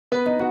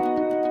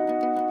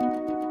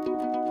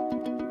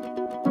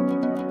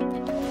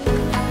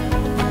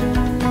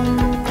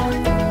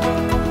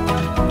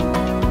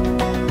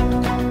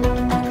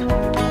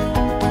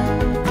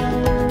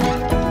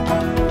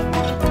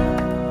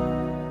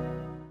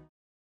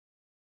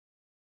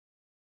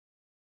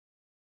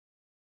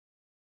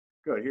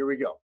Good. Here we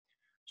go.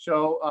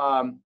 So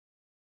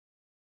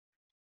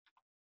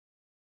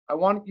I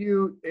want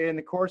you in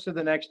the course of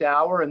the next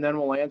hour, and then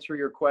we'll answer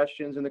your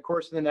questions. In the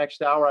course of the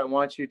next hour, I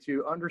want you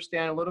to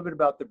understand a little bit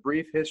about the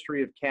brief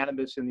history of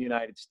cannabis in the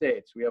United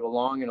States. We have a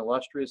long and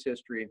illustrious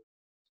history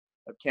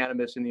of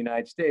cannabis in the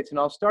United States. And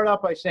I'll start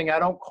out by saying I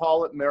don't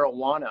call it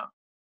marijuana.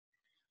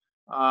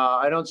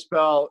 I don't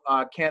spell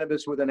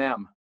cannabis with an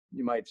M,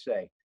 you might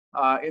say.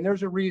 And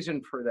there's a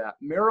reason for that.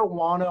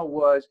 Marijuana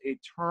was a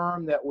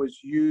term that was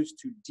used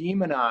to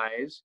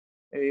demonize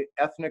an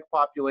ethnic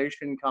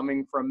population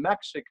coming from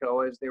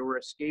Mexico as they were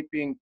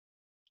escaping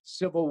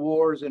civil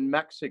wars in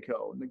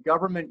Mexico. And the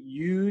government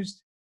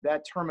used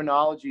that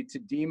terminology to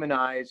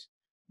demonize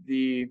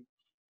the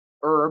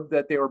herb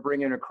that they were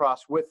bringing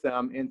across with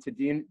them and to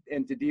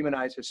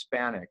demonize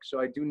Hispanics. So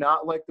I do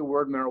not like the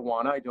word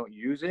marijuana. I don't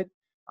use it.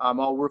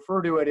 I'll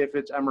refer to it if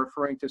I'm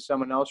referring to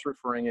someone else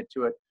referring it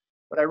to it.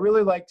 But I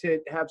really like to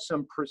have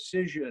some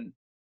precision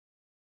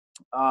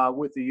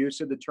with the use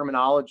of the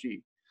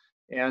terminology.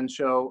 And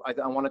so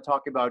I want to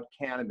talk about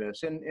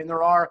cannabis. And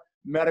there are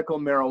medical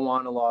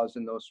marijuana laws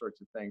and those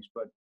sorts of things.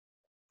 But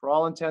for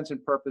all intents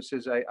and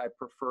purposes, I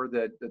prefer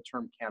the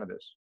term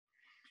cannabis.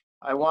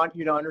 I want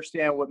you to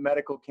understand what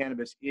medical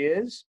cannabis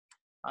is.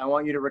 I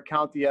want you to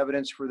recount the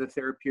evidence for the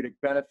therapeutic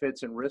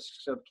benefits and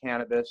risks of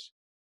cannabis.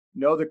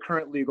 Know the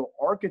current legal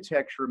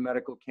architecture of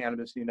medical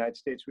cannabis in the United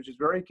States, which is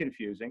very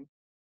confusing.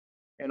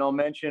 And I'll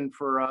mention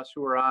for us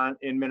who are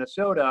in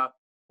Minnesota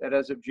that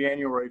as of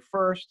January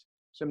 1st,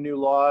 some new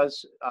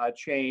laws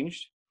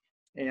changed,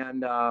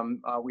 and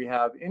we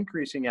have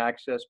increasing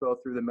access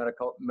both through the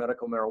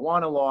medical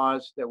marijuana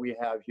laws that we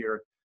have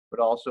here, but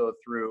also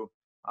through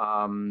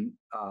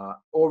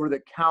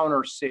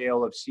over-the-counter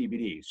sale of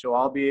CBD. So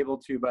I'll be able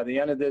to, by the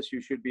end of this,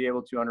 you should be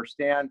able to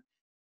understand,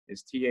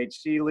 is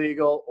THC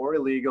legal or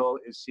illegal?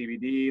 Is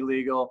CBD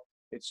legal?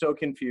 It's so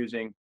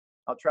confusing.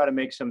 I'll try to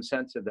make some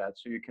sense of that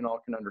so you all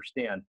can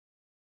understand.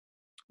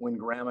 When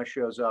grandma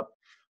shows up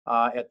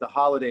at the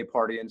holiday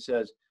party and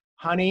says,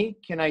 honey,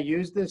 can I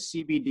use this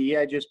CBD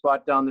I just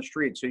bought down the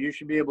street? So you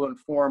should be able to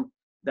inform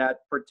that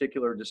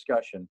particular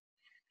discussion.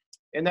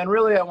 And then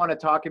really I want to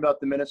talk about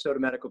the Minnesota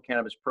Medical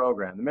Cannabis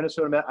Program. The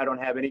Minnesota, I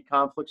don't have any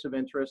conflicts of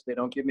interest. They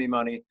don't give me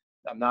money.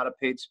 I'm not a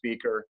paid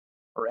speaker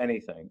or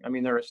anything. I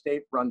mean, they're a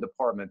state-run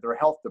department. They're a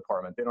health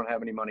department. They don't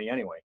have any money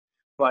anyway.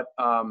 But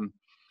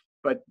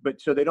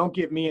so they don't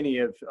give me any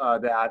of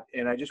that.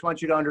 And I just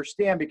want you to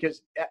understand,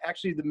 because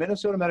actually the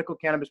Minnesota Medical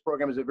Cannabis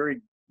Program is a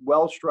very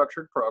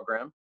well-structured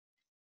program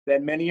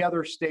that many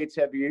other states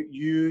have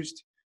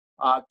used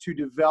to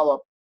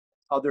develop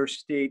other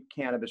state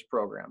cannabis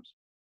programs.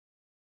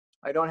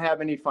 I don't have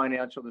any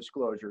financial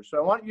disclosure. So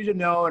I want you to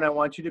know, and I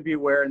want you to be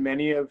aware, and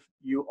many of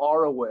you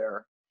are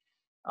aware,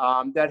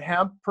 that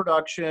hemp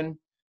production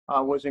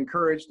was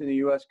encouraged in the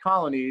U.S.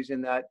 colonies,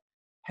 and that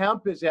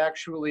hemp is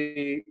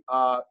actually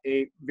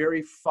a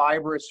very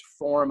fibrous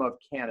form of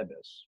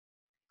cannabis.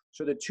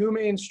 So the two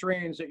main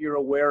strains that you're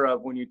aware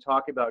of when you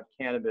talk about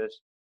cannabis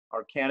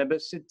are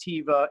cannabis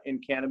sativa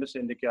and cannabis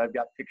indica. I've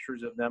got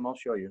pictures of them. I'll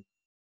show you.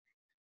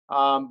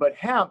 But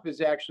hemp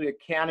is actually a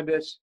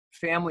cannabis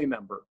family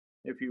member,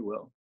 if you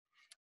will.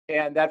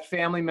 And that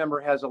family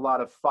member has a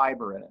lot of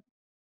fiber in it.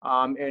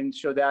 And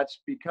so that's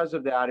because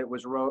of that, it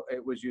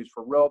was used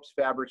for ropes,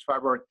 fabrics,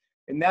 fiber.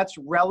 And that's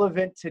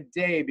relevant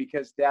today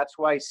because that's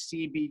why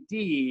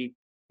CBD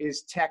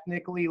is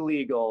technically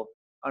legal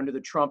under the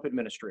Trump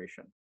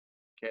administration.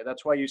 Okay,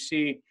 that's why you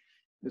see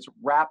this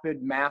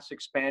rapid mass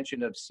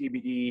expansion of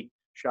CBD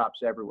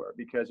shops everywhere,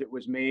 because it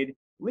was made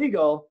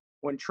legal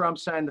when Trump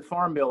signed the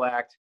Farm Bill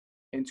Act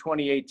in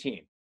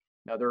 2018.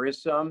 Now, there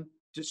is some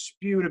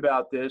dispute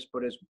about this,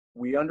 but as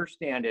we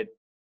understand it,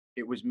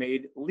 it was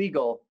made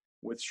legal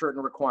with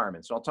certain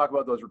requirements. So I'll talk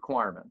about those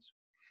requirements.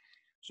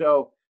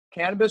 So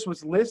cannabis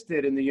was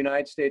listed in the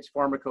United States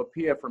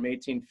Pharmacopoeia from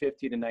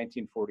 1850 to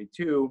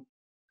 1942.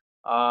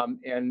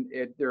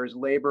 There's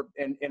labor,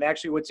 and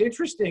actually what's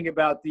interesting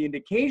about the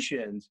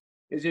indications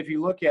is if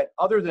you look at,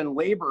 other than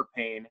labor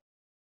pain,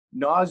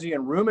 nausea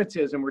and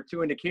rheumatism were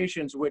two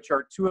indications, which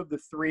are two of the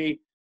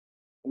three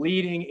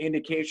leading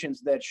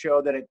indications that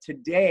show that it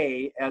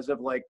today, as of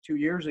like 2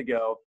 years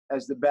ago,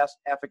 has the best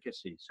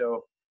efficacy.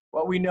 So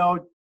what we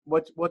know,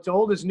 what's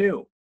old is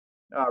new,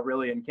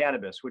 really, in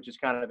cannabis, which is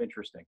kind of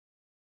interesting.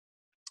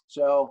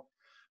 So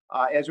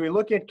as we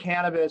look at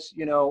cannabis,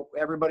 you know,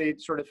 everybody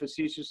sort of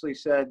facetiously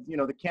said, you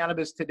know, the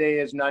cannabis today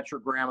is not your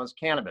grandma's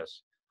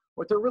cannabis.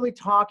 What they're really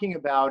talking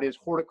about is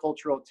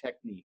horticultural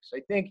techniques.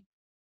 I think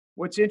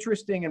what's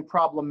interesting and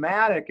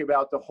problematic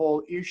about the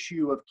whole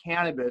issue of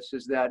cannabis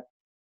is that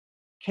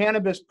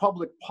cannabis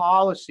public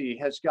policy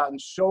has gotten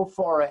so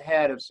far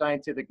ahead of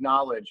scientific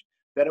knowledge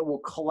that it will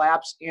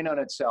collapse in on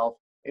itself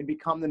and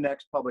become the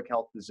next public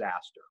health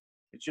disaster.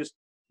 It's just,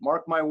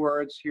 mark my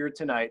words here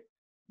tonight,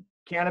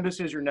 cannabis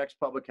is your next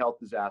public health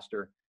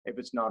disaster if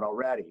it's not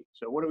already.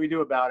 So what do we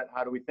do about it?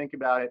 How do we think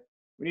about it?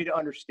 We need to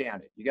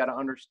understand it. You got to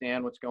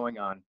understand what's going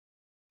on.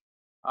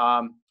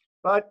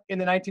 But in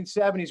the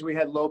 1970s, we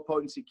had low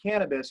potency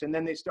cannabis, and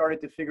then they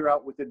started to figure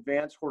out with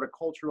advanced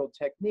horticultural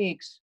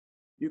techniques,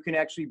 you can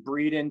actually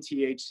breed in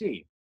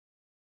THC.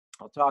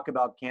 I'll talk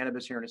about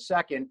cannabis here in a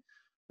second,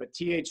 but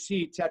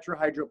THC,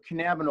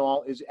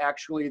 tetrahydrocannabinol, is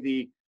actually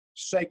the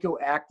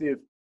psychoactive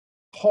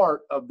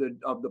part of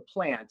the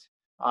plant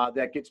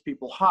that gets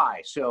people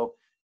high. So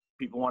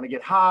people want to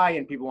get high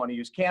and people want to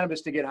use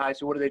cannabis to get high.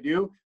 So what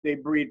do? They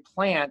breed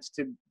plants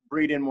to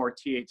breed in more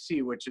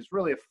THC, which is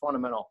really a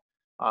fundamental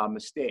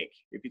mistake.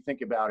 If you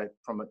think about it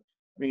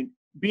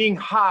being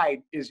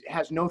high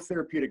has no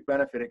therapeutic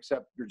benefit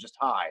except you're just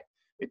high.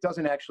 It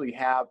doesn't actually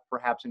have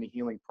perhaps any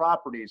healing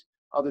properties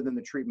other than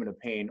the treatment of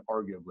pain,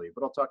 arguably,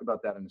 but I'll talk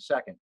about that in a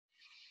second.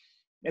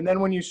 And then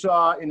when you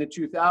saw in the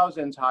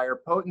 2000s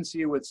higher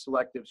potency with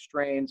selective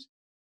strains,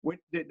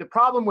 the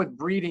problem with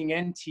breeding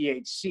in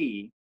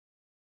THC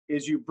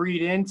is you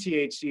breed in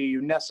THC,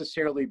 you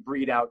necessarily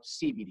breed out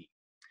CBD.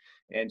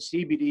 And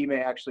CBD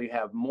may actually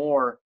have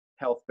more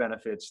health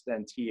benefits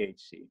than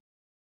THC.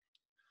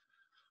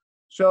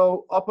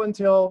 So up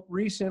until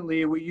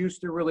recently, we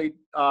used to really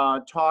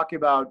talk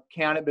about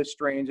cannabis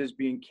strains as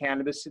being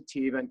cannabis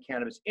sativa and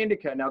cannabis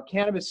indica. Now,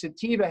 cannabis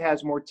sativa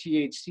has more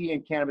THC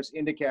and cannabis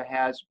indica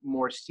has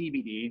more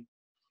CBD.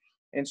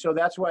 And so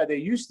that's why they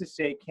used to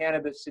say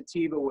cannabis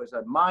sativa was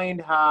a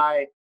mind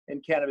high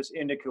and cannabis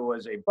indica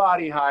was a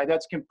body high.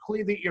 That's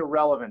completely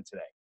irrelevant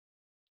today.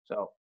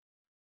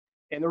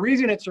 And the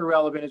reason it's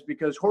irrelevant is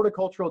because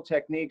horticultural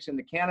techniques in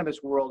the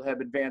cannabis world have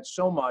advanced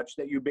so much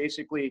that you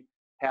basically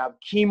have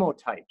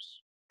chemotypes,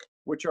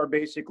 which are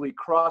basically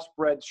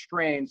crossbred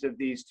strains of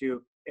these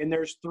two. And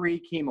there's 3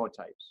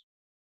 chemotypes.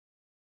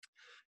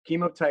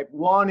 Chemotype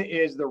 1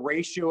 is the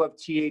ratio of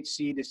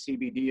THC to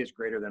CBD is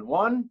greater than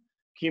 1.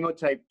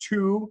 Chemotype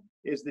 2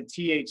 is the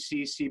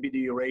THC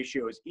CBD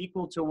ratio is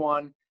equal to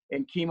 1.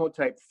 And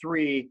chemotype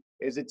 3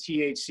 is a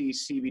THC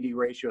CBD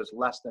ratio is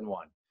less than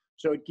 1.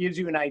 So it gives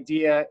you an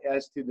idea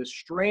as to the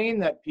strain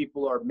that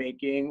people are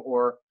making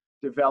or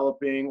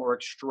developing or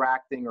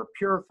extracting or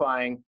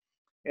purifying,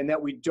 and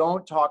that we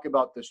don't talk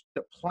about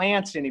the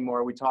plants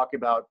anymore. We talk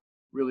about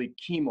really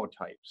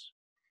chemotypes.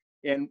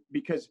 And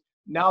because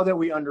now that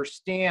we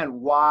understand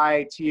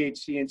why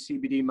THC and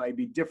CBD might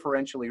be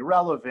differentially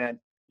relevant,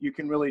 you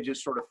can really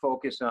just sort of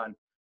focus on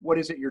what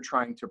is it you're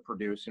trying to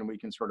produce, and we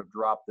can sort of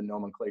drop the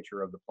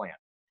nomenclature of the plant.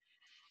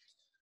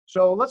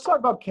 So let's talk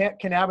about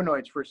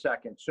cannabinoids for a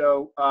second.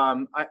 So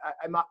I'm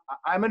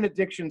an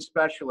addiction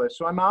specialist,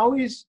 so I'm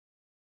always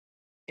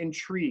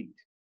intrigued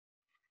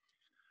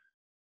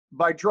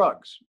by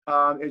drugs,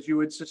 as you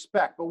would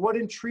suspect. But what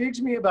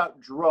intrigues me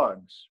about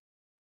drugs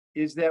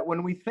is that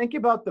when we think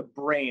about the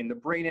brain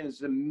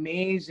is an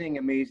amazing,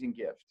 amazing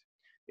gift.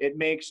 It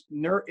makes,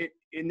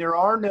 and there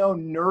are no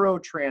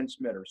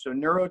neurotransmitters. So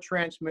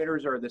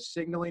neurotransmitters are the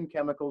signaling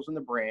chemicals in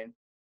the brain.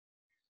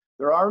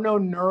 There are no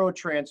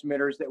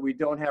neurotransmitters that we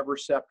don't have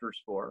receptors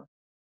for.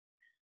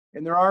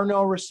 And there are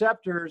no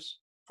receptors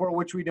for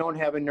which we don't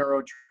have a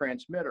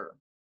neurotransmitter.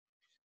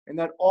 And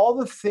that all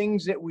the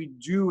things that we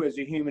do as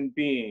a human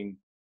being,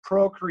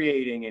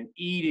 procreating and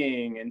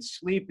eating and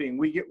sleeping,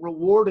 we get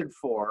rewarded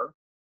for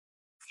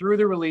through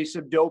the release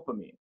of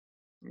dopamine,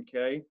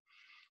 okay?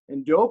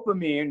 And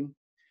dopamine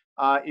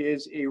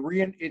is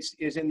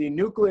in the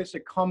nucleus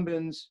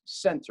accumbens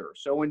center.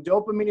 So when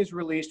dopamine is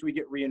released, we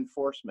get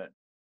reinforcement.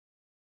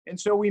 And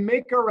so we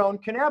make our own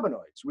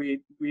cannabinoids.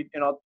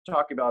 And I'll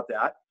talk about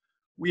that.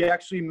 We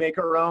actually make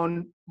our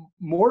own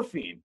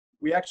morphine.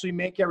 We actually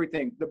make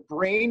everything. The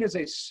brain is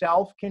a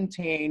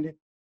self-contained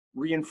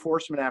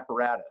reinforcement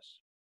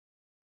apparatus.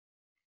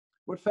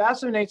 What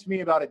fascinates me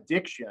about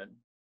addiction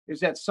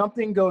is that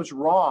something goes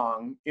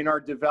wrong in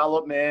our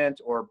development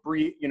or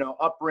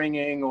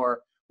upbringing, or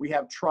we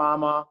have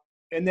trauma,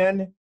 and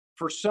then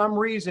for some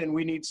reason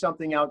we need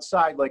something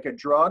outside, like a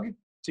drug,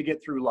 to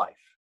get through life.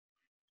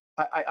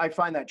 I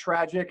find that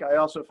tragic. I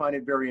also find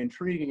it very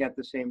intriguing at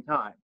the same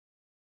time.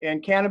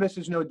 And cannabis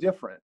is no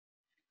different.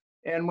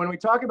 And when we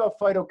talk about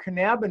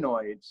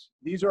phytocannabinoids,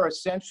 these are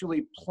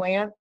essentially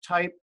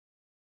plant-type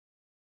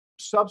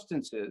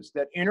substances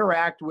that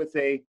interact with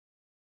a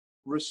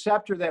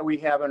receptor that we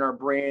have in our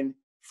brain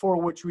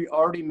for which we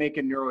already make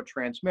a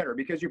neurotransmitter.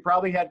 Because you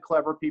probably had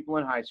clever people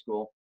in high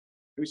school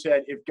who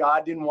said, if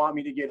God didn't want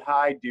me to get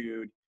high,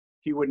 dude,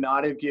 he would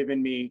not have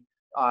given me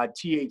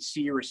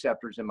THC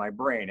receptors in my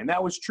brain. And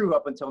that was true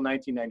up until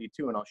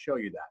 1992, and I'll show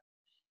you that.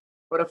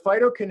 But a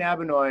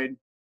phytocannabinoid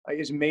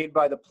is made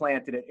by the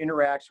plant, and it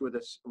interacts with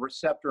a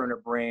receptor in our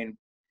brain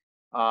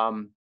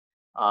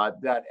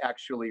that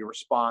actually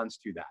responds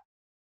to that.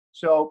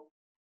 So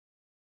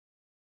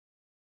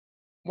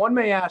one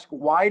may ask,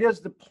 why does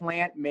the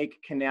plant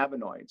make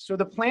cannabinoids? So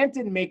the plant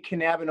didn't make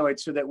cannabinoids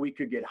so that we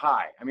could get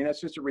high. I mean,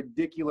 that's just a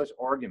ridiculous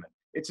argument.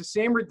 It's the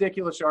same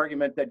ridiculous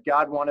argument that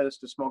God wanted us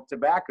to smoke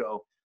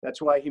tobacco. That's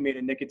why he made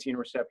a nicotine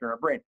receptor in our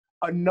brain.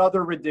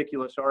 Another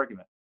ridiculous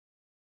argument.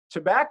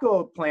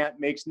 Tobacco plant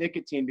makes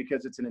nicotine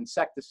because it's an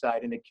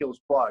insecticide and it kills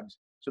bugs,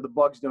 so the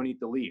bugs don't eat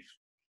the leaf.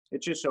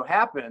 It just so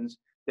happens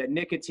that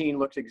nicotine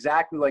looks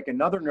exactly like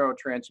another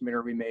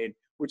neurotransmitter we made,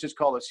 which is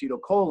called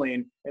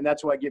acetylcholine, and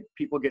that's why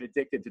people get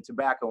addicted to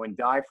tobacco and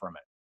die from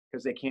it,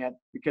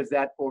 because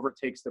that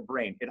overtakes the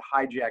brain. It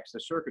hijacks the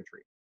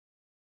circuitry.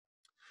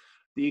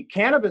 The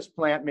cannabis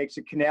plant makes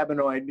a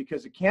cannabinoid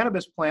because the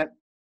cannabis plant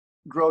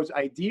grows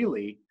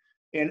ideally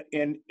in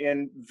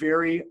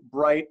very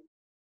bright,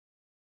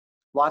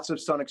 lots of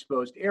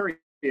sun-exposed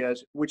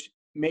areas, which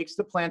makes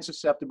the plant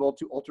susceptible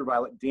to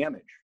ultraviolet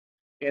damage.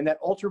 And that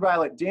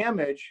ultraviolet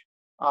damage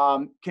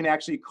can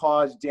actually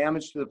cause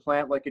damage to the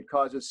plant like it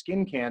causes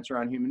skin cancer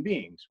on human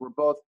beings, where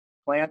both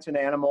plants and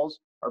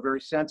animals are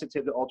very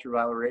sensitive to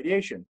ultraviolet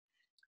radiation.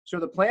 So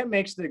the plant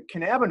makes the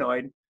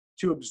cannabinoid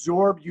to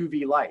absorb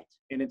UV light.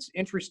 And it's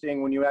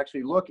interesting when you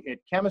actually look at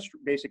chemistry,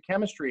 basic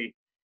chemistry,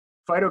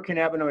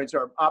 phytocannabinoids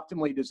are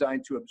optimally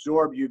designed to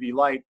absorb UV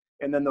light,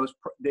 and then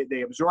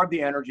they absorb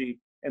the energy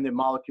and the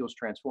molecules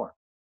transform.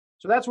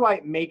 So that's why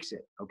it makes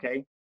it,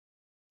 okay?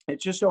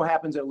 It just so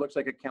happens it looks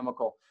like a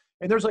chemical.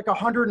 And there's like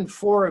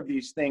 104 of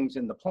these things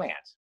in the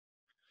plant.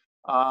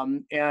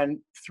 And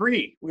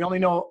we only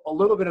know a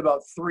little bit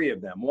about 3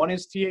 of them. One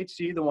is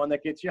THC, the one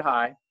that gets you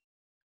high.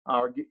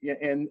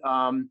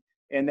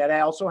 And that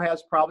also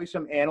has probably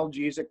some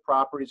analgesic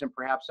properties and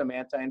perhaps some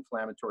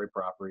anti-inflammatory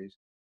properties.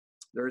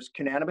 There's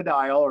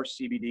cannabidiol, or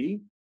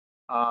CBD.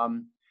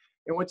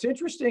 And what's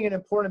interesting and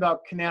important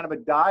about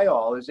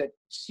cannabidiol is that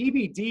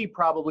CBD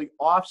probably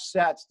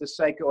offsets the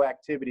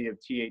psychoactivity of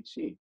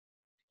THC.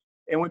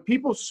 And when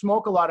people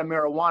smoke a lot of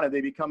marijuana,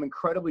 they become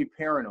incredibly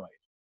paranoid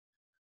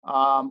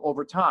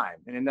over time.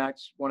 And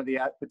that's one of the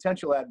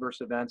potential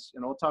adverse events,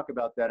 and I'll talk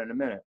about that in a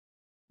minute.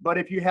 But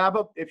if you're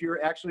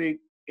actually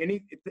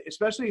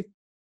especially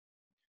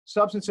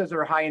substances that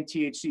are high in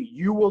THC,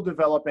 you will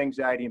develop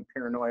anxiety and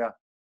paranoia.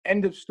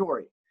 End of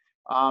story.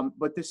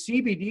 But the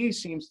CBD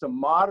seems to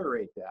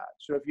moderate that.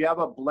 So if you have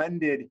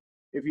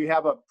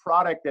a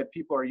product that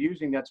people are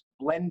using that's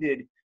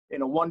blended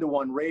in a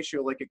 1-to-1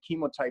 ratio, like a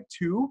chemotype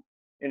 2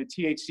 and a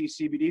THC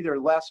CBD, they're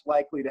less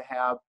likely to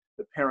have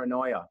the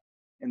paranoia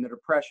and the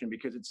depression,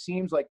 because it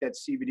seems like that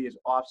CBD is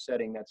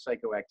offsetting that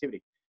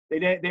psychoactivity.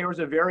 There was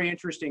a very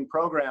interesting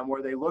program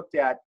where they looked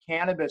at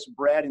cannabis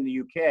bred in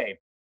the UK,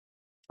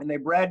 and they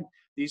bred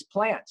these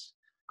plants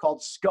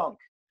called skunk.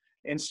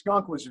 And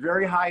skunk was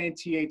very high in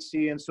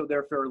THC, and so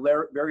therefore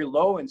very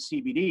low in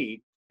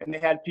CBD. And they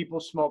had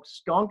people smoke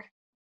skunk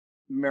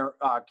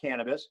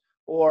cannabis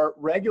or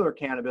regular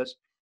cannabis.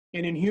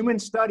 And in human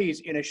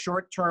studies, in a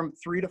short-term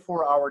 3 to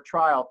 4 hour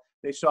trial,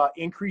 they saw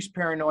increased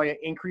paranoia,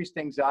 increased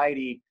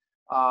anxiety,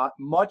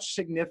 much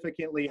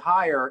significantly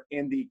higher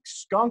in the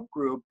skunk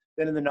group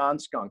than in the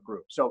non-skunk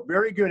group. So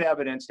very good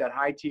evidence that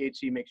high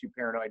THC makes you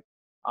paranoid.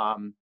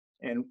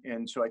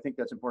 And so I think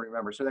that's important to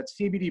remember. So that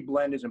CBD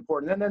blend is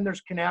important. And then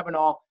there's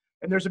cannabinol,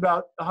 and there's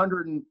about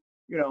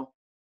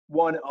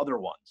 101 other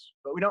ones.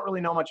 But we don't really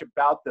know much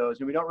about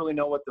those, and we don't really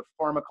know what the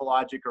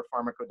pharmacologic or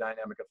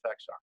pharmacodynamic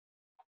effects are.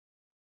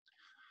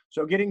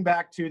 So getting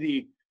back to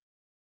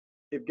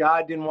if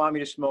God didn't want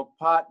me to smoke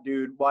pot,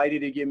 dude, why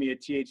did he give me a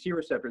THC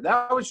receptor?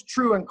 That was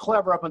true and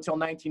clever up until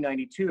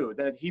 1992.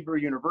 Then at Hebrew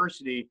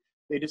University,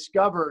 they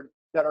discovered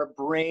that our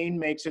brain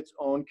makes its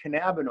own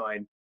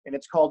cannabinoid, and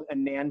it's called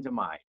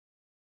anandamide.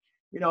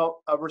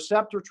 A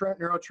receptor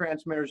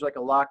neurotransmitter is like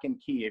a lock and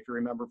key, if you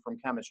remember from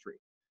chemistry.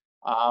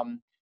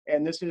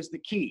 And this is the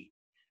key.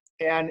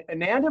 And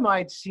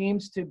anandamide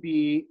seems to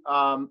be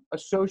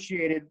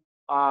associated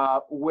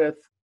with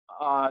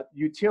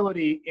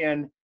utility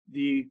in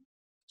the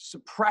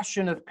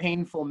suppression of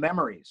painful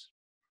memories.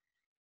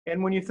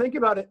 And when you think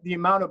about it, the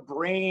amount of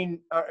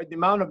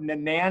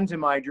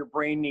anandamide your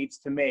brain needs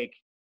to make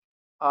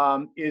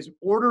is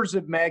orders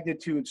of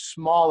magnitude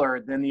smaller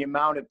than the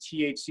amount of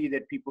THC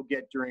that people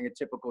get during a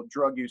typical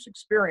drug use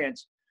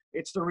experience.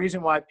 It's the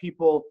reason why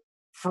people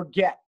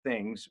forget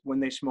things when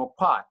they smoke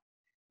pot.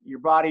 Your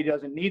body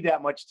doesn't need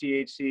that much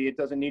THC. It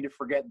doesn't need to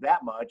forget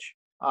that much,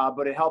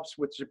 but it helps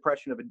with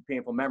suppression of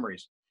painful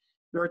memories.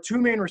 There are 2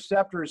 main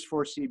receptors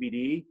for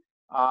CBD,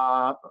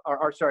 for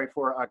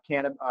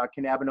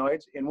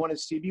cannabinoids, and one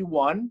is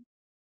CB1,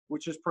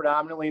 which is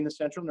predominantly in the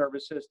central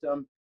nervous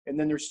system, and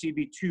then there's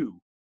CB2,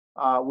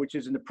 which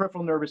is in the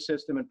peripheral nervous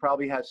system and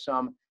probably has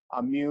some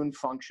immune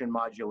function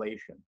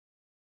modulation.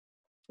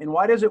 And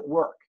why does it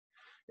work?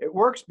 It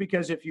works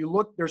because if you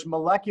look, there's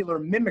molecular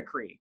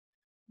mimicry.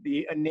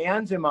 The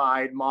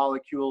anandamide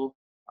molecule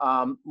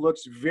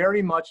looks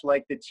very much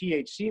like the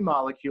THC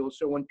molecule.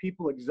 So when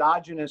people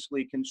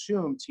exogenously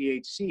consume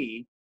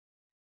THC,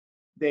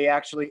 they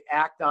actually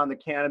act on the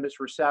cannabis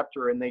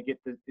receptor, and they get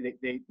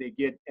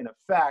an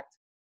effect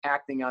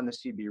acting on the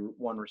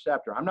CB1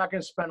 receptor. I'm not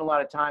going to spend a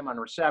lot of time on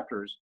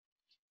receptors,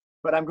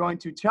 but I'm going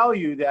to tell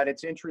you that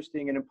it's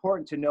interesting and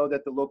important to know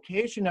that the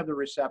location of the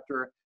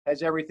receptor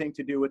has everything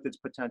to do with its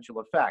potential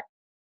effect.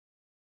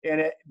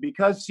 And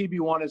because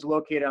CB1 is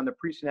located on the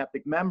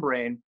presynaptic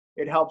membrane,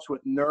 it helps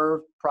with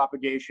nerve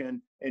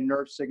propagation and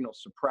nerve signal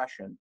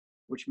suppression,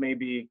 which may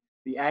be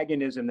the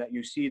agonism that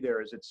you see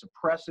there, as it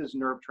suppresses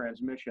nerve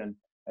transmission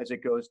as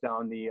it goes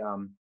down the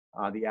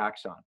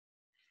axon.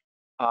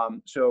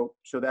 So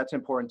that's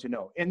important to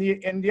know. And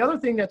the other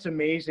thing that's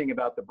amazing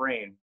about the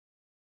brain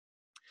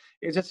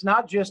is it's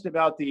not just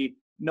about the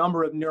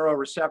number of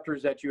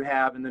neuroreceptors that you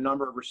have, and the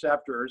number of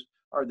receptors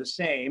are the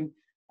same,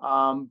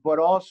 but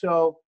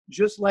also,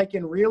 just like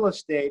in real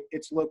estate,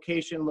 it's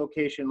location,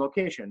 location,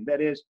 location.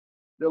 That is,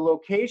 the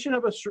location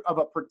of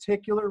a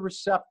particular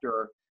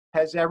receptor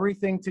has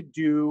everything to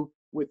do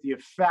with the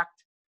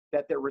effect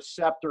that the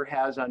receptor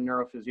has on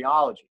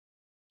neurophysiology.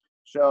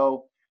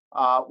 So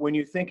when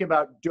you think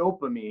about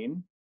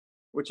dopamine,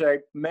 which I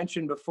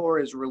mentioned before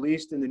is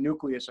released in the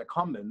nucleus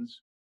accumbens,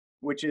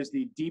 which is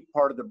the deep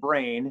part of the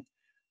brain,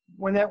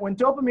 when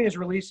dopamine is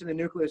released in the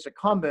nucleus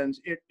accumbens,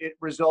 it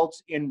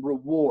results in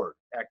reward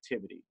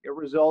activity. It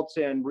results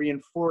in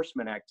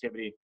reinforcement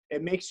activity.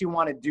 It makes you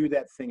want to do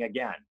that thing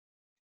again.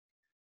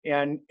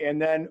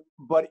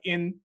 But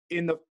in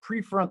the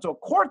prefrontal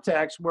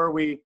cortex, where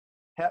we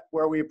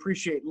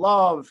appreciate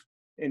love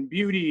and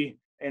beauty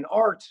and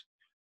art,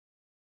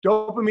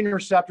 dopamine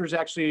receptors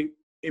actually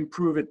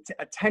improve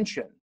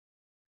attention.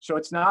 So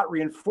it's not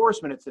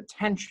reinforcement, it's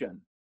attention.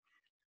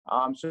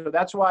 So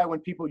that's why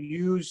when people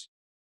use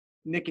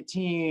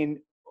nicotine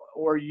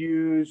or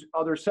use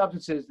other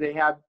substances, they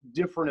have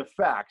different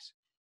effects.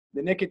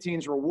 The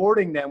nicotine's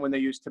rewarding them when they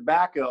use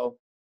tobacco,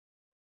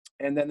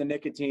 and then the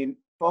nicotine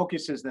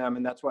focuses them,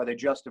 and that's why they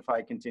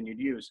justify continued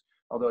use,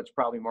 although it's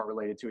probably more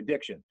related to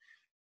addiction.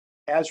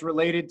 As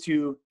related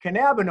to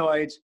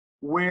cannabinoids,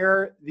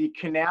 where the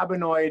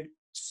cannabinoid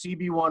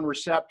CB1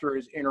 receptor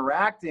is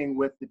interacting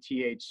with the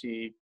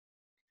THC,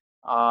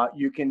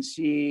 you can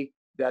see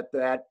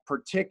that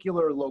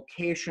particular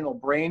locational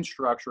brain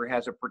structure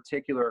has a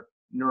particular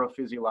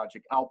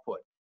neurophysiologic output.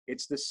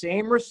 It's the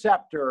same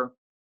receptor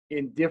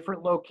in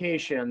different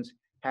locations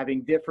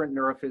having different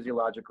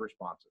neurophysiologic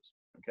responses,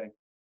 okay?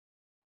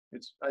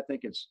 I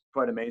think it's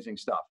quite amazing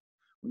stuff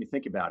when you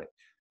think about it.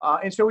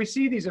 And so we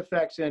see these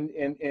effects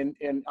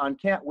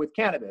with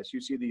cannabis.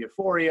 You see the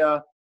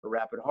euphoria, the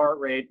rapid heart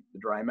rate, the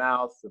dry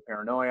mouth, the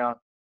paranoia,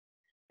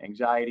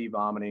 anxiety,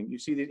 vomiting. You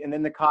see these, and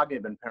then the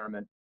cognitive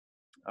impairment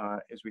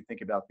as we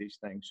think about these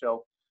things.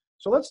 So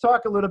let's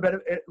talk a little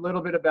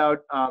bit about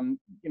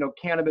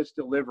cannabis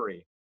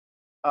delivery.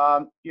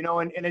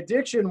 In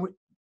addiction,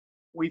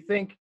 we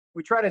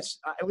try to,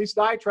 at least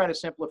I try to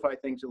simplify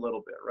things a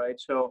little bit, right?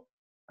 So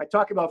I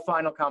talk about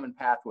final common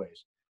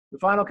pathways. The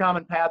final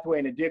common pathway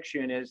in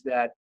addiction is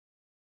that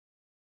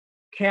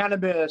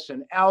cannabis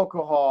and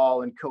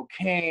alcohol and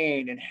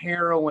cocaine and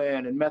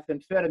heroin and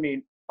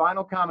methamphetamine,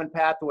 final common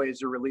pathway is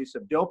the release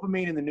of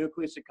dopamine in the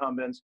nucleus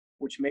accumbens,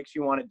 which makes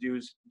you want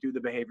to do the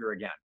behavior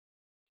again,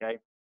 okay?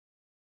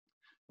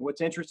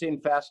 What's interesting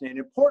and fascinating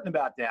and important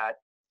about that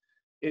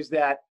is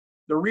that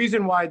the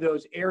reason why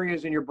those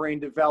areas in your brain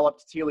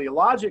developed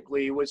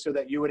teleologically was so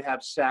that you would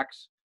have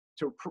sex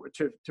to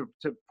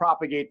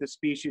propagate the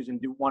species and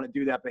want to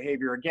do that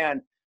behavior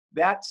again.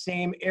 That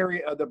same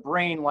area of the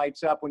brain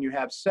lights up when you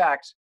have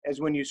sex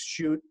as when you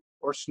shoot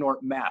or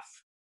snort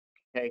meth,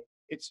 okay?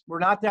 We're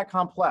not that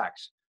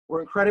complex.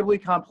 We're incredibly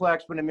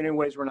complex, but in many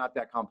ways we're not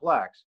that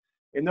complex.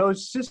 And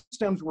those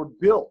systems were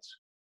built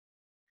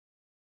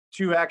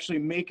to actually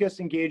make us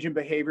engage in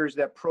behaviors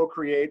that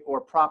procreate or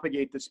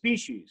propagate the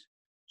species.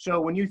 So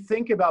when you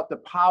think about the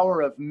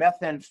power of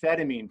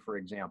methamphetamine, for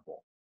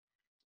example,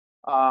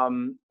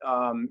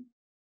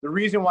 the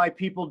reason why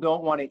people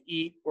don't want to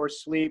eat or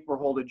sleep or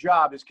hold a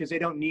job is because they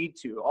don't need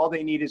to. All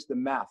they need is the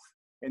meth,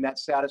 and that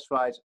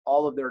satisfies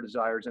all of their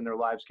desires, and their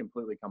lives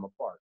completely come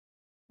apart.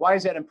 Why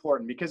is that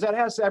important? Because that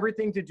has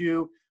everything to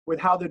do with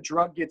how the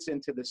drug gets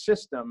into the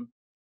system,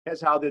 as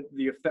how the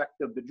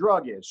effect of the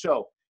drug is.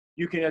 So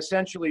you can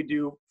essentially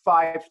do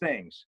 5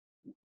 things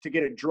to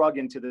get a drug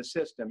into the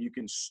system. You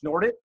can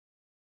snort it,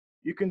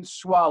 you can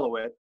swallow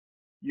it,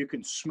 you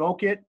can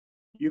smoke it,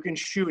 you can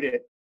shoot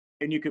it,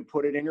 and you can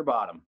put it in your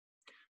bottom.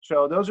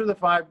 So those are the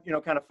 5,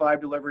 kind of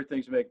 5 delivery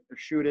things to make, or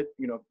shoot it,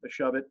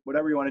 shove it,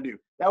 whatever you want to do.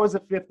 That was the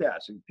 5th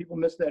S, and people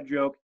miss that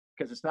joke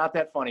because it's not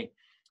that funny.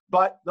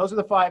 But those are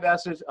the 5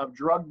 S's of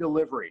drug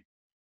delivery.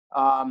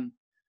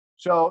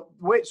 So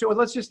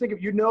let's just think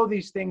of,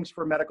 these things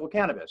for medical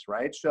cannabis,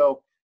 right?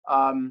 So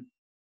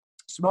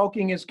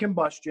smoking is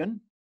combustion.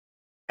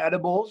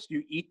 Edibles,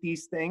 you eat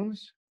these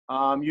things.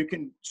 You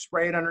can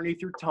spray it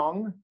underneath your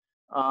tongue.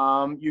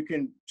 You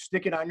can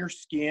stick it on your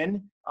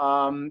skin,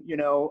 and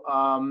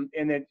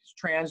it's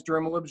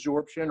transdermal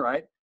absorption,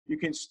 right? You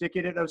can stick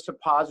it in a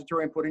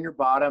suppository and put in your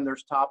bottom.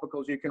 There's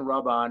topicals you can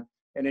rub on,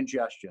 and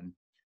ingestion.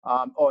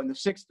 And the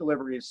 6th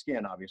delivery is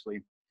skin,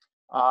 obviously.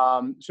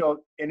 And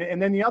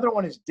then the other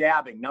one is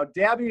dabbing. Now,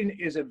 dabbing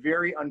is a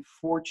very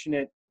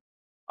unfortunate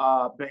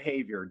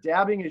behavior.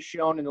 Dabbing is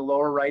shown in the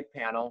lower right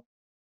panel.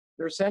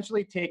 They're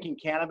essentially taking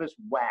cannabis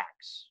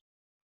wax.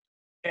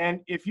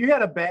 And if you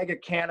had a bag of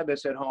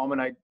cannabis at home,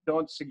 and I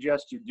don't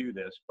suggest you do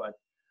this, but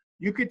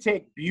you could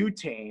take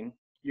butane,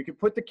 you could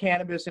put the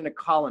cannabis in a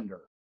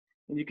colander,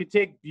 and you could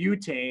take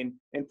butane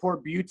and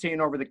pour butane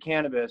over the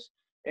cannabis,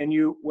 and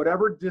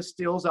whatever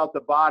distills out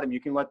the bottom, you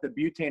can let the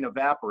butane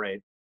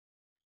evaporate.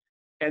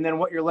 And then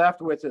what you're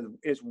left with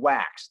is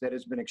wax that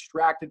has been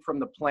extracted from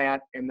the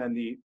plant, and then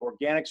the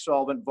organic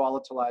solvent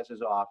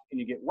volatilizes off and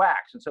you get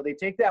wax. And so they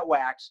take that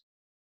wax,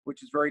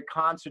 which is very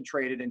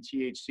concentrated in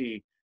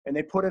THC, and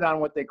they put it on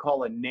what they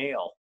call a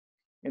nail.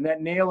 And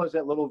that nail is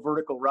that little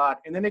vertical rod.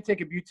 And then they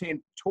take a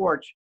butane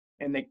torch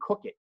and they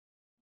cook it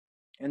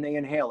and they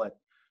inhale it.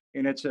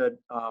 And it's an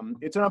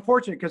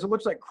unfortunate, because it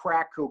looks like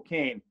crack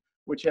cocaine,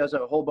 which has a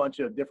whole bunch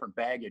of different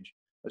baggage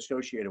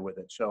associated with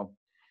it. So,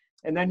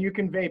 and then you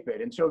can vape it.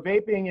 And so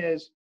vaping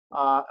is,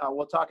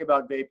 we'll talk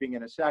about vaping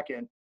in a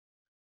second.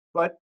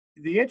 But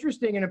the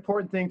interesting and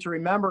important thing to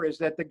remember is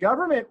that the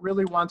government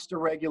really wants to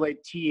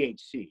regulate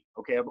THC.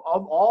 Okay, of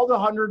all the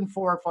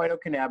 104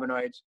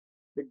 phytocannabinoids,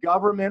 the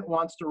government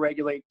wants to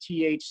regulate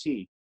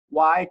THC.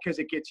 Why? Because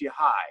it gets you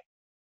high,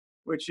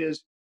 which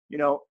is, you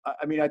know,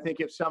 I mean, I think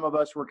if some of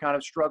us were kind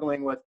of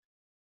struggling with,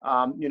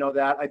 you know,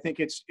 that, I think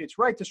it's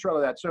right to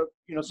struggle with that. So,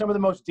 you know, some of the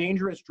most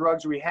dangerous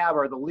drugs we have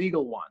are the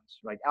legal ones.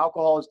 Like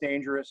alcohol is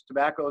dangerous,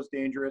 tobacco is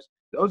dangerous.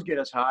 Those get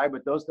us high,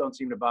 but those don't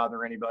seem to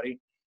bother anybody.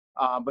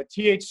 But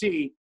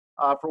THC,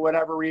 for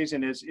whatever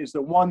reason, is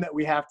the one that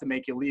we have to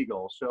make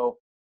illegal. So,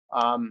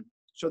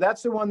 so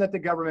that's the one that the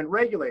government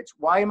regulates.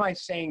 Why am I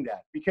saying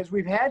that? Because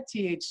we've had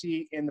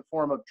THC in the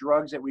form of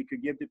drugs that we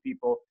could give to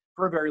people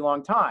for a very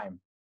long time.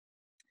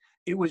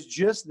 It was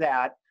just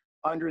that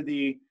under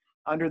the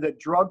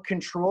drug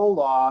control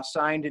law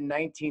signed in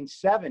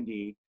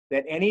 1970,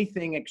 that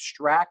anything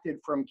extracted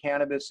from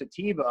cannabis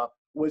sativa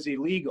was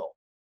illegal.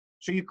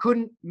 So you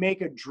couldn't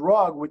make a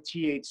drug with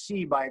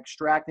THC by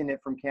extracting it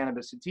from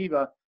cannabis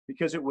sativa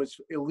because it was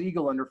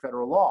illegal under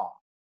federal law.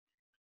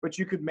 But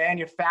you could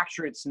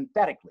manufacture it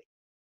synthetically.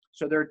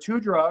 So there are two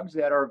drugs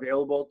that are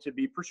available to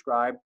be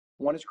prescribed.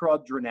 One is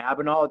called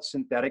dronabinol, it's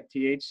synthetic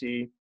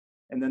THC,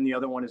 and then the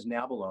other one is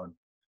nabilone.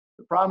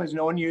 The problem is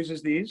no one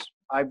uses these.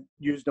 I've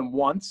used them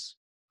once,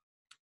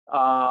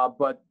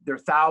 but they're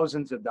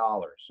thousands of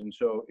dollars, and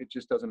so it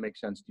just doesn't make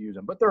sense to use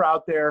them. But they're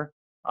out there,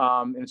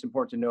 and it's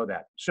important to know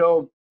that.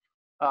 So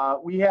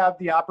we have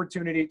the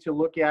opportunity to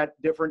look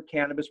at different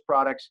cannabis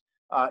products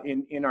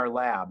in our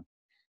lab.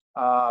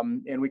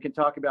 And we can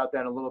talk about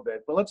that in a little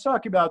bit, but let's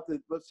talk about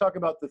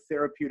the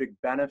therapeutic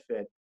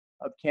benefit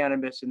of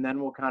cannabis, and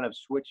then we'll kind of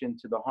switch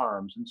into the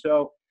harms. And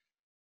so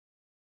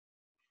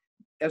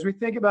as we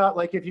think about,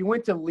 like, if you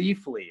went to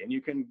Leafly, and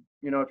you can,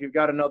 you know, if you've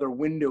got another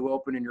window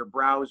open in your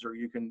browser,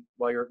 you can,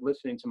 while you're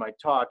listening to my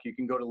talk, you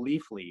can go to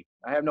Leafly.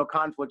 I have no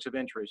conflicts of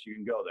interest. You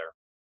can go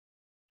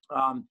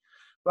there.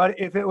 But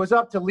if it was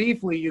up to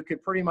Leafly, you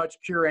could pretty much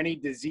cure any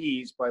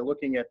disease by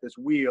looking at this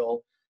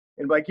wheel.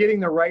 And by getting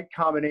the right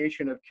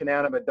combination of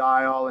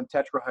cannabidiol and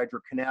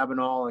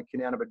tetrahydrocannabinol and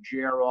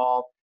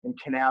cannabigerol and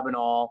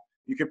cannabinol,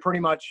 you could pretty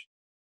much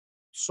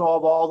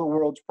solve all the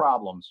world's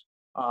problems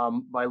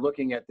by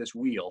looking at this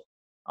wheel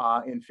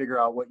and figure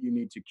out what you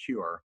need to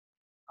cure.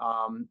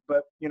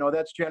 But, you know,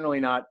 that's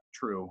generally not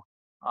true.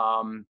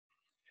 And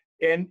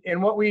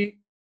what we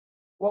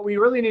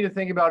really need to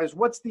think about is,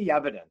 what's the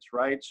evidence,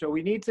 right? So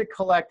we need to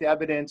collect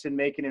evidence and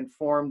make an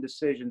informed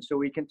decision so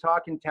we can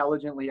talk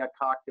intelligently at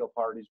cocktail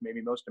parties,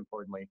 maybe most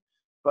importantly.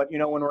 But, you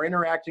know, when we're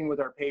interacting with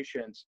our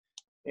patients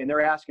and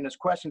they're asking us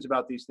questions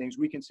about these things,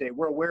 we can say,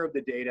 we're aware of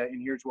the data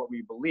and here's what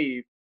we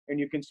believe, and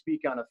you can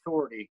speak on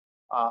authority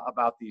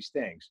about these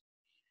things.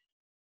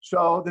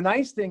 So the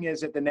nice thing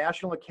is that the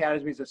National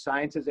Academies of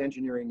Sciences,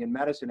 Engineering, and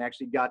Medicine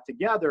actually got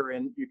together,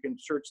 and you can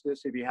search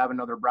this if you have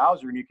another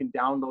browser, and you can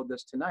download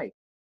this tonight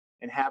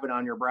and have it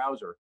on your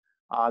browser.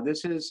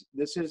 This is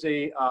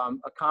a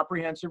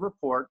comprehensive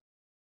report.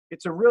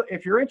 It's a real,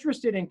 if you're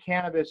interested in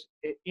cannabis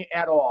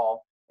at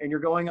all, and you're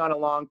going on a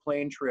long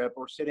plane trip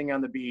or sitting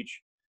on the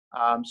beach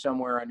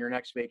somewhere on your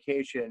next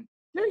vacation,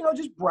 you know,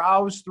 just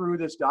browse through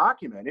this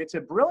document. It's a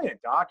brilliant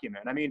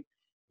document. I mean,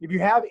 if you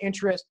have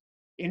interest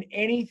in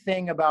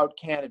anything about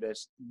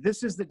cannabis,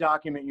 this is the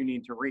document you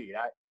need to read.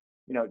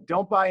 You know,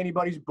 don't buy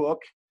anybody's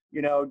book.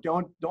 You know,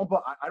 don't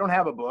buy, I don't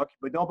have a book,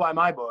 but don't buy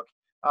my book.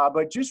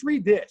 But just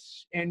read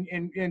this, and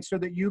so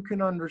that you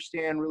can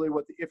understand really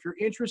what, if you're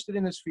interested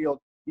in this field,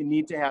 you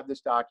need to have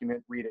this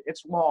document, read it.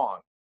 It's long,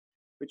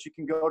 but you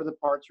can go to the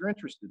parts you're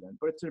interested in.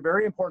 But it's a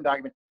very important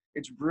document.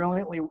 It's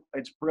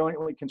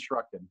brilliantly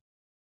constructed.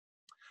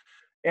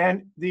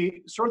 And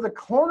the sort of the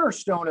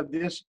cornerstone of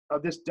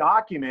this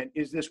document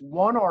is this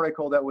one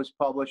article that was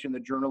published in the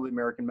Journal of the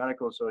American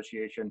Medical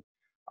Association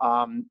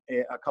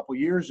a couple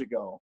years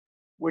ago,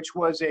 which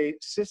was a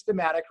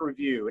systematic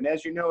review. And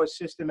as you know, a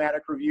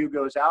systematic review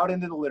goes out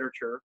into the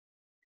literature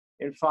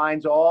and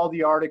finds all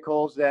the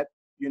articles that,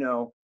 you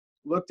know,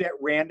 looked at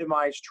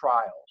randomized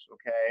trials,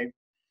 okay?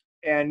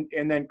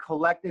 And then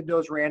collected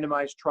those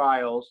randomized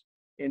trials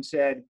and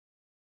said,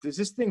 does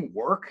this thing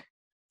work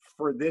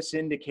for this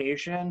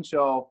indication?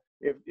 So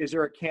is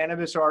there a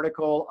cannabis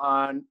article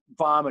on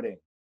vomiting?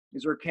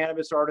 Is there a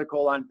cannabis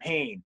article on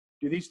pain?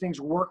 Do these things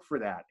work for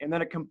that? And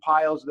then it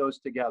compiles those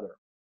together.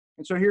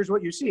 And so here's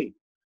what you see.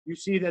 You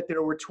see that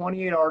there were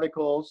 28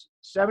 articles,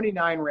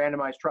 79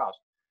 randomized trials.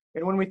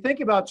 And when we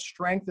think about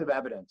strength of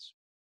evidence,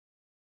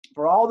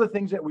 for all the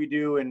things that we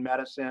do in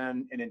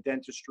medicine and in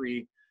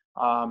dentistry,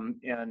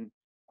 and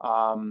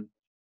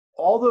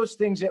all those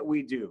things that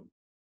we do,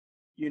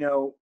 you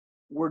know,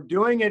 we're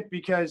doing it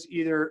because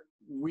either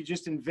we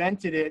just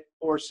invented it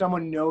or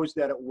someone knows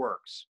that it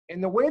works.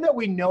 And the way that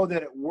we know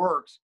that it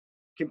works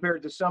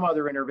compared to some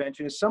other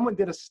intervention is someone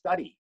did a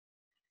study.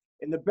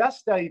 And the best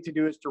study to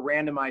do is to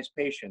randomize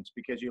patients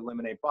because you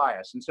eliminate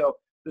bias. And so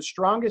the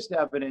strongest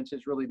evidence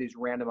is really these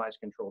randomized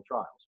controlled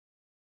trials.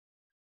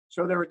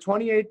 So there were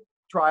 28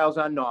 trials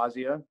on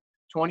nausea,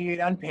 28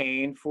 on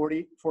pain,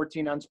 14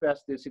 on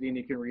spasticity, and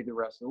you can read the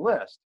rest of the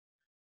list.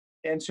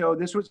 And so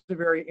this was a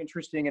very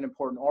interesting and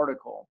important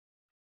article.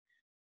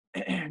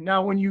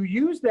 Now, when you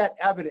use that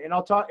evidence, and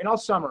I'll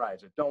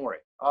summarize it, don't worry.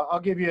 I'll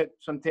give you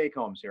some take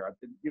homes here.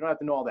 You don't have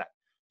to know all that.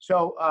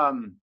 So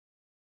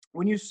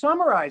when you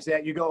summarize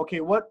that, you go, okay,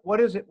 what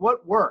is it?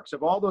 What works?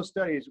 Of all those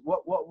studies,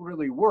 what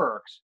really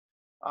works?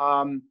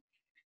 And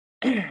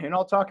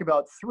I'll talk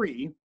about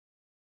 3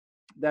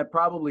 that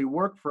probably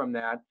work from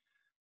that.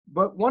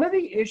 But one of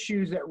the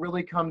issues that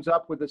really comes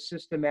up with a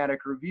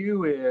systematic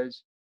review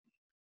is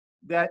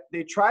that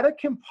they try to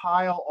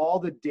compile all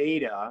the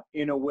data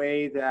in a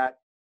way that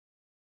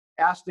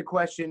asks the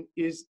question,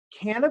 is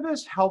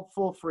cannabis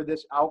helpful for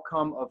this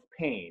outcome of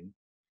pain?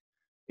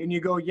 And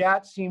you go, yeah,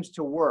 it seems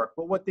to work.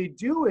 But what they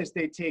do is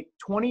they take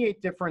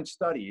 28 different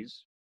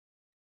studies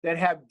that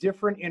have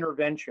different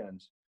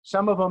interventions.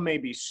 Some of them may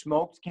be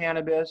smoked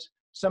cannabis.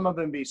 Some of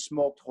them be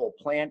smoked whole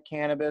plant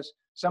cannabis.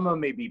 Some of them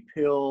may be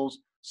pills.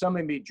 Some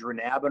may be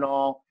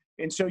dronabinol.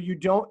 And so you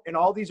don't, and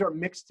all these are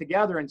mixed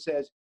together and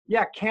says,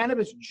 yeah,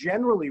 cannabis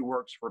generally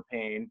works for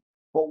pain,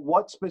 but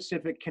what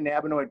specific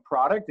cannabinoid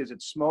product? Is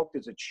it smoked?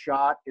 Is it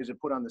shot? Is it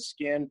put on the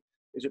skin?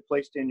 Is it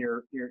placed in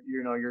your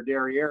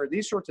derriere?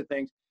 These sorts of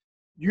things.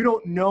 You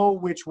don't know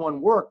which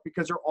one worked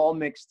because they're all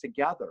mixed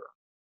together.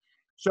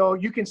 So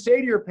you can say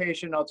to your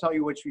patient, I'll tell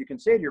you which you can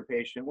say to your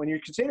patient. When you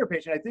can say to your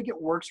patient, I think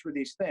it works for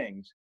these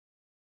things,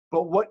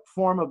 but what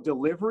form of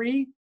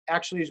delivery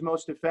actually is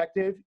most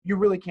effective, you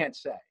really can't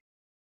say.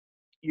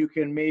 You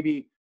can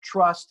maybe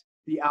trust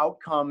the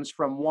outcomes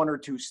from 1 or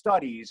 2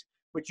 studies,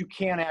 but you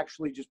can't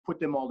actually just put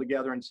them all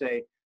together and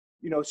say,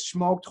 you know,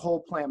 smoked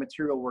whole plant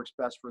material works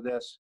best for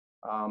this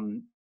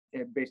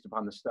based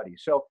upon the study.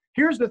 So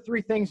here's the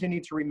 3 things you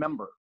need to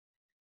remember.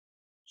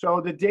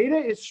 So the data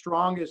is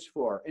strongest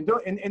for,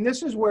 and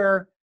this is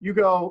where you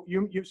go,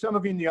 some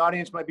of you in the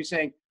audience might be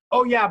saying,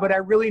 oh yeah, but I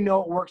really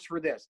know it works for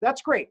this.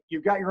 That's great.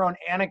 You've got your own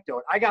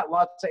anecdote. I got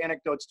lots of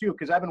anecdotes too,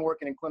 because I've been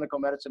working in clinical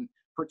medicine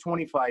for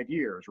 25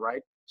 years,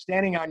 right?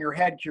 Standing on your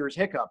head cures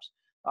hiccups.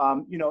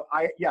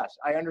 Yes,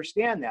 I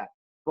understand that.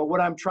 But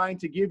what I'm trying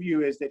to give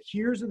you is that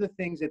here's are the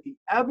things that the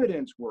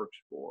evidence works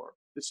for,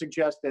 that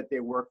suggest that they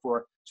work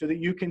for, so that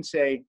you can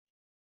say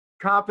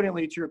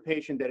confidently to your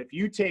patient that if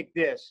you take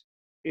this,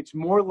 it's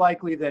more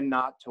likely than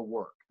not to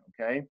work,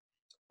 okay?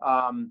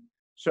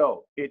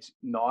 So it's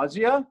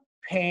nausea,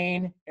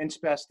 pain, and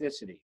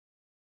spasticity.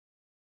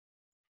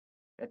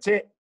 That's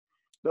it.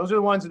 Those are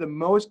the ones that the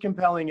most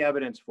compelling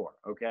evidence for,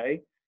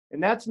 okay?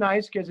 And that's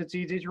nice because it's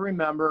easy to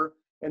remember,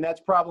 and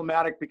that's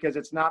problematic because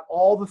it's not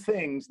all the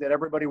things that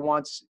everybody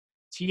wants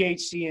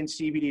THC and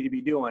CBD to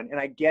be doing, and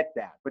I get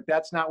that, but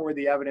that's not where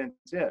the evidence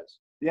is.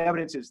 The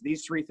evidence is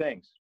these 3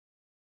 things.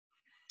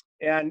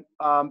 And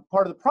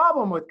part of the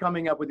problem with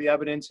coming up with the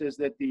evidence is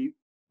that the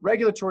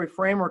regulatory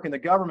framework in the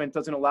government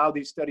doesn't allow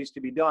these studies to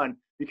be done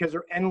because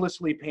they're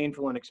endlessly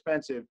painful and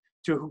expensive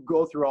to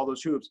go through all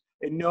those hoops.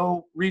 And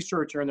no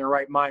researcher in their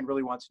right mind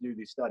really wants to do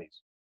these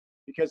studies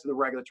because of the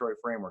regulatory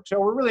framework. So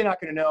we're really not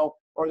going to know,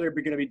 or they're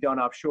going to be done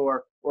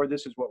offshore, or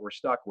this is what we're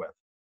stuck with,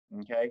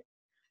 okay?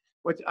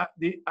 But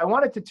I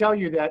wanted to tell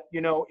you that,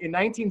 you know, in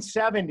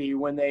 1970,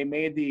 when they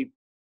made the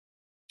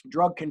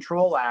Drug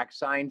Control Act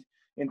signed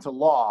into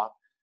law,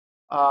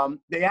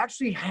 they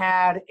actually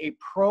had a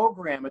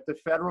program at the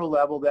federal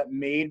level that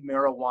made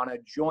marijuana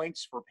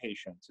joints for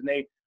patients, and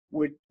they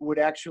would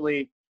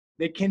actually,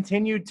 they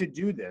continued to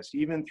do this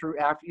even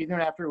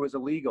after it was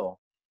illegal,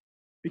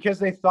 because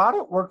they thought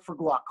it worked for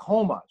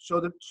glaucoma.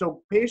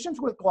 So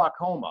patients with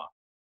glaucoma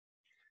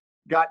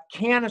got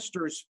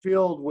canisters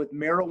filled with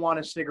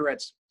marijuana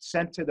cigarettes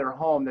sent to their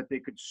home that they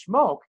could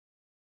smoke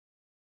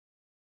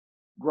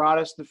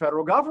gratis to the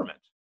federal government,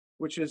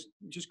 which is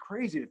just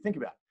crazy to think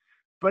about.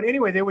 But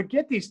anyway, they would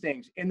get these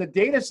things, and the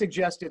data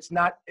suggests it's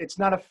not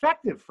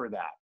effective for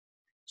that.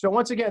 So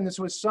once again, this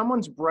was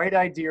someone's bright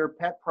idea,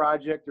 pet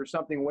project, or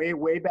something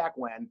way back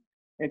when,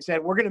 and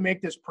said, we're going to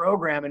make this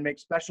program and make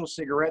special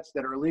cigarettes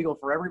that are illegal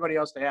for everybody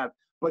else to have.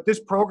 But this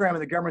program,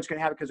 and the government's going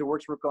to have it because it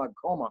works for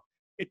glaucoma.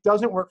 It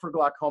doesn't work for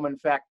glaucoma. In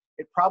fact,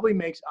 it probably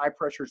makes eye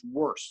pressures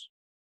worse.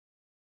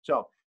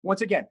 So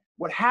once again,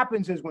 what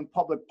happens is when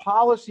public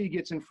policy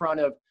gets in front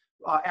of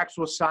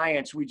actual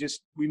science,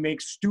 we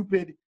make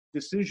stupid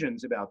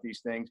decisions about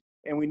these things,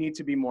 and we need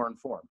to be more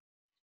informed.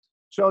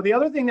 So the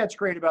other thing that's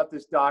great about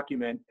this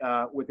document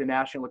with the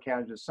National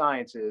Academy of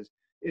Sciences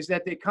is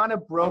that they kind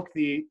of broke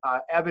the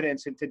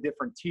evidence into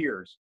different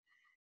tiers.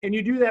 And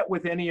you do that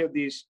with any of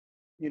these,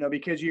 you know,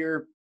 because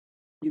you've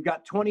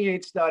got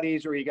 28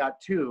 studies or you got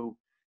 2,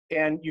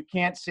 And you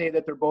can't say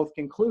that they're both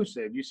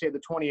conclusive. You say the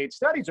 28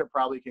 studies are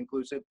probably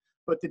conclusive,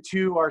 but the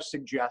two are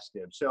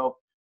suggestive. So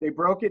they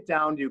broke it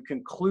down to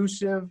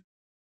conclusive,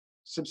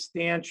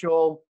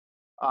 substantial,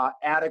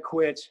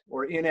 adequate,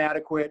 or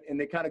inadequate, and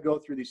they kind of go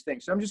through these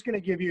things. So I'm just going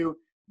to give you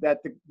that,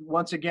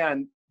 once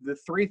again, the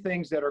three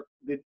things that are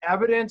the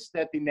evidence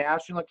that the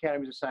National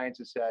Academies of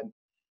Sciences said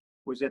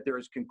was that there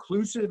is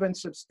conclusive and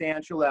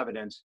substantial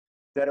evidence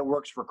that it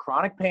works for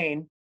chronic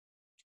pain,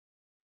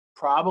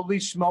 probably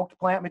smoked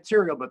plant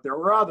material, but there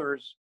were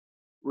others,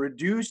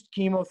 reducing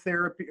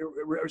chemotherapy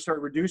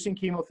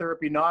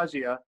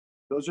nausea.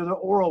 Those are the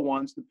oral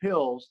ones, the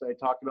pills that I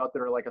talked about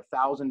that are like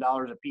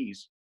 $1,000 a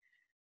piece.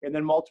 And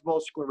then multiple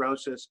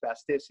sclerosis,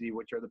 spasticity,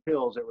 which are the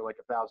pills that were like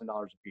 $1,000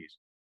 a piece.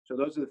 So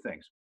those are the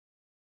things.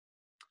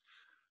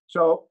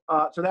 So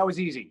that was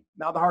easy.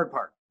 Now the hard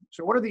part.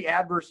 So what are the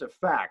adverse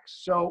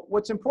effects? So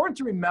what's important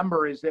to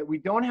remember is that we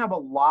don't have a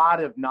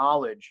lot of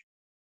knowledge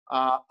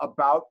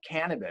about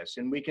cannabis,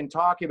 and we can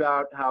talk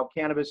about how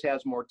cannabis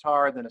has more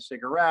tar than a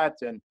cigarette,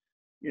 and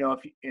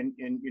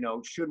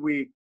should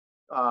we,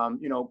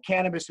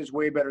 cannabis is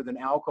way better than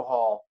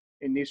alcohol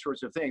in these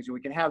sorts of things, and we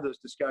can have those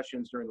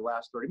discussions during the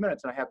last 30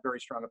 minutes. And I have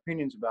very strong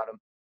opinions about them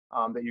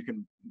that you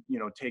can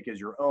take as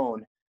your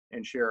own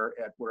and share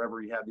at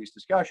wherever you have these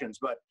discussions.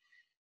 But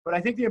I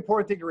think the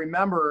important thing to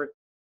remember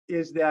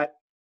is that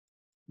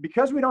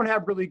because we don't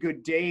have really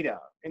good data,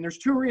 and there's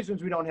two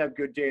reasons we don't have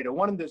good data.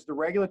 One is the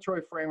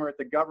regulatory framework,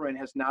 the government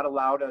has not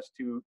allowed us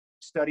to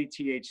study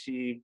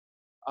THC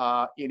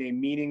in a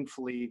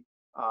meaningfully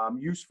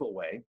useful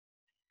way.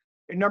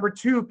 And number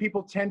two,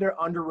 people tend to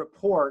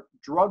underreport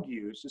drug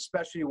use,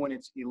 especially when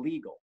it's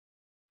illegal.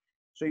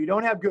 So you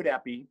don't have good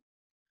epi,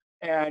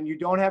 and you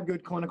don't have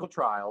good clinical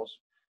trials.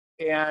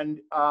 And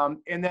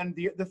then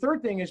the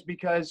third thing is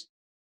because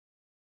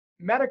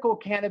medical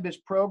cannabis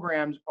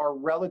programs are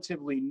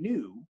relatively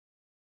new,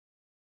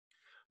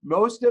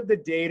 most of the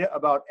data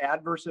about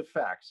adverse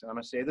effects, and I'm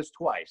going to say this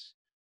twice,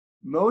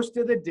 most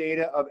of the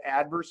data of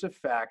adverse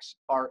effects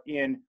are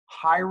in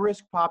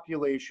high-risk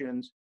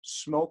populations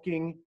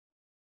smoking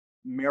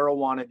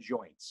marijuana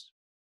joints.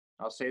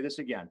 I'll say this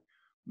again.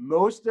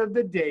 Most of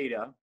the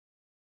data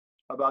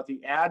about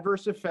the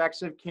adverse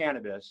effects of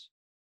cannabis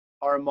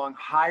are among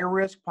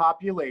high-risk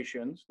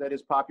populations, that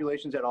is,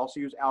 populations that also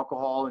use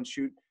alcohol and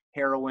shoot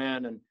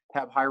heroin and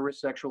have high-risk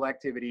sexual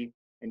activity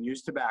and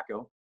use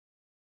tobacco.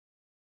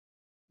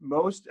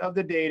 Most of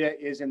the data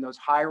is in those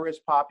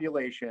high-risk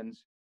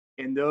populations,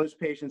 and those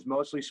patients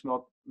mostly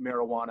smoke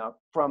marijuana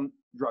from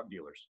drug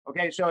dealers.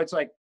 Okay, so it's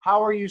like,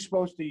 how are you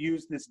supposed to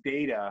use this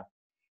data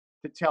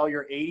to tell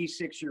your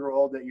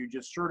 86-year-old that you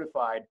just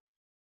certified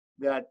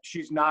that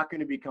she's not going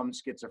to become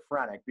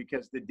schizophrenic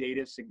because the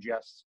data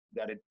suggests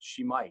that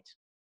she might?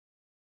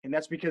 And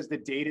that's because the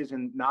data is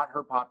in not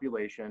her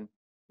population.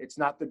 It's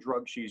not the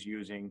drug she's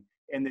using,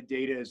 and the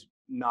data is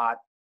not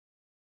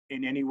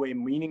in any way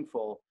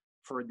meaningful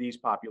for these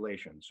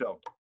populations. So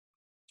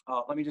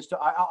let me just,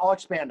 I'll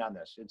expand on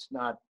this.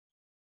 I'm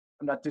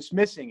not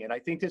dismissing it. I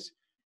think this,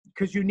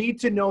 because you need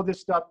to know this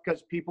stuff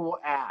because people will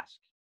ask.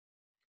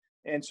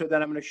 And so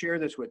then I'm going to share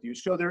this with you.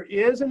 So there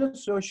is an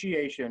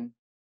association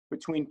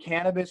between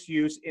cannabis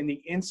use and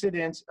the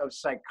incidence of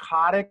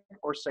psychotic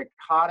or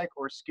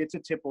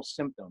schizotypal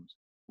symptoms,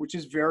 which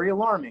is very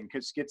alarming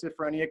because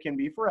schizophrenia can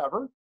be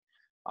forever.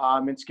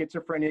 And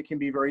schizophrenia can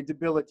be very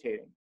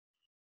debilitating.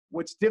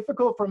 What's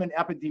difficult from an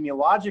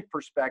epidemiologic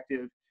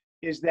perspective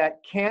is that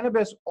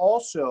cannabis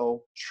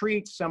also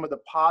treats some of the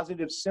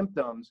positive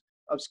symptoms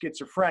of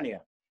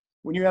schizophrenia.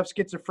 When you have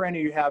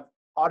schizophrenia, you have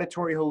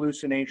auditory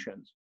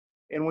hallucinations.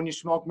 And when you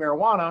smoke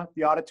marijuana,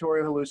 the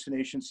auditory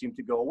hallucinations seem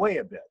to go away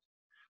a bit.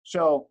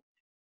 So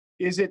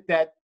is it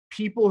that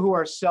people who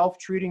are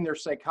self-treating their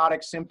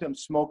psychotic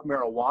symptoms smoke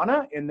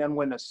marijuana and then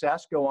when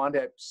assessed go on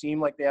to seem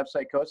like they have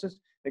psychosis,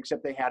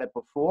 except they had it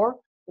before?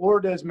 Or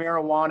does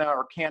marijuana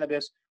or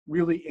cannabis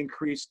really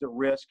increase the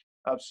risk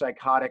of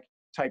psychotic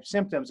type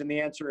symptoms? And the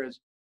answer is,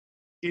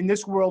 in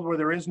this world where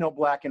there is no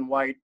black and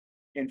white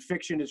and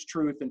fiction is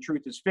truth and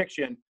truth is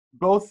fiction,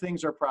 both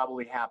things are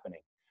probably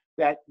happening.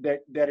 That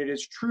it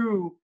is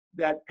true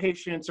that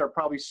patients are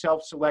probably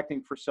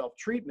self-selecting for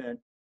self-treatment,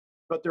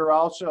 but they're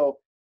also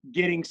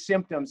getting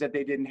symptoms that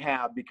they didn't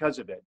have because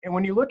of it. And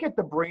when you look at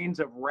the brains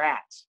of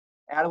rats,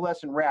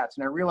 adolescent rats,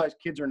 and I realize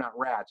kids are not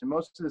rats, and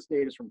most of this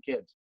data is from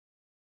kids,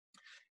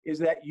 is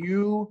that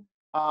you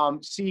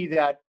see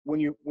that when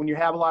you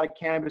have a lot of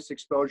cannabis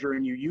exposure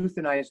and you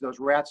euthanize those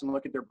rats and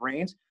look at their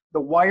brains,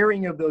 the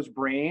wiring of those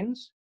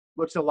brains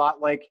looks a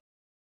lot like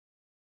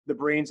the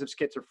brains of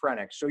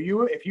schizophrenics. So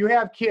if you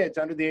have kids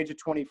under the age of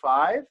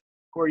 25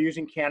 who are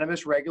using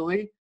cannabis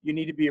regularly, you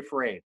need to be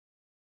afraid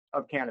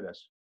of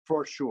cannabis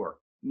for sure,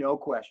 no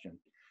question.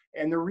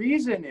 And the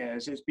reason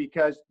is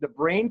because the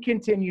brain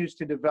continues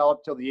to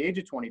develop till the age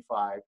of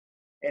 25,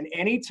 and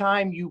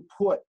anytime you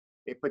put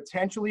a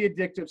potentially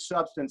addictive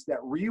substance that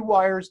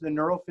rewires the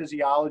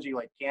neurophysiology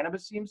like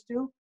cannabis seems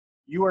to,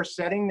 you are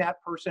setting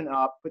that person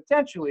up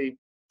potentially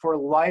for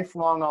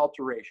lifelong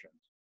alterations.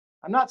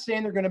 I'm not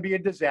saying they're going to be a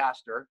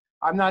disaster,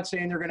 I'm not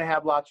saying they're going to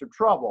have lots of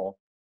trouble,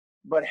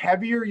 but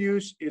heavier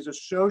use is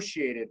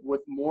associated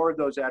with more of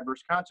those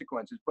adverse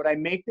consequences. But I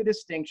make the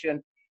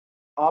distinction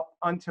up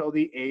until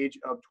the age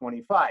of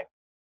 25.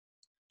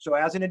 So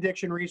as an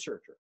addiction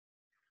researcher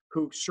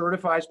who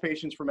certifies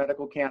patients for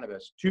medical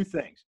cannabis, two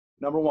things.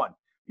 Number one,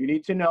 you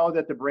need to know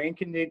that the brain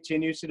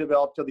continues to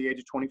develop till the age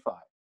of 25.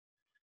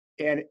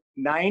 And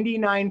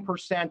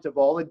 99% of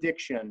all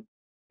addiction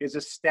is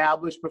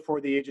established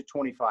before the age of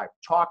 25.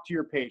 Talk to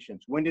your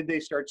patients. When did they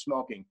start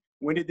smoking?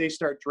 When did they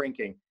start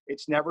drinking?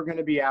 It's never going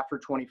to be after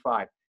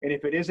 25. And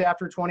if it is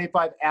after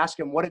 25, ask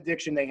them what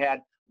addiction they had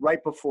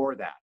right before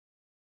that.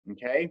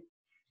 Okay?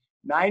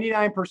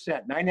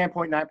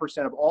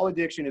 99.9% of all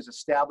addiction is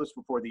established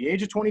before the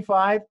age of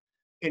 25.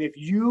 And if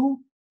you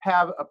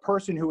have a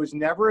person who is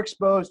never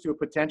exposed to a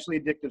potentially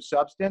addictive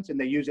substance and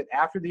they use it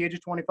after the age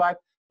of 25,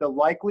 the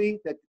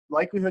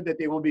likelihood that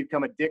they will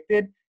become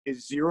addicted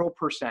is 0%.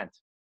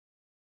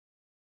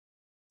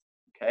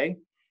 Okay?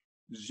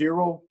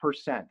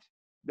 0%.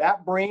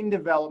 That brain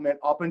development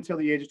up until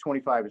the age of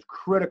 25 is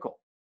critical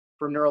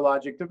for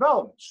neurologic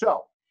development.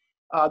 So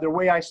the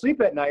way I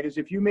sleep at night is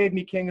if you made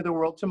me king of the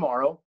world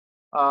tomorrow,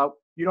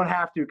 you don't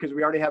have to because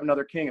we already have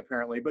another king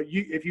apparently, but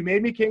if you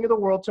made me king of the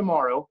world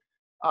tomorrow,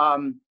 I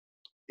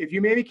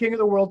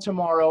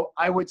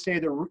would say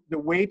the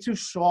way to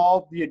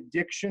solve the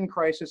addiction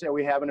crisis that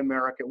we have in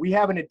America, we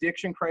have an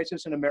addiction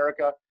crisis in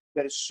America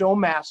that is so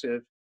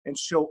massive and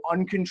so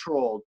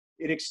uncontrolled,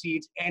 it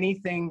exceeds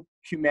anything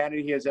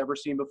humanity has ever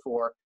seen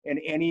before and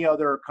any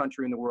other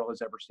country in the world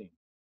has ever seen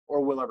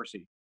or will ever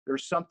see.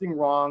 There's something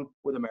wrong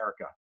with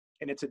America,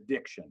 and it's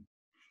addiction.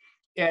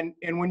 And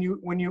when you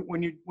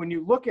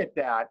look at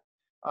that,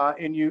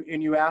 and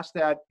you ask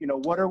that, you know,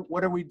 what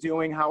are we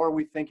doing? How are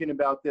we thinking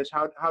about this?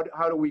 How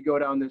do we go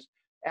down this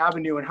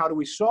avenue and how do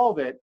we solve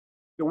it?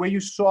 The way you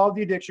solve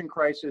the addiction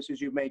crisis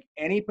is you make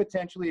any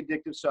potentially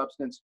addictive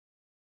substance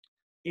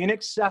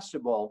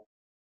inaccessible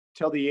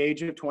till the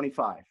age of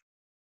 25.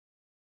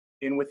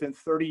 And within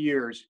 30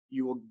 years,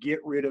 you will get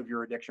rid of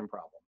your addiction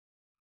problem.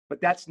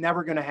 But that's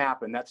never going to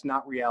happen. That's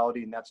not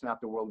reality, and that's not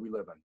the world we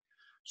live in.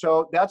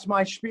 So that's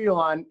my spiel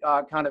on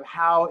kind of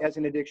how, as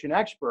an addiction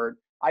expert,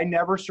 I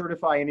never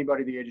certify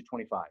anybody at the age of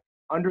 25.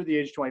 Under the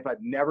age of 25,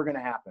 never going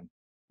to happen.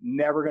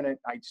 Never going to.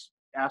 I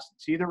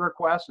see the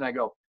request and I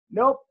go,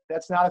 nope,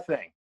 that's not a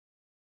thing.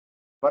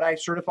 But I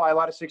certify a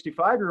lot of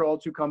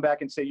 65-year-olds who come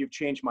back and say, you've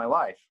changed my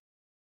life.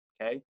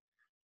 Okay.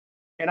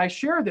 And I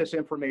share this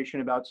information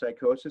about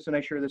psychosis, and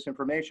I share this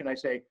information. I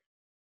say,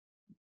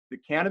 the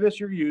cannabis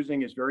you're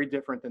using is very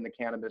different than the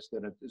cannabis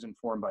that is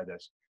informed by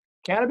this.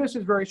 Cannabis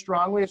is very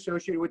strongly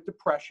associated with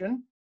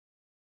depression.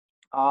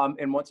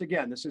 And once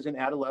again, this is in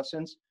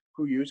adolescents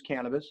who use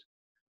cannabis.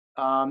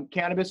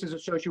 Cannabis is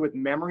associated with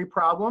memory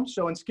problems.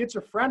 So in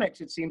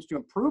schizophrenics, it seems to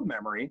improve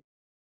memory.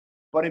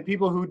 But in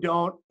people who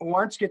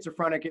aren't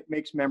schizophrenic, it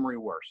makes memory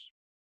worse.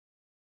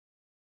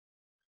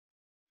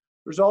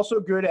 There's also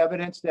good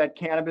evidence that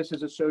cannabis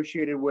is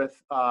associated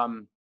with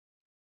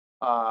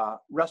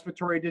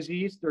respiratory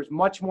disease. There's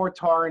much more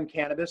tar in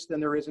cannabis than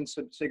there is in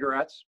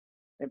cigarettes.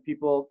 And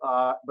people,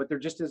 but there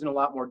just isn't a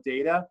lot more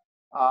data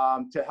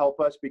to help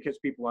us because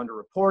people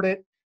underreport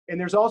it. And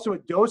there's also a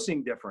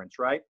dosing difference,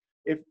 right?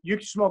 If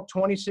you smoke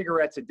 20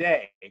 cigarettes a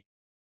day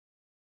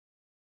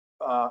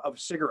of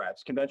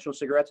cigarettes, conventional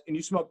cigarettes, and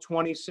you smoke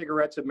 20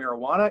 cigarettes of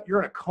marijuana, you're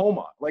in a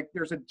coma. Like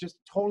there's just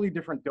totally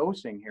different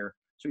dosing here.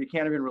 So you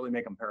can't even really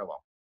make them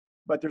parallel.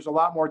 But there's a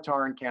lot more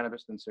tar in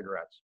cannabis than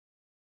cigarettes.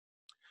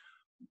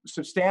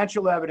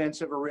 Substantial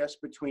evidence of a risk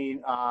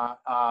between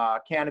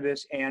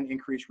cannabis and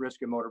increased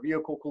risk of motor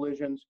vehicle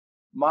collisions.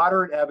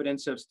 Moderate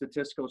evidence of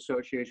statistical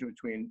association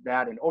between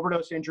that and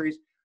overdose injuries.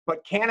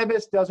 But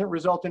cannabis doesn't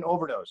result in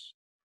overdose.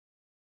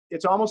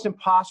 It's almost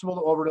impossible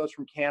to overdose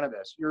from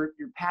cannabis.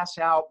 You pass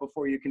out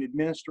before you can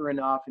administer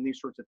enough and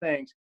these sorts of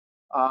things.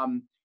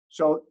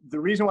 So the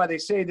reason why they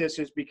say this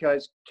is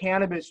because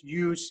cannabis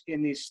use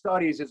in these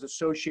studies is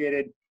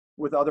associated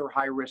with other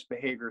high-risk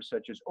behaviors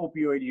such as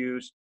opioid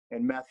use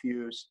and meth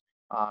use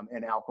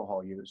and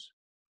alcohol use.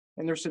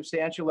 And there's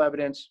substantial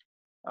evidence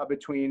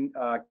between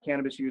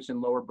cannabis use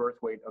and lower birth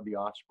weight of the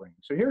offspring.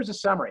 So here's a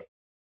summary.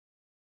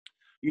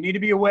 You need to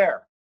be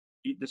aware,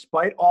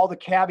 despite all the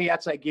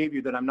caveats I gave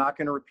you that I'm not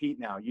going to repeat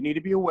now, you need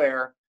to be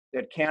aware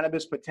that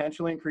cannabis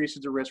potentially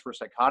increases the risk for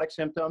psychotic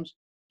symptoms,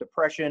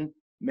 depression,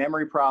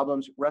 memory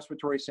problems,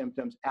 respiratory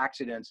symptoms,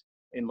 accidents,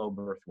 and low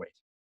birth weight.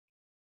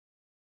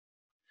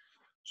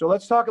 So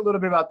let's talk a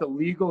little bit about the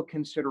legal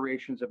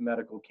considerations of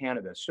medical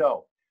cannabis.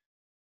 So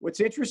what's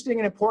interesting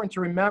and important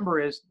to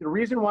remember is the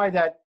reason why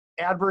that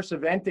adverse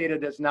event data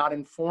does not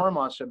inform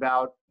us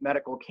about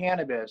medical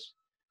cannabis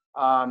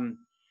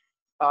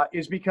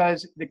is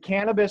because the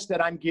cannabis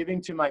that I'm giving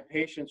to my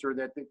patients,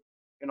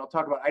 and I'll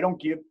talk about, I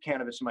don't give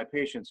cannabis to my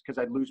patients because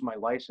I'd lose my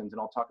license,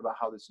 and I'll talk about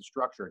how this is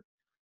structured.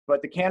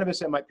 But the cannabis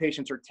that my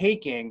patients are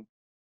taking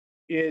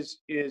is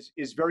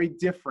very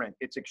different.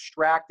 It's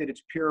extracted,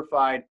 it's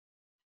purified,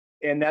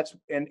 and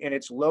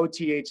it's low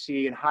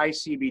THC and high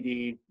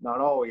CBD,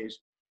 not always.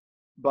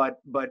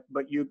 but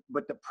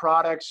the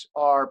products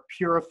are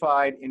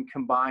purified and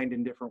combined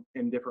in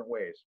different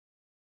ways.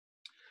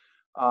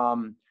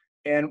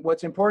 And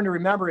what's important to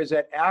remember is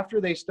that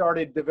after they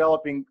started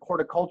developing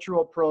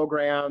horticultural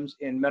programs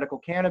and medical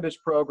cannabis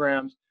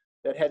programs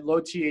that had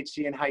low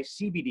THC and high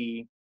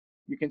CBD,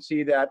 you can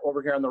see that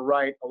over here on the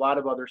right, a lot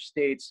of other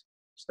states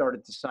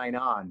started to sign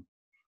on.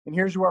 And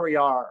here's where we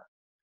are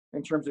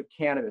in terms of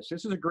cannabis.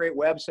 This is a great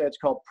website. It's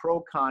called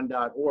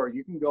procon.org.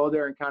 You can go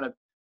there and kind of,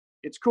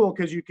 it's cool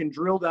because you can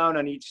drill down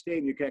on each state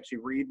and you can actually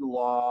read the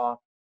law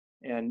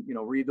and, you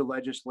know, read the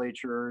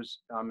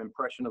legislature's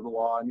impression of the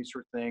law and these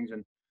sort of things,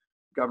 and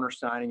governor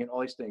signing and all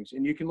these things.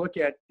 And you can look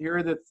at, here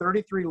are the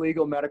 33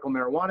 legal medical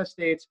marijuana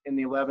states and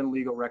the 11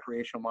 legal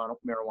recreational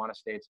marijuana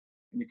states,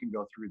 and you can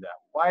go through that.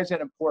 Why is that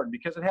important?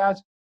 Because it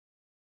has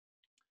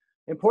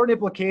important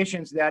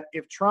implications that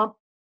if Trump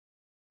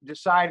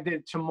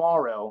decided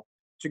tomorrow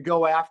to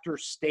go after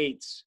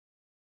states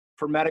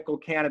for medical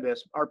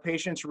cannabis, our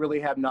patients really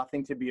have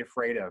nothing to be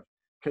afraid of,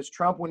 because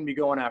Trump wouldn't be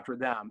going after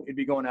them. It'd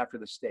be going after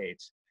the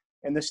states.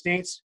 And the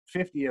states,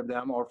 50 of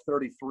them, or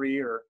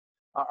 33,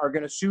 are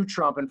going to sue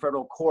Trump in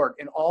federal court,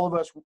 and all of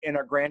us and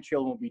our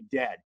grandchildren will be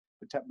dead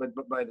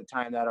by the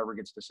time that ever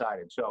gets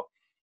decided. So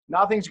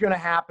nothing's going to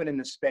happen in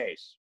this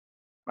space.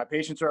 My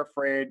patients are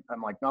afraid.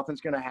 I'm like, nothing's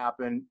going to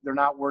happen. They're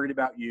not worried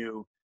about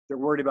you. They're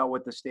worried about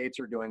what the states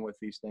are doing with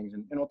these things,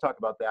 and we'll talk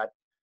about that.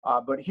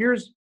 But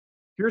here's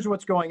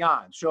what's going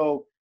on.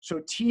 So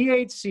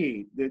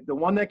THC, the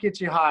one that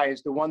gets you high,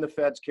 is the one the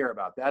feds care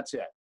about. That's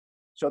it.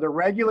 So they're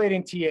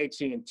regulating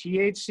THC, and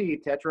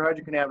THC,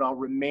 tetrahydrocannabinol,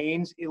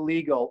 remains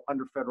illegal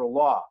under federal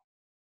law.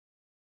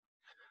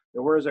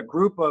 There was a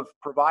group of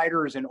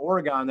providers in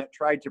Oregon that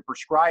tried to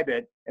prescribe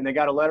it, and they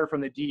got a letter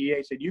from the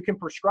DEA, said, you can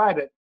prescribe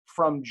it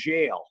from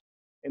jail.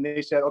 And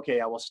they said,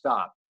 okay, I will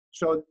stop.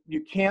 So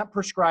you can't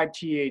prescribe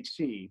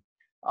THC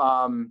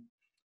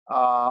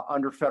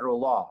under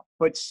federal law.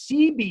 But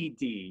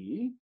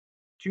CBD,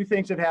 two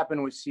things have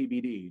happened with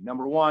CBD.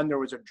 Number one, there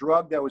was a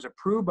drug that was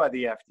approved by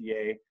the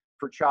FDA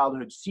for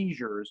childhood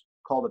seizures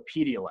called a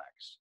Pedialex,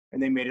 and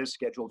they made it a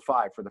Scheduled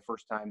 5 for the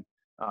first time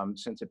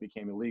since it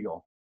became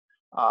illegal.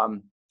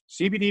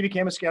 CBD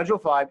became a Schedule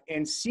 5,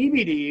 and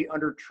CBD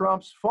under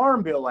Trump's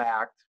Farm Bill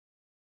Act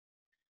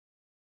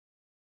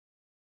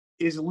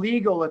is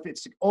legal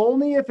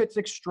only if it's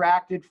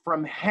extracted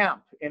from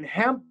hemp, and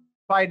hemp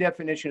by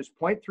definition is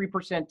 0.3%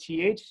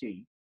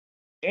 THC,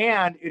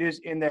 and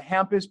the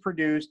hemp is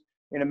produced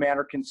in a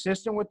manner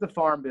consistent with the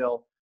Farm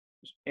Bill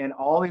and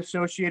all the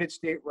associated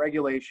state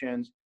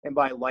regulations, and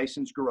by a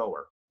licensed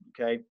grower.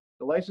 Okay,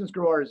 the licensed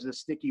grower is the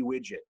sticky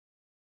widget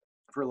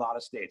for a lot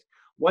of states.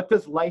 What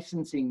does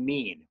licensing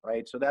mean,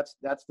 right? So that's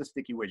the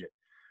sticky widget.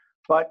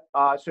 But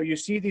so you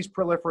see these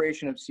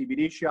proliferation of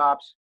CBD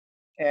shops,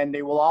 and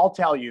they will all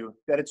tell you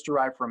that it's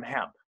derived from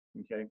hemp.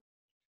 Okay.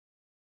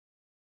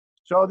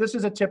 So this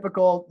is a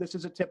typical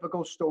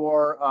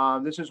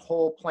store. This is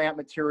whole plant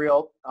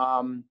material,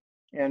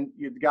 and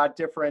you've got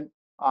different.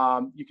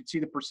 You can see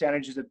the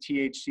percentages of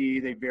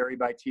THC. They vary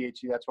by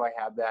THC. That's why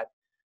I have that.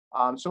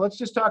 So let's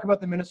just talk about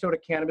the Minnesota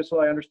cannabis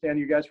law. I understand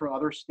you guys from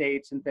other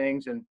states and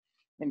things, and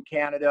in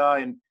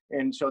Canada,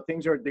 and so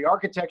the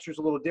architecture is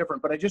a little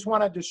different. But I just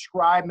want to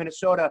describe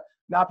Minnesota,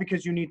 not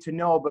because you need to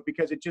know, but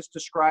because it just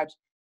describes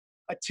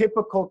a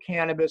typical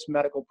cannabis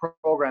medical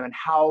program and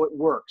how it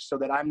works, so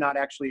that I'm not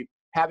actually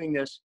having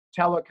this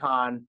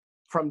telecon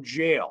from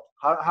jail.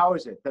 How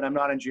is it that I'm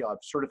not in jail? I've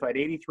certified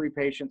 83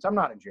 patients. I'm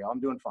not in jail. I'm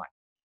doing fine.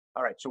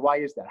 All right, so why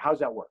is that? How does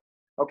that work?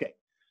 Okay,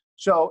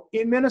 so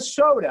in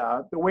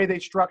Minnesota, the way they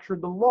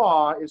structured the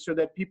law is so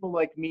that people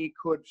like me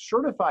could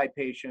certify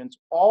patients.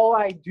 All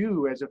I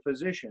do as a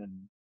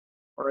physician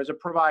or as a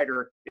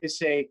provider is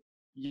say,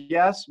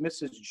 yes,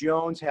 Mrs.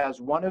 Jones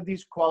has one of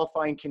these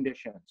qualifying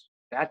conditions.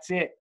 That's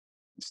it.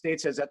 The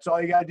state says, that's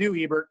all you got to do,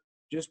 Ebbert.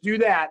 Just do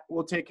that.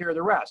 We'll take care of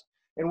the rest.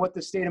 And what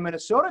the state of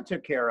Minnesota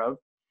took care of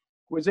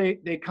was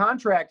they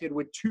contracted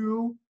with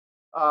two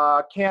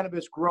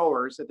cannabis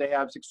growers that they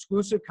have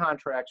exclusive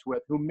contracts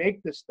with, who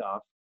make this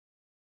stuff,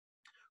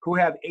 who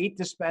have 8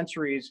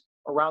 dispensaries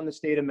around the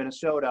state of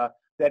Minnesota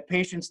that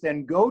patients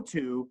then go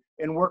to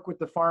and work with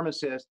the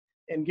pharmacist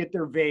and get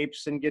their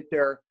vapes and get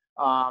their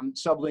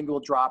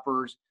sublingual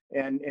droppers,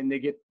 and they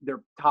get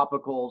their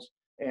topicals,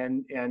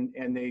 and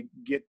they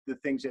get the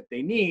things that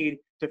they need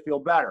to feel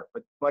better.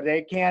 But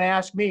they can't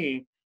ask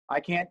me. I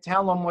can't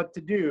tell them what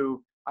to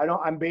do.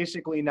 I'm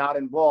basically not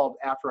involved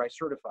after I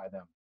certify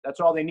them. That's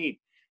all they need.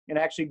 And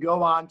actually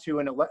go on to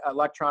an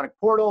electronic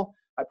portal.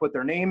 I put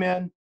their name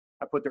in,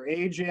 I put their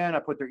age in, I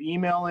put their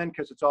email in,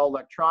 because it's all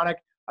electronic.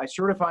 I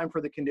certify them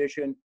for the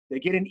condition. They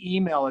get an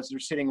email as they're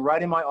sitting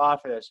right in my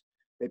office.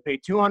 They pay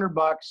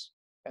 $200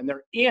 and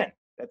they're in.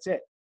 That's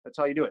it. That's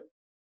how you do it.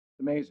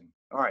 Amazing.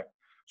 All right.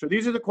 So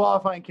these are the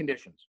qualifying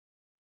conditions.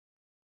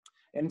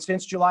 And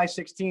since July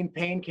 16,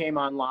 pain came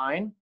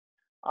online.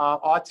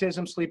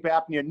 Autism, sleep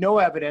apnea, no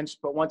evidence,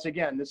 but once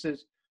again, this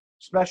is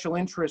special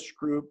interest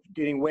group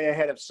getting way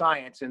ahead of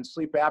science, and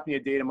sleep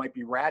apnea data might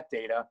be rat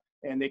data,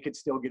 and they could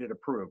still get it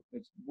approved,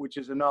 which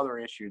is another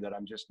issue that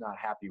I'm just not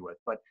happy with.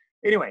 But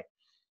Anyway,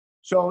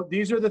 so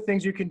these are the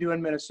things you can do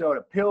in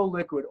Minnesota: pill,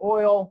 liquid,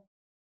 oil.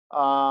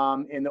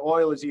 And the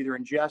oil is either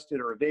ingested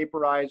or a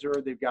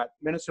vaporizer. They've got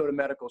Minnesota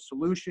Medical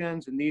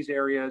Solutions in these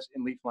areas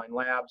in Leafline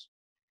Labs.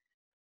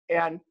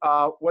 And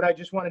what I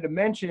just wanted to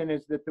mention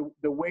is that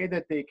the way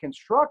that they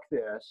construct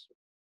this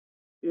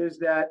is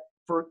that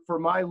for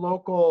my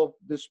local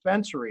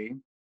dispensary,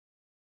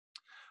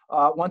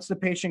 once the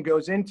patient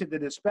goes into the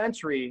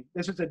dispensary,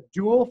 this is a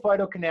dual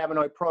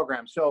phytocannabinoid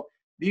program. So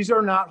these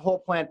are not whole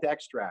plant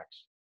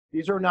extracts.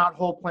 These are not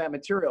whole plant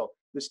material.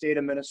 The state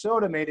of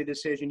Minnesota made a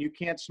decision: you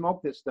can't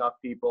smoke this stuff,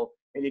 people,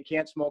 and you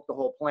can't smoke the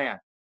whole plant,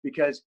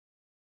 because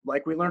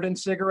like we learned in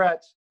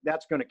cigarettes,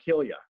 that's going to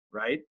kill you,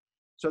 right?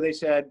 So they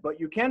said, but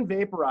you can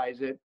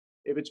vaporize it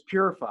if it's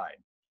purified.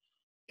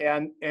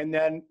 And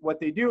then what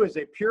they do is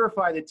they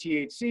purify the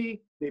THC,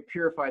 they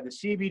purify the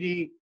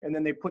CBD, and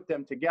then they put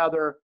them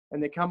together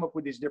and they come up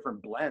with these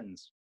different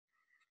blends.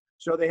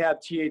 So they have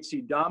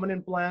THC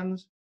dominant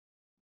blends,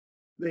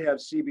 they have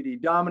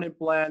CBD dominant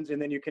blends,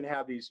 and then you can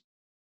have these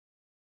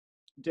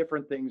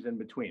different things in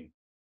between.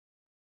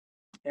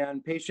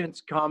 And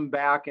patients come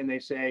back and they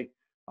say,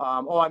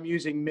 oh, I'm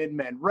using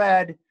MidMed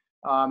Red,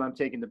 I'm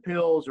taking the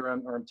pills, or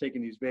I'm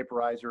taking these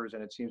vaporizers,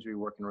 and it seems to be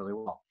working really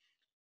well.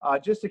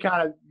 Just to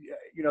kind of,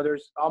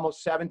 there's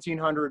almost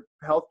 1,700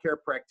 healthcare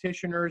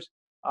practitioners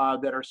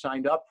that are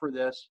signed up for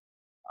this.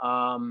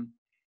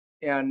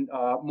 And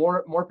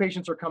more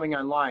patients are coming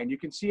online. You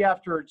can see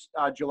after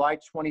July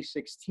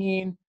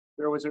 2016,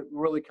 there was a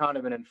really kind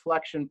of an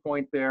inflection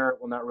point there.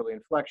 Well, not really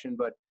inflection,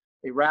 but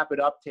a rapid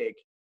uptake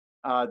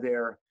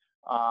there,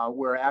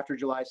 where after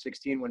July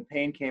 16, when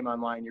pain came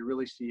online,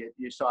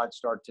 you saw it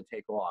start to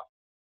take off.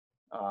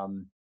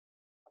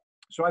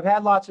 So I've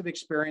had lots of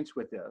experience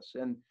with this,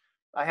 and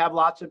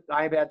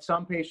I've had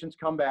some patients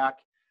come back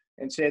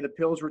and say the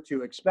pills were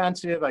too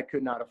expensive, I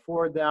could not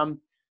afford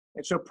them.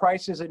 And so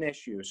price is an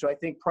issue. So I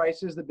think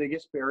price is the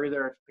biggest barrier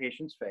that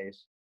patients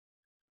face.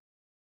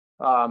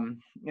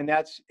 And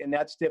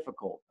that's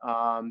difficult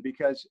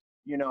because,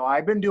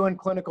 I've been doing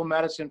clinical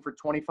medicine for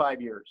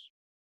 25 years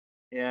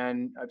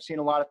and I've seen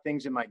a lot of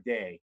things in my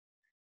day.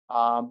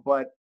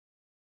 But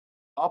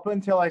up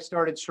until I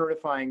started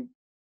certifying,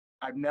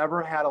 I've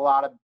never had a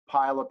lot of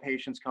pile of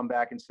patients come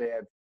back and say,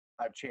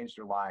 I've changed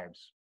their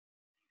lives,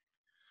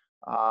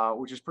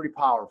 which is pretty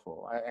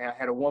powerful. I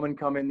had a woman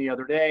come in the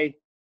other day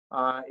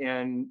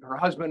and her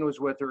husband was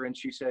with her, and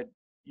she said,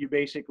 you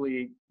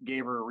basically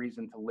gave her a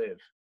reason to live,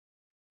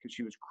 because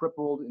she was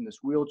crippled in this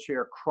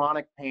wheelchair,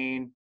 chronic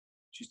pain.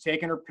 She's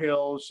taking her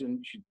pills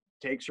and she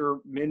takes her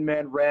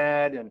MidMed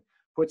Red and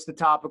puts the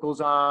topicals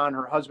on.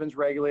 Her husband's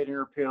regulating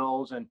her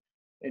pills.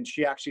 And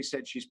she actually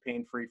said she's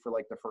pain-free for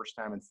like the first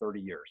time in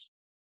 30 years.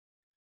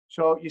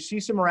 So you see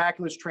some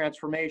miraculous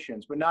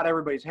transformations, but not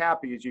everybody's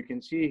happy, as you can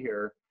see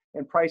here,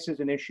 and price is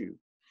an issue.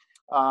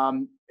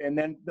 And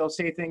then they'll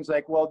say things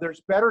like, well,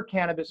 there's better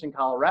cannabis in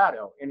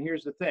Colorado. And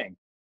here's the thing.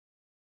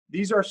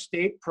 These are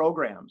state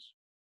programs,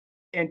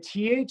 and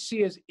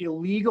THC is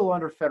illegal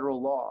under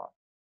federal law.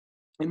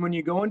 And when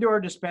you go into our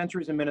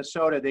dispensaries in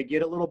Minnesota, they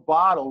get a little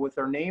bottle with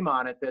their name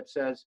on it that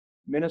says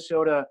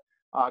Minnesota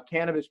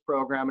Cannabis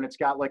Program, and it's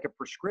got like a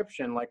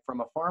prescription, like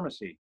from a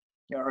pharmacy,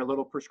 or a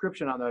little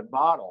prescription on the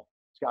bottle.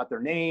 It's got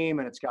their name,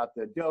 and it's got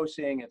the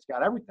dosing, it's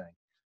got everything.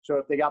 So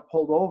if they got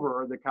pulled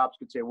over, the cops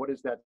could say, what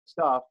is that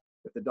stuff?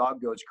 If the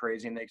dog goes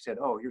crazy, and they said,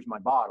 oh, here's my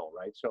bottle,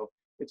 right? So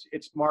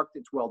it's marked,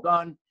 it's well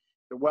done.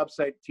 The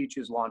website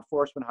teaches law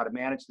enforcement how to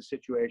manage the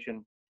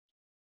situation.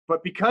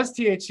 But because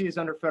THC is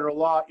under federal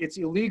law, it's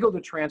illegal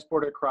to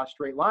transport it across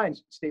state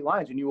lines,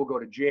 and you will go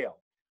to jail.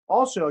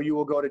 Also, you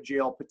will go to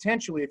jail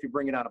potentially if you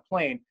bring it on a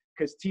plane,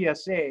 because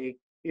TSA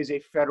is a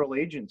federal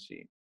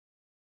agency.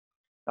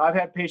 Now, I've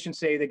had patients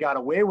say they got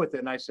away with it,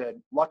 and I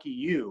said, lucky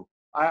you.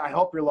 I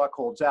hope your luck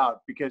holds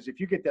out, because if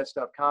you get that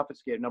stuff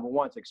confiscated, number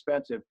one, it's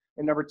expensive,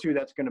 and number two,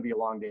 that's going to be a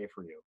long day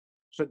for you.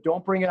 So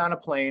don't bring it on a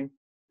plane.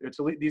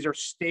 These are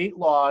state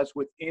laws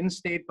within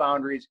state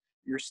boundaries.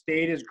 Your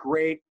state is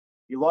great.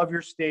 You love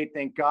your state.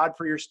 Thank God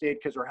for your state,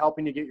 because they're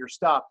helping you get your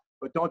stuff,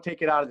 but don't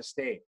take it out of the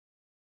state.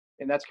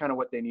 And that's kind of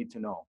what they need to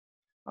know.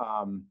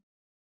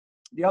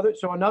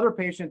 So another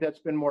patient that's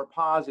been more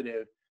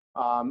positive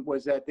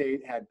was that they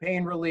had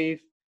pain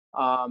relief.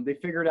 They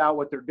figured out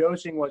what their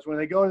dosing was. When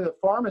they go to the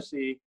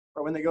pharmacy,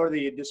 or when they go to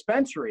the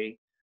dispensary,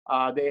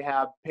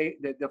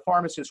 the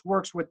pharmacist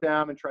works with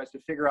them and tries to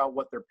figure out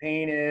what their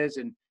pain is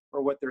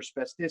or what their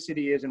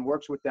spasticity is, and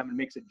works with them and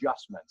makes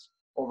adjustments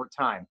over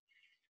time.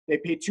 They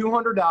pay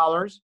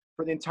 $200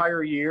 for the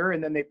entire year,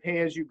 and then they pay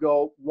as you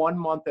go 1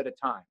 month at a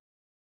time.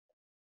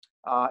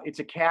 It's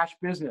a cash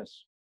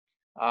business.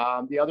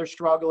 The other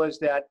struggle is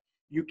that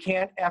you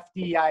can't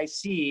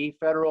FDIC,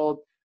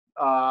 federal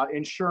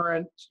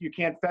insurance, you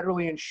can't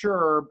federally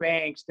insure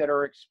banks that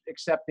are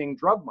accepting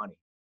drug money.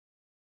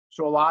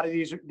 So a lot of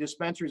these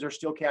dispensaries are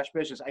still cash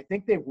business. I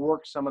think they've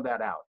worked some of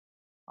that out,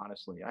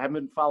 honestly. I haven't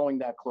been following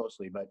that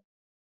closely, but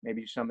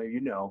maybe some of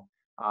you know.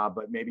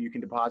 But maybe you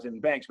can deposit in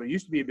banks. But it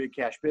used to be a big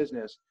cash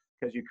business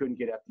because you couldn't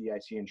get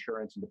FDIC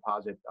insurance and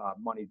deposit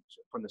money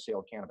from the sale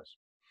of cannabis.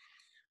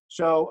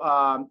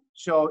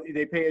 So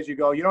they pay as you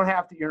go. You don't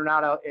have to. You're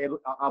not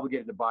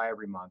obligated to buy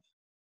every month.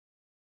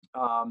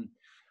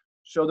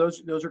 So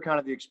those are kind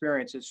of the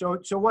experiences.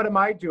 So what am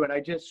I doing?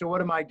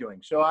 What am I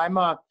doing? So I'm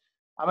a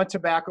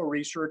tobacco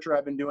researcher.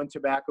 I've been doing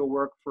tobacco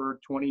work for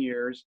 20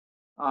 years.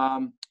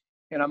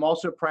 And I'm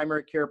also a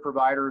primary care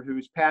provider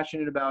who's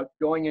passionate about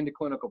going into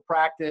clinical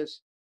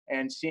practice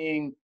and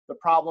seeing the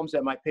problems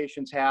that my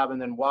patients have, and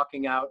then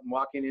walking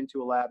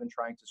into a lab and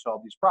trying to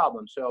solve these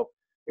problems. So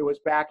it was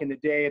back in the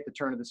day at the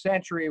turn of the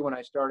century when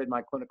I started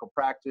my clinical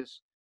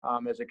practice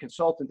as a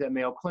consultant at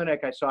Mayo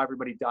Clinic. I saw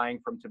everybody dying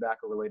from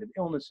tobacco-related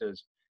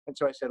illnesses. And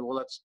so I said, well,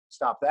 let's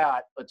stop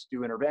that. Let's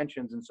do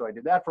interventions. And so I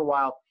did that for a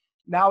while.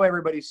 Now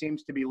everybody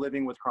seems to be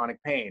living with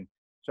chronic pain.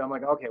 So I'm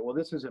like, okay, well,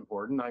 this is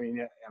important. I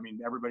mean,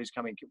 everybody's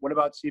coming. What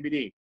about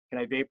CBD? Can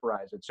I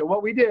vaporize it? So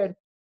what we did,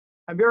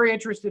 I'm very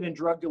interested in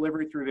drug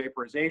delivery through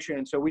vaporization.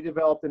 And so we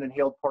developed an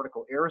inhaled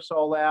particle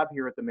aerosol lab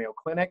here at the Mayo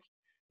Clinic.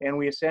 And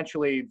we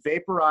essentially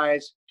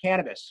vaporize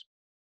cannabis.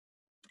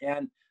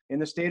 And in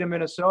the state of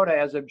Minnesota,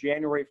 as of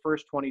January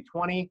 1st,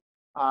 2020,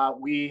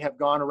 we have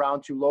gone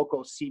around to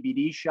local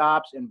CBD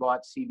shops and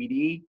bought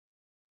CBD.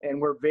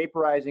 And we're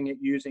vaporizing it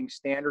using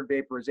standard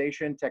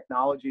vaporization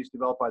technologies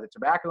developed by the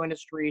tobacco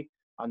industry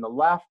on the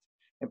left,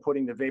 and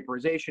putting the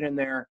vaporization in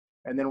there.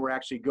 And then we're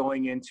actually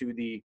going into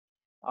the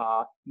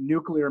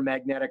nuclear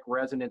magnetic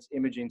resonance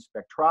imaging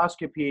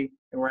spectroscopy,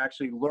 and we're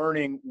actually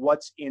learning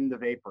what's in the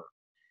vapor.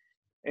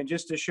 And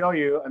just to show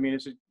you, I mean,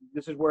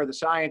 this is where the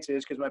science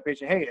is, because my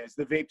patient, hey, is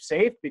the vape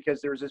safe?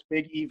 Because there's this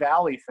big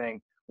E-Valley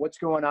thing. What's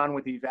going on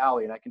with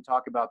E-Valley? And I can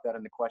talk about that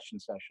in the question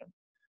session,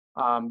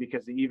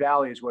 because the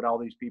E-Valley is what all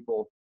these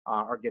people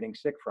are getting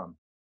sick from.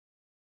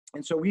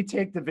 And so we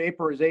take the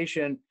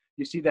vaporization,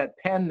 you see that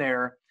pen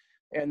there,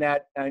 and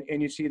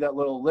you see that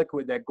little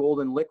liquid, that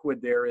golden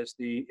liquid there is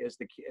the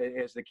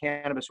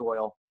cannabis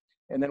oil.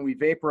 And then we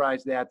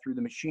vaporize that through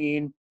the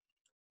machine.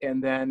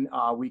 And then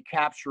we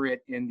capture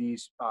it in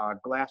these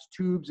glass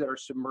tubes that are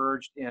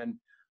submerged in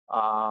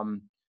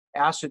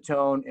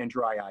acetone and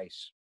dry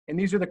ice. And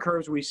these are the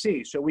curves we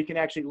see. So we can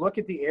actually look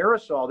at the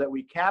aerosol that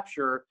we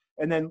capture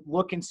and then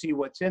look and see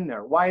what's in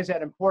there. Why is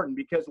that important?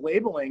 Because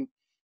labeling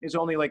is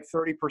only like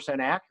 30%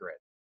 accurate,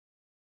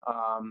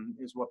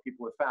 is what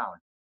people have found.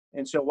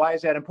 And so why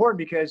is that important?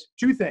 Because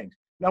two things.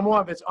 Number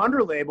one, if it's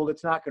underlabeled,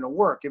 it's not going to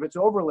work. If it's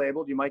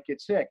overlabeled, you might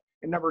get sick.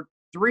 And number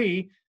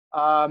three,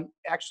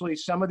 actually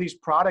some of these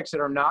products that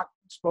are not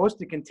supposed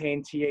to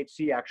contain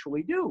THC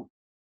actually do.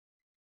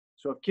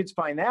 So if kids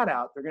find that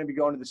out, they're going to be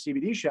going to the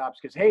CBD shops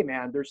because, hey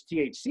man, there's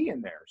THC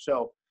in there.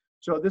 So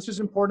this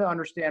is important to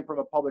understand from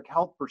a public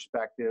health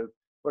perspective,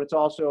 but it's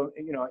also,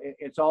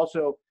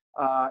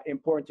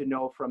 important to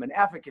know from an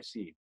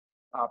efficacy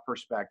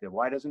perspective.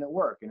 Why doesn't it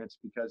work? And it's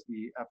because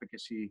the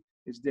efficacy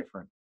is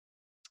different.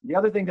 The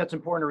other thing that's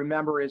important to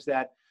remember is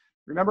that,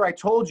 remember I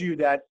told you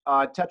that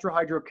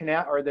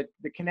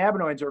the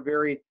cannabinoids are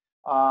very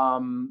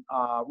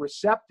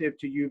receptive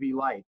to UV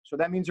light. So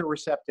that means they're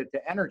receptive to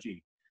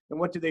energy. And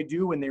what do they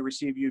do when they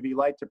receive UV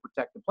light to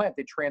protect the plant?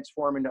 They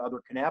transform into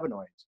other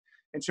cannabinoids.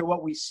 And so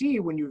what we see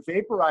when you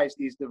vaporize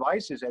these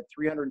devices at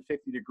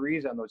 350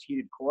 degrees on those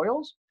heated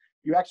coils,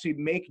 you actually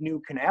make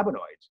new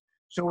cannabinoids.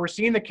 So we're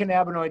seeing the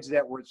cannabinoids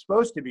that were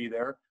supposed to be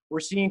there.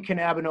 We're seeing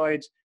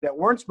cannabinoids that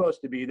weren't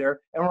supposed to be there.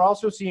 And we're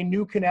also seeing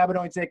new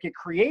cannabinoids that get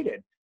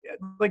created.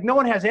 Like no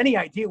one has any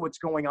idea what's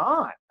going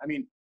on. I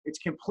mean, it's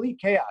complete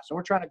chaos. And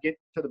we're trying to get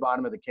to the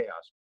bottom of the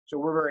chaos. So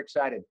we're very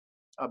excited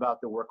about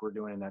the work we're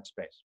doing in that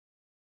space.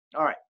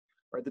 All right,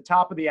 we're at the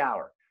top of the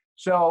hour.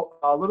 So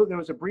there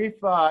was a brief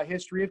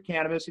history of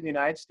cannabis in the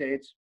United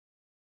States.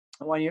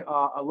 I want you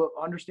to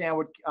understand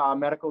what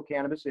medical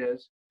cannabis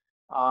is.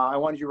 I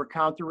wanted you to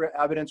recount the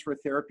evidence for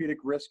therapeutic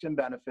risks and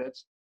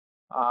benefits,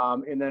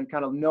 and then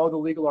kind of know the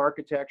legal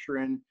architecture,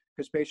 and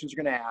because patients are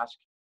going to ask.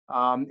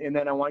 And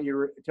then I want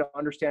you to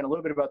understand a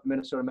little bit about the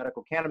Minnesota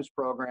Medical Cannabis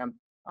Program,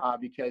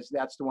 because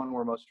that's the one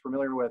we're most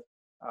familiar with,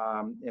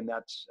 and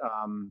that's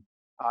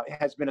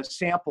has been a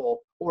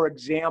sample or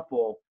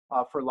example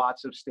for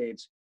lots of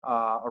states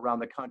around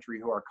the country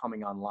who are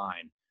coming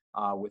online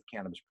with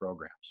cannabis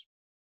programs.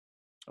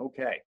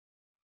 Okay.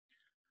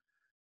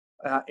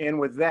 And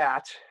with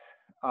that,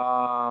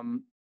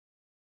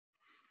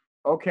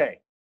 okay.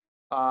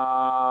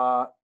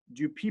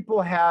 Do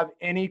people have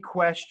any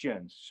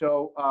questions?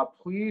 So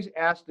please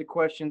ask the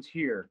questions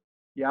here.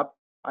 Yep,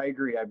 I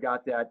agree. I've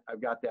got that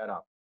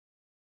up.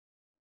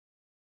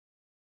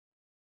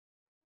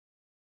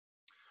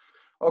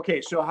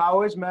 Okay, so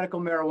how is medical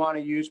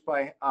marijuana used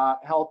by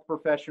health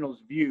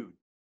professionals viewed?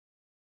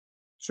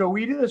 So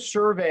we did a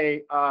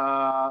survey.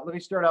 Let me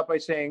start out by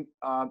saying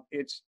I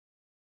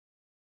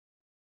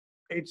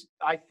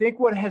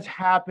think what has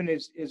happened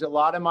is a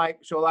lot of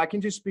so I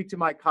can just speak to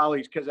my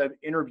colleagues because I've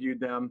interviewed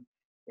them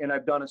and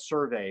I've done a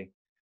survey.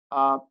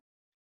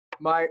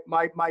 My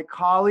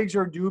colleagues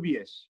are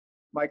dubious.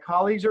 My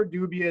colleagues are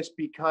dubious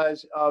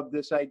because of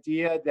this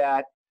idea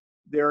that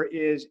there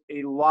is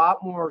a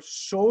lot more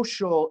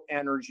social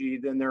energy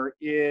than there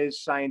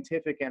is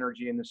scientific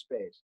energy in the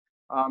space.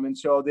 And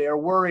so they are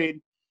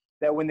worried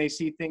that when they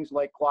see things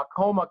like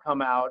glaucoma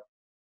come out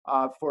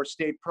for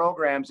state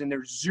programs and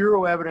there's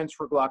zero evidence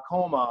for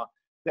glaucoma,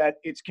 that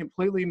it's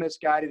completely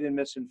misguided and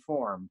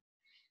misinformed.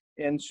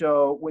 And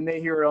so when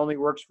they hear it only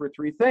works for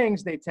 3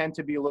 things, they tend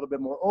to be a little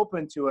bit more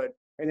open to it.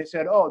 And they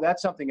said, oh,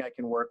 that's something I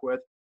can work with.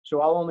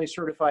 So I'll only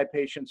certify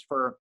patients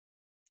for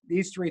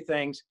these 3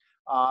 things.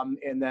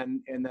 And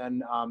then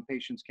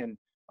patients can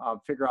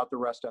figure out the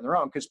rest on their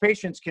own. Because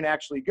patients can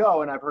actually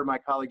go, and I've heard my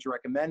colleagues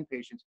recommend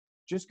patients,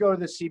 just go to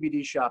the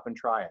CBD shop and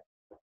try it.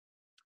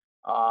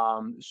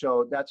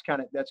 So that's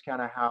kind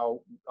of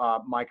how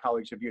my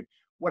colleagues have viewed.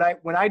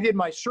 When I did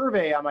my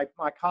survey on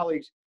my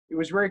colleagues, it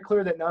was very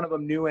clear that none of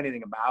them knew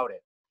anything about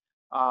it.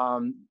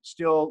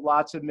 Still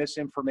lots of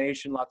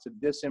misinformation, lots of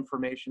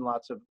disinformation,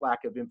 lots of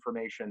lack of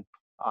information,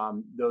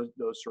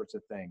 those sorts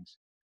of things.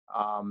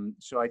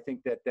 So I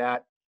think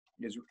that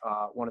is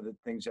one of the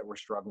things that we're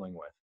struggling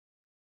with.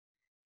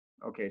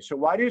 Okay, so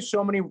why do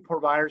so many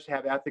providers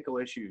have ethical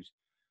issues?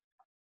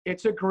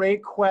 It's a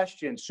great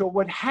question. So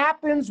what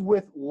happens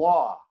with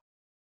law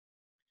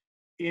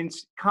in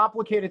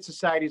complicated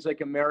societies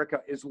like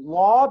America is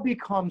law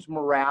becomes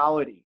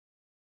morality.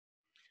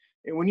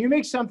 And when you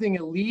make something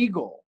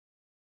illegal,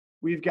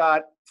 we've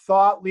got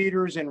thought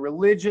leaders and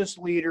religious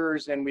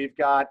leaders, and we've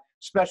got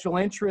special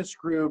interest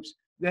groups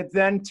that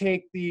then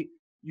take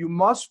you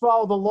must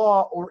follow the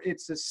law or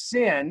it's a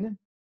sin,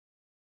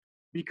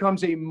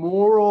 becomes a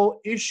moral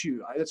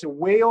issue. That's a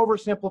way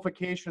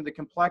oversimplification of the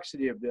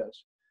complexity of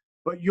this.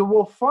 But you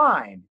will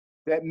find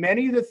that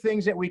many of the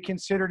things that we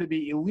consider to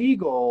be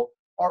illegal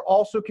are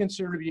also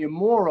considered to be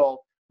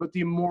immoral, but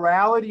the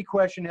morality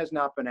question has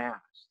not been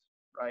asked,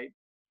 right?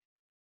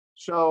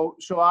 So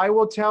I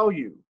will tell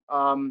you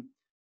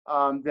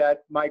that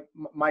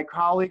my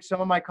colleagues,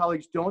 some of my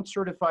colleagues don't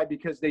certify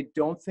because they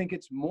don't think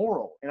it's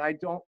moral, and I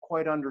don't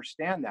quite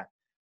understand that.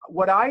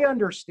 What I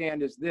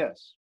understand is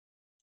this.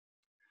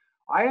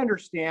 I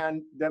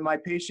understand that my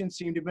patients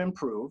seem to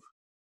improve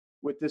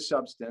with this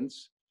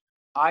substance.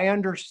 I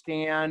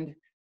understand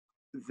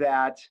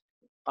that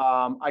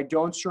I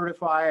don't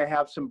certify, I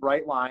have some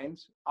bright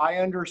lines. I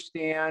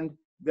understand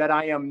that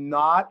I am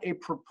not a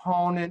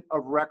proponent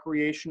of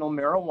recreational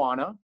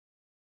marijuana.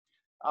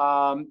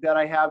 That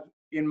I have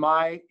in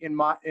my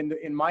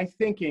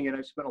thinking, and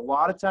I've spent a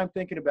lot of time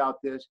thinking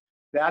about this,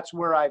 that's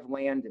where I've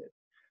landed.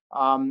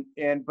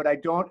 But I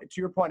don't,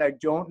 to your point, I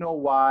don't know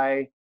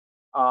why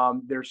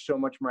there's so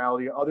much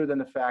morality other than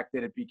the fact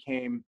that it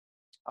became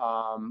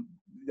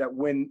that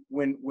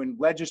when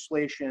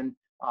legislation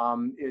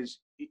is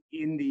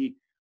in the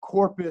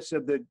corpus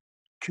of the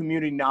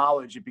community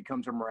knowledge, it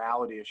becomes a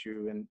morality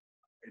issue, and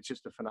it's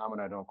just a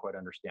phenomenon I don't quite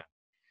understand.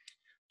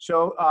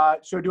 So,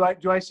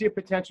 do I see a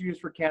potential use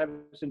for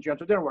cannabis in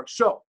genital dental work?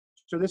 So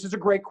this is a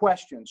great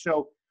question.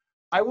 So,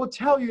 I will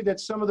tell you that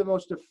some of the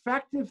most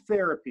effective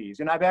therapies,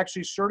 and I've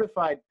actually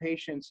certified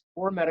patients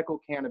for medical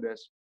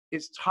cannabis,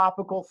 is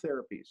topical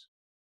therapies.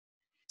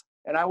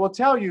 And I will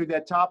tell you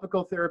that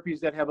topical therapies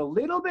that have a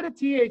little bit of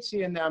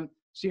THC in them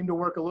seem to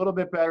work a little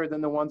bit better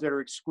than the ones that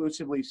are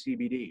exclusively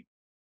CBD.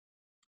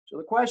 So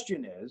the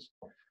question is,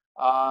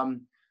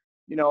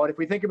 and if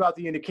we think about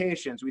the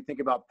indications, we think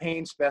about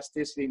pain,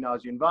 spasticity,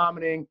 nausea, and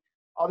vomiting.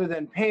 Other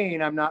than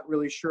pain, I'm not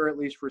really sure, at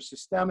least for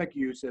systemic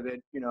use of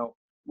it,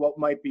 what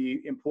might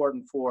be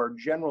important for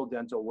general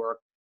dental work.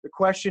 The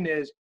question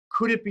is,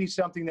 could it be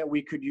something that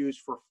we could use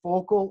for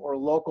focal or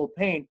local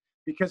pain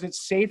because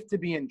it's safe to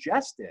be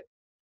ingested?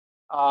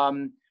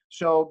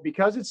 So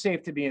because it's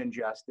safe to be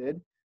ingested,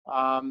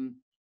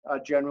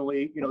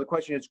 generally, the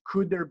question is,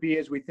 could there be,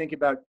 as we think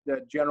about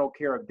the general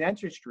care of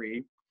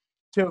dentistry,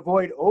 to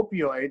avoid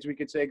opioids, we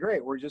could say,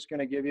 great, we're just going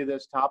to give you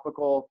this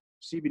topical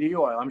CBD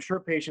oil. I'm sure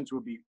patients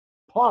would be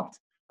pumped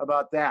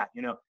about that.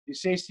 You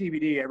say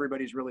CBD,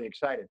 everybody's really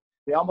excited.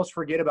 They almost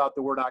forget about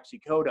the word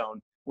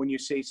oxycodone when you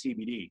say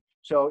CBD.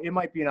 So it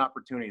might be an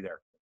opportunity there.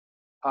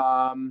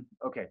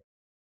 Okay.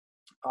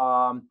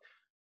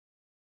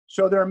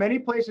 So there are many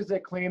places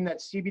that claim that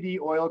CBD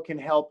oil can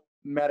help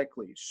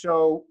medically.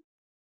 So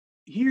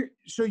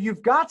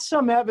you've got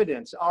some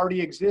evidence already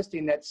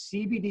existing that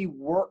CBD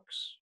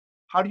works.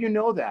 How do you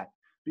know that?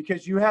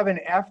 Because you have an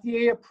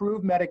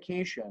FDA-approved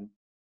medication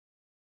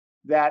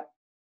that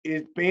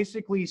is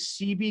basically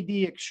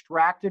CBD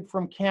extracted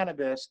from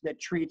cannabis that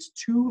treats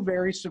 2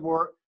 very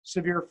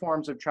severe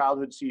forms of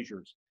childhood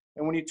seizures.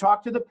 And when you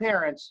talk to the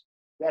parents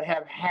that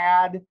have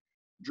had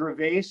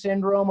Dravet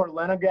syndrome or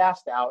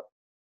Lennox-Gastaut,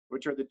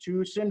 which are the 2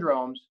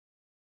 syndromes,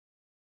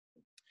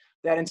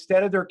 that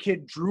instead of their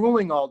kid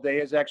drooling all day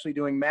is actually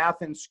doing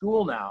math in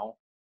school now,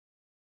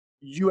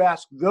 you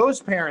ask those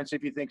parents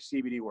if you think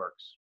CBD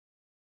works,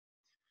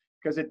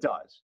 because it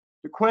does.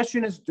 The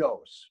question is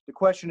dose. The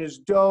question is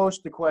dose.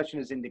 The question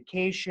is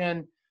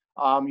indication.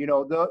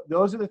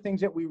 Those are the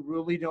things that we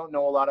really don't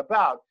know a lot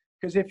about,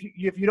 because if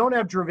you don't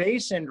have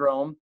Dravet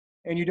syndrome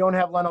and you don't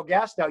have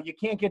Lennox-Gastaut, you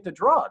can't get the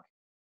drug.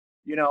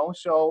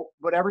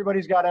 But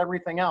everybody's got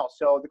everything else.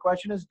 So the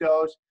question is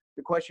dose.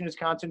 The question is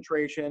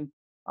concentration.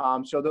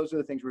 So those are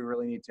the things we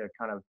really need to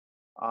kind of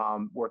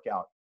work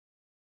out.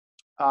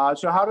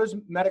 So how does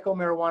medical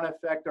marijuana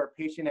affect our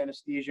patient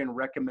anesthesia and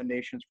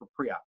recommendations for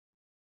pre-op?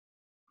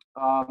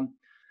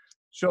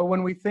 So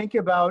when we think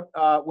about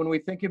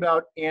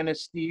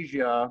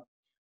anesthesia,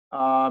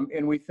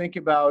 and we think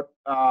about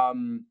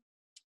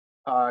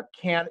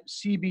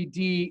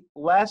CBD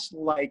less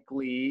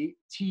likely,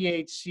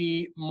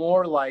 THC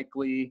more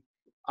likely.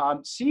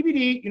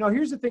 CBD,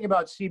 here's the thing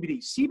about CBD.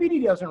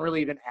 CBD doesn't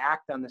really even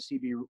act on the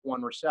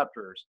CB1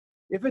 receptors.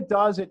 If it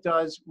does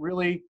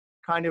really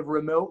kind of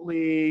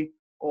remotely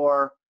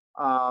or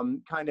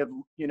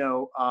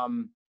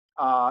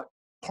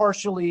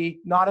partially,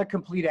 not a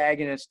complete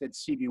agonist at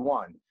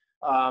CB1,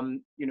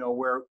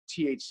 where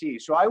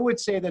THC. So I would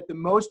say that the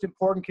most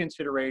important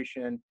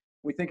consideration,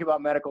 we think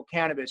about medical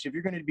cannabis, if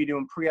you're going to be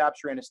doing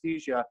pre-ops or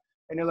anesthesia,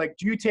 and they're like,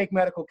 do you take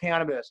medical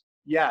cannabis?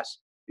 Yes.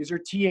 Is there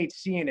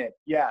THC in it?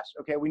 Yes.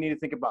 Okay, we need to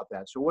think about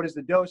that. So what is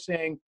the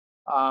dosing?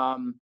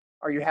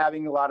 Are you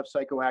having a lot of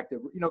psychoactive,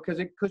 because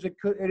it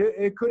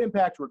could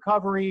impact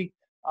recovery.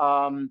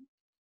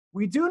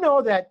 We do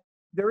know that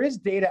there is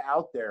data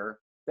out there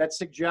that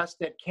suggests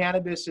that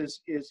cannabis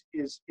is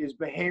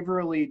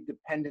behaviorally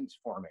dependence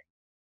forming.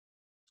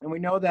 And we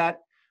know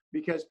that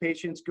because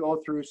patients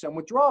go through some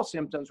withdrawal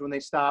symptoms when they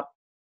stop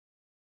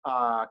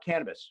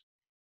cannabis.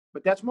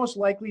 But that's most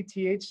likely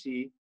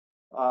THC.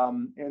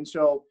 And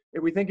so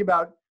if we think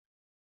about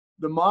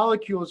the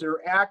molecules that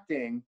are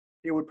acting,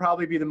 it would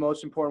probably be the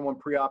most important one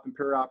pre-op and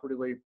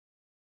perioperatively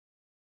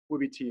would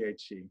be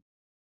THC.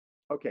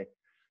 Okay.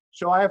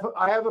 So I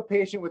have a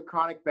patient with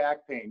chronic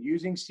back pain.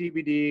 Using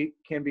CBD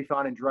can be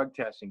found in drug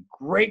testing.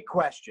 Great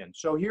question.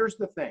 So here's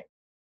the thing.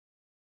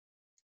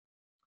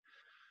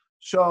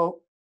 So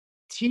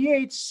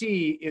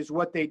THC is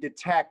what they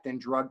detect in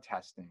drug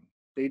testing.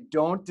 They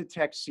don't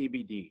detect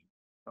CBD,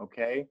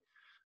 okay?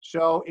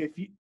 So if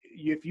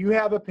you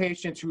have a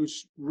patient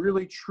who's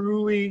really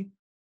truly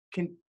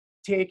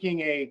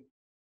taking a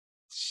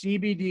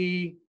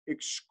CBD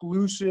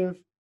exclusive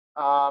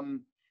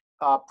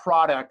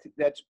product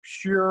that's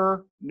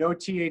pure, no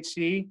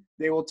THC,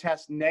 they will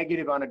test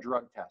negative on a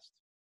drug test.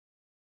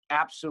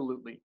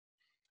 Absolutely.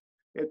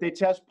 If they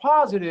test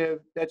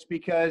positive, that's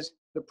because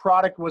the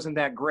product wasn't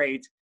that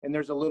great and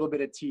there's a little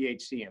bit of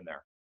THC in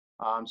there.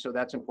 So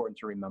that's important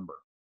to remember.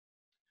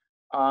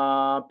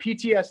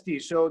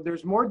 PTSD. So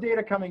there's more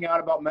data coming out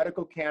about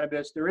medical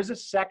cannabis. There is a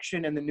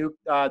section in the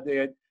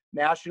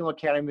National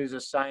Academies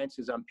of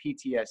Sciences on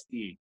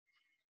PTSD.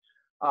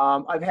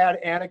 I've had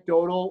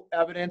anecdotal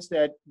evidence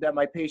that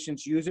my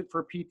patients use it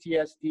for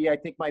PTSD. I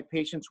think my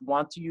patients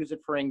want to use it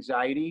for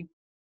anxiety.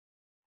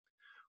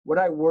 What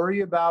I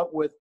worry about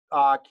with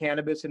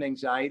cannabis and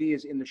anxiety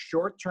is in the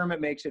short term, it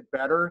makes it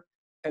better.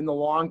 In the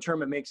long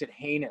term, it makes it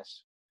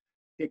heinous.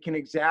 It can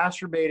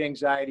exacerbate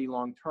anxiety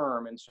long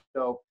term. And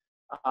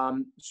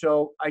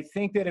so I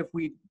think that if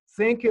we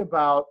think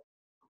about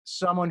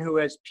someone who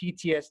has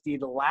PTSD,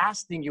 the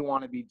last thing you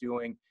want to be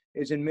doing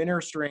is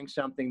administering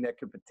something that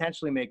could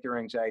potentially make their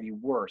anxiety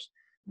worse.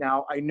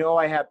 Now, I know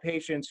I have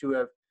patients who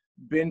have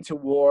been to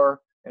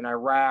war in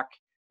Iraq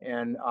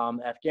and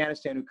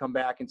Afghanistan who come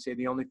back and say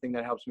the only thing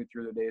that helps me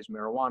through the day is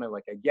marijuana.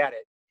 Like, I get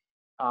it.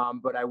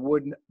 But I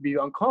wouldn't be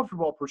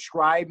uncomfortable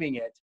prescribing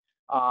it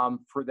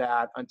for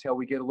that until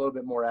we get a little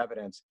bit more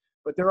evidence.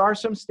 But there are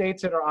some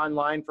states that are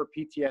online for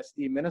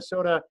PTSD.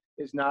 Minnesota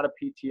is not a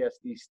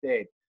PTSD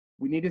state.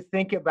 We need to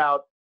think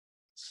about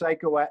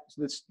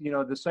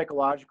the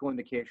psychological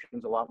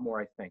indications a lot more,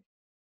 I think.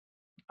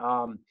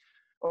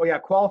 Oh yeah,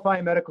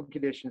 qualifying medical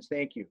conditions.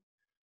 Thank you.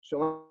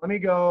 So let me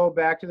go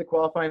back to the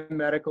qualifying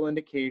medical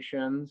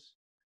indications.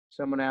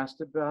 Someone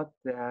asked about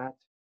that.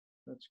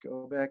 Let's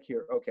go back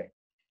here. Okay.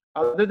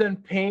 Other than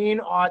pain,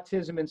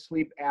 autism, and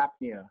sleep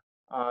apnea,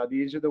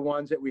 these are the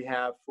ones that we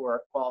have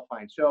for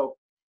qualifying. So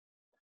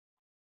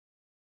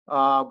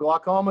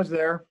glaucoma's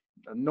there.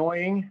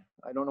 Annoying.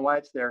 I don't know why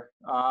it's there.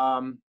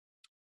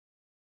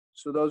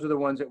 So those are the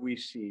ones that we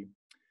see.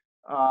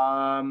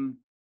 Are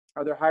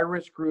there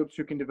high-risk groups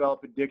who can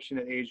develop addiction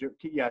at age of?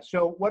 Yeah.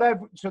 So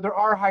there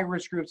are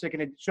high-risk groups that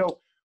can. So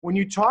when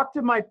you talk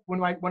to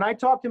when I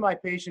talk to my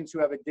patients who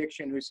have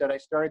addiction, who said I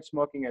started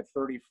smoking at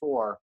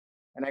 34,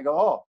 and I go,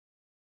 oh,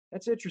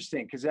 that's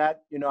interesting because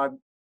that and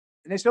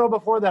they said, oh,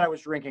 before that I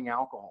was drinking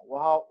alcohol.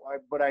 Well,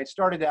 but I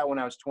started that when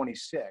I was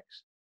 26.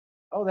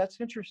 Oh,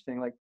 that's interesting.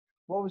 Like,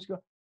 what was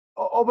going?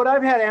 Oh, but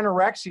I've had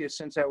anorexia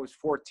since I was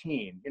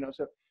 14.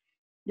 So.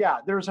 Yeah,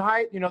 there's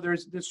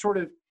there's this sort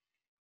of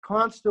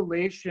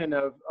constellation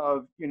of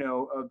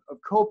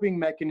coping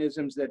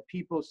mechanisms that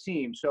people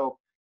seem. So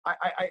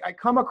I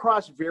come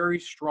across very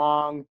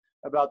strong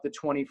about the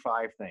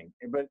 25 thing,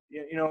 but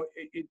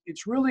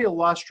it's really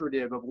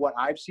illustrative of what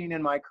I've seen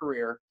in my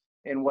career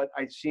and what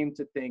I seem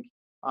to think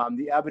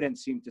the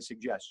evidence seems to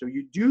suggest. So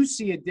you do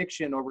see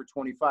addiction over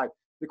 25.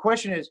 The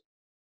question is,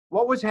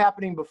 what was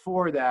happening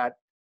before that?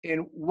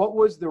 And what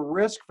was the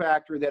risk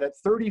factor that at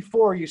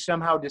 34 you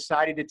somehow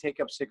decided to take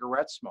up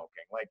cigarette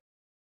smoking? Like,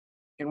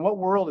 in what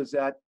world is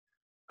that?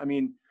 I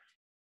mean,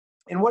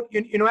 and what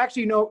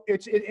actually,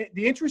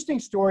 the interesting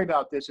story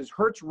about this is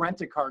Hertz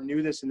Rent-A-Car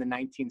knew this in the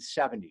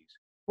 1970s.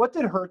 What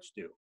did Hertz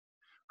do?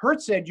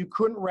 Hertz said you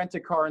couldn't rent a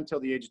car until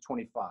the age of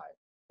 25.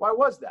 Why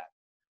was that?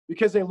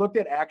 Because they looked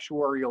at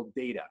actuarial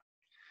data.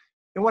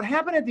 And what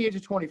happened at the age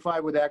of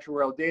 25 with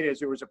actuarial data is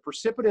there was a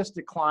precipitous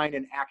decline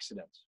in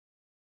accidents.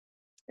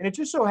 And it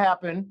just so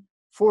happened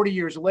 40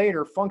 years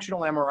later,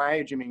 functional MRI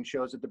imaging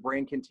shows that the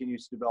brain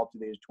continues to develop to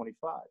the age of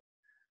 25.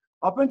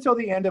 Up until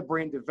the end of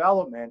brain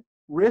development,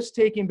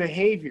 risk-taking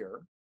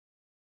behavior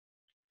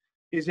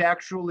is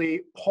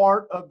actually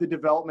part of the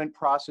development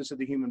process of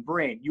the human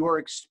brain. You are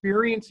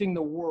experiencing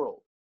the world.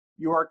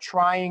 You are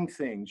trying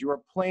things. You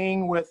are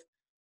playing with,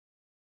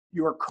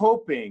 you are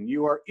coping,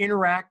 you are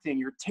interacting,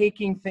 you're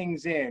taking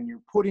things in,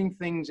 you're putting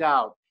things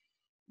out.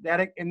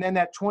 And then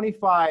at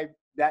 25,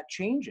 that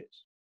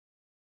changes.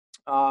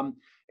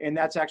 And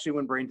that's actually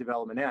when brain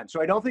development ends.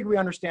 So I don't think we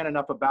understand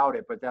enough about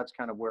it, but that's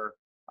kind of where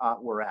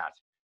we're at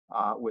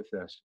with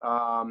this.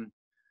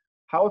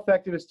 How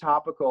effective is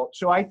topical?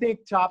 So I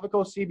think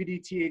topical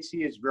CBD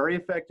THC is very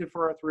effective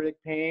for arthritic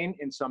pain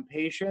in some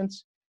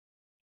patients.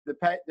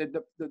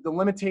 The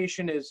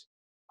limitation is,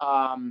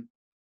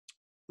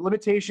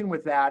 limitation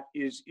with that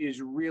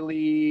is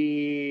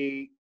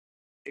really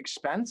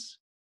expense.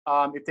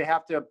 If they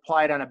have to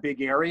apply it on a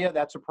big area,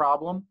 that's a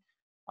problem.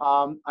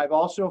 I've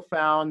also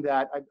found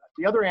that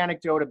the other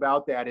anecdote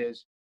about that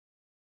is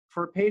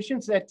for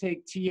patients that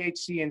take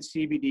THC and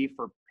CBD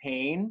for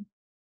pain,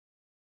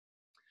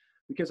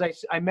 because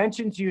I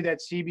mentioned to you that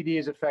CBD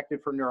is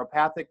effective for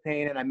neuropathic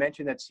pain, and I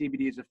mentioned that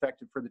CBD is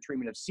effective for the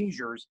treatment of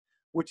seizures,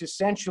 which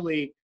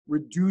essentially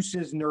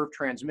reduces nerve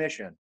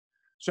transmission.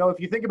 So if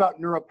you think about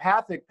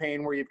neuropathic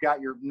pain, where you've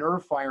got your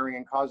nerve firing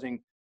and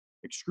causing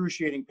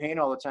excruciating pain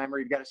all the time, or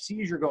you've got a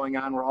seizure going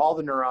on where all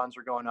the neurons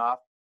are going off,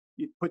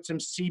 you put some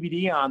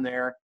CBD on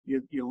there,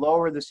 you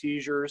lower the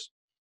seizures,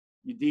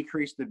 you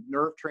decrease the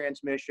nerve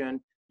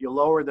transmission, you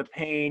lower the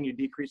pain, you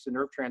decrease the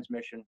nerve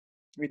transmission.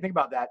 When you think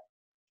about that,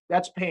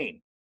 that's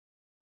pain.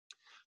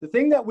 The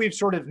thing that we've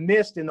sort of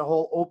missed in the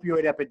whole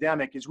opioid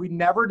epidemic is we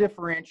never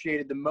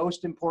differentiated the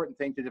most important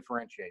thing to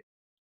differentiate: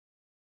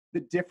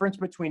 the difference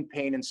between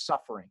pain and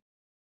suffering.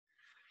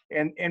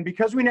 And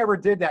because we never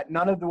did that,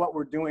 none of what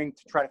we're doing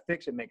to try to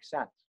fix it makes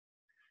sense.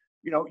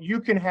 You know,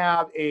 you can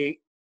have the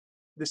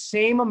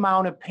same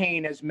amount of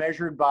pain as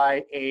measured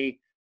by a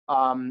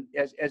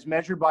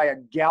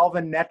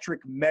galvanometric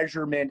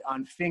measurement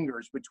on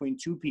fingers between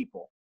two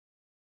people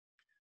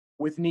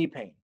with knee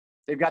pain.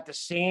 They've got the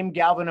same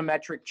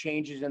galvanometric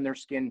changes in their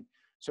skin.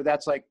 So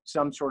that's like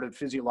some sort of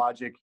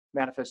physiologic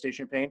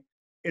manifestation of pain.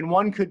 And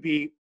one could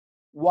be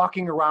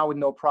walking around with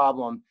no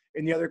problem,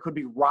 and the other could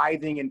be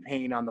writhing in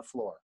pain on the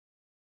floor.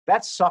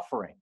 That's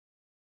suffering.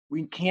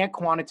 We can't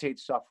quantitate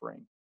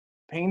suffering.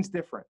 Pain's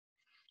different.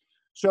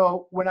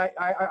 So when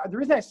the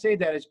reason I say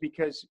that is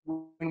because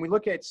when we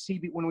look at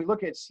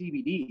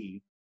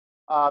CBD,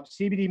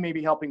 CBD may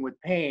be helping with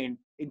pain,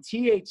 and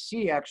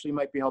THC actually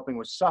might be helping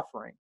with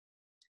suffering,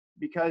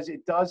 because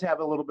it does have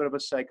a little bit of a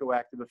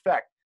psychoactive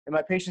effect. And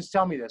my patients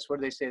tell me this. What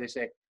do they say? They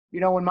say, you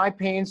know, when my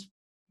pain's,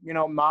 you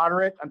know,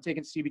 moderate, I'm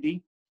taking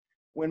CBD.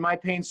 When my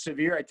pain's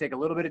severe, I take a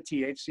little bit of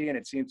THC, and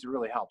it seems to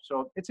really help.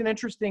 So it's an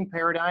interesting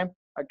paradigm.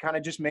 I kind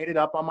of just made it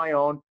up on my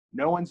own.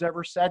 No one's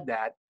ever said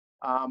that.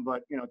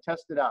 But, you know,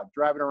 test it out,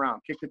 drive it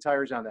around, kick the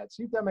tires on that.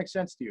 See if that makes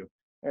sense to you,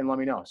 and let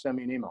me know. Send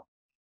me an email.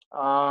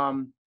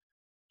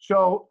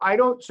 So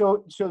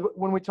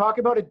when we talk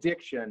about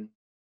addiction,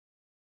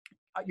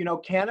 you know,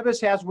 cannabis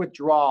has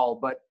withdrawal,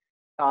 but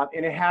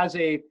and it has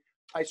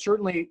I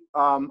certainly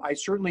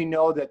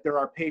know that there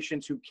are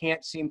patients who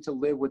can't seem to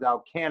live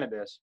without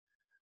cannabis.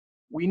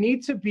 We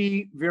need to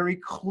be very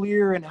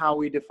clear in how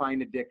we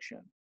define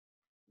addiction,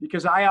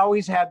 because I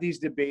always have these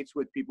debates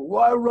with people.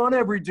 Well, I run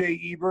every day,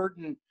 Ebbert,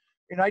 and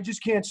I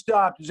just can't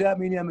stop. Does that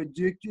mean I'm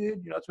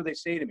addicted? You know, that's what they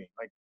say to me.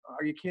 Like,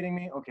 are you kidding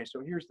me? Okay,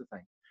 so here's the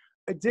thing.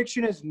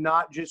 Addiction is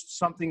not just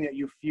something that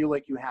you feel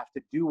like you have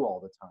to do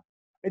all the time.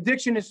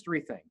 Addiction is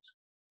three things.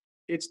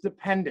 It's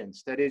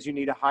dependence. That is, you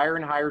need a higher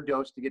and higher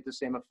dose to get the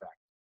same effect.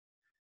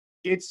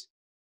 It's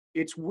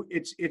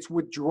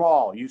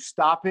withdrawal. You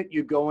stop it,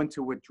 you go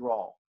into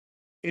withdrawal.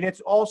 And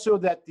it's also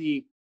that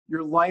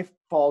your life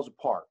falls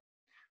apart.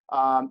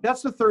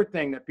 That's the third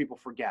thing that people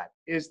forget,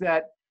 is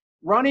that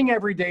running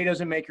every day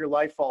doesn't make your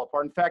life fall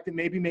apart. In fact, it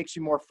maybe makes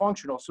you more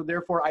functional. So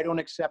therefore, I don't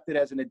accept it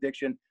as an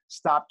addiction.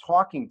 Stop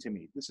talking to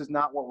me. This is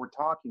not what we're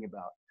talking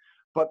about.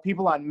 But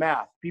people on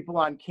meth, people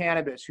on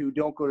cannabis who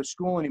don't go to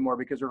school anymore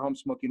because they're home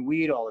smoking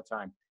weed all the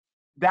time,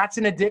 that's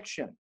an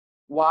addiction.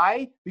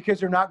 Why? Because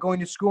they're not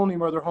going to school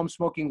anymore. They're home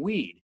smoking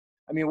weed.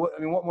 I mean,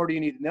 what more do you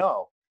need to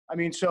know? I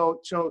mean,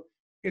 so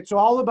it's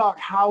all about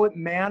how it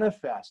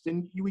manifests,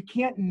 and we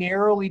can't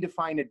narrowly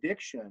define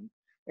addiction.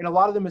 And a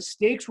lot of the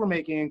mistakes we're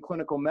making in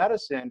clinical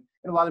medicine,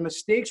 and a lot of the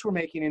mistakes we're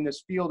making in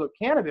this field of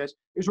cannabis,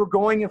 is we're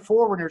going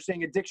forward and we're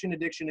saying addiction,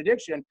 addiction,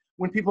 addiction,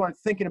 when people aren't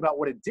thinking about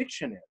what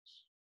addiction is.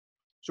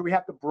 So we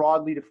have to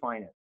broadly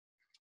define it.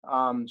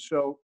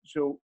 So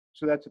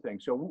that's the thing.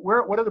 So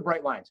what are the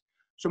bright lines?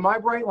 So my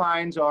bright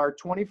lines are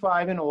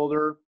 25 and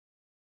older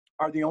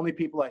are the only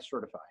people I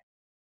certify.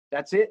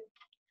 That's it.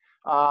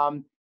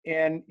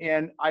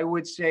 And I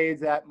would say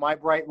that my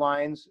bright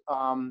lines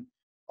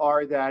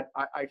are that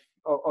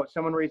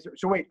someone raised their,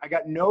 so wait, I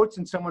got notes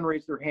and someone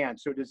raised their hand.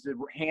 So does the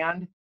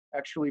hand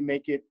actually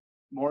make it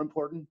more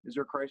important? Is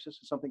there a crisis?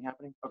 Is something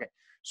happening? Okay.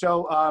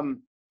 So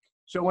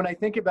so when I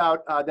think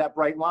about that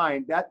bright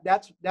line,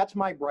 that's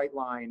my bright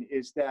line,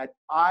 is that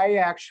I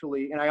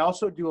actually, and I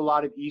also do a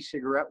lot of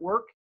e-cigarette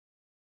work,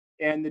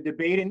 and the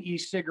debate in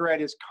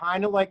e-cigarette is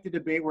kind of like the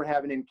debate we're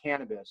having in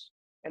cannabis.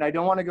 And I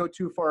don't want to go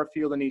too far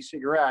afield in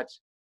e-cigarettes,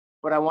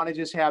 but I want to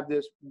just have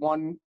this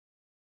one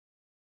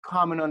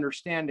common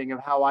understanding of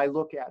how I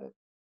look at it.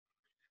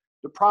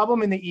 The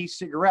problem in the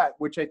e-cigarette,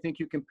 which I think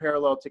you can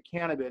parallel to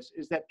cannabis,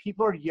 is that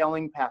people are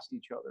yelling past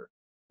each other.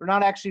 They're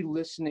not actually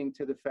listening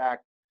to the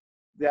fact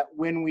that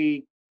when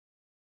we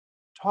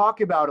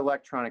talk about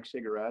electronic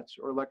cigarettes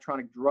or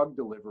electronic drug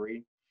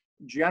delivery,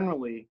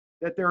 generally,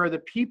 that there are the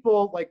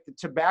people like the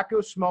tobacco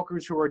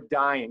smokers who are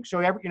dying. So,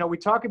 we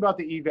talk about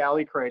the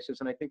E-Valley crisis,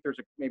 and I think there's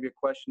maybe a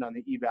question on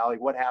the E-Valley.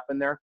 What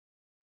happened there?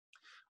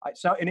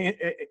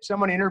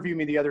 Someone interviewed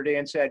me the other day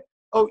and said,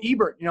 "Oh,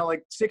 Ebbert,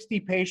 like 60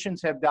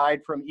 patients have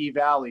died from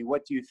E-Valley.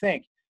 What do you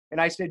think?" And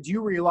I said, "Do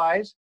you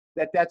realize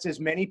that that's as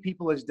many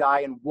people as die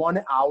in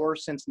 1 hour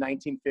since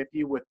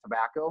 1950 with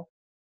tobacco?"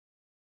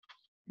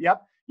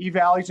 Yep,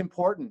 E-Valley is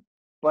important,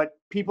 but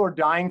people are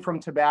dying from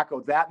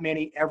tobacco that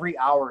many every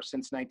hour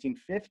since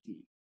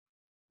 1950.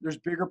 There's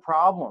bigger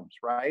problems,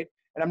 right?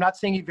 And I'm not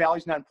saying E-Valley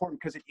is not important,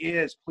 because it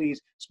is.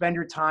 Please spend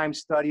your time,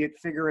 study it,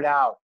 figure it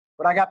out.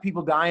 But I got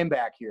people dying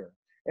back here,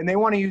 and they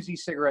want to use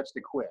these cigarettes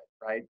to quit,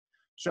 right?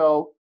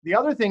 So the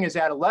other thing is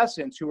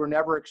adolescents who were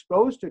never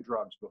exposed to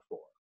drugs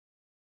before,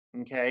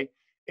 okay?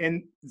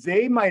 And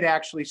they might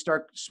actually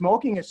start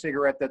smoking a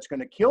cigarette that's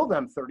going to kill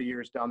them 30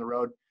 years down the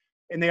road,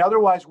 and they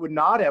otherwise would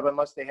not have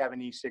unless they have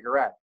an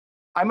e-cigarette.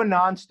 I'm a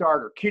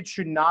non-starter. Kids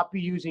should not be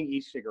using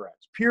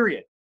e-cigarettes,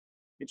 period.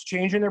 It's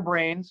changing their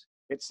brains.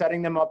 It's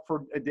setting them up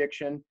for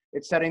addiction.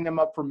 It's setting them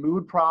up for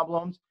mood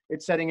problems.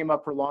 It's setting them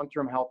up for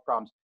long-term health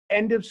problems.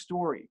 End of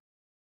story.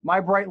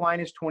 My bright line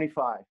is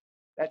 25.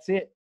 That's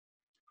it.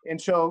 And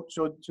so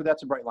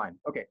that's a bright line.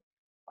 Okay.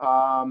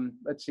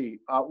 Let's see.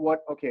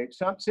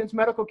 Since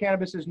medical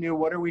cannabis is new,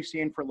 what are we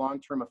seeing for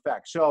long-term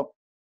effects? So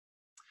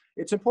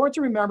it's important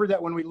to remember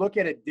that when we look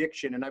at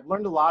addiction, and I've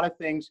learned a lot of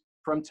things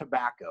from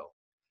tobacco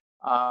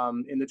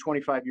in the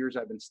 25 years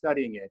I've been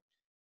studying it.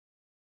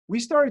 We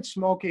started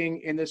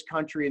smoking in this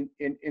country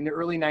in the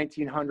early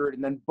 1900s,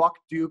 and then Buck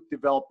Duke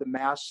developed the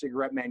mass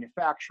cigarette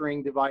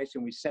manufacturing device,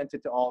 and we sent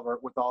it to all of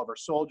our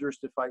soldiers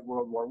to fight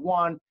World War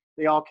I.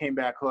 They all came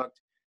back hooked,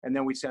 and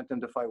then we sent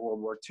them to fight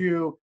World War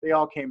II. They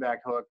all came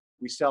back hooked.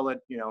 We sell it,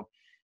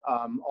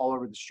 all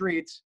over the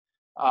streets.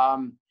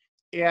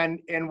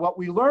 And what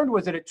we learned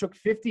was that it took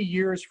 50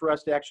 years for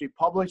us to actually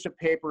publish a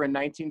paper in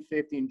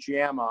 1950 in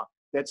JAMA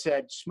that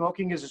said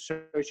smoking is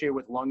associated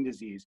with lung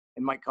disease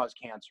and might cause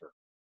cancer.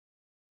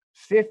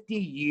 50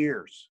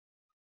 years,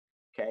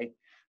 okay?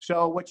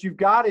 So what you've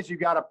got is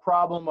a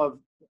problem of,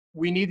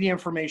 we need the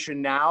information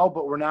now,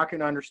 but we're not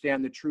gonna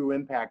understand the true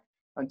impact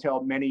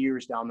until many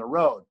years down the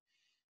road.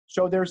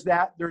 So there's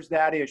that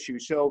issue.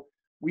 So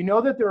we know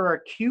that there are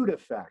acute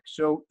effects.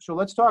 So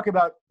let's talk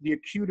about the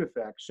acute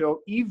effects. So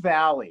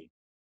E-Valley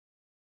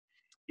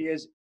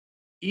is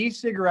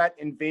e-cigarette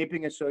and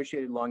vaping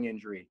associated lung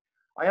injury.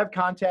 I have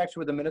contacts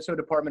with the Minnesota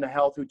Department of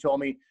Health who told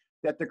me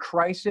that the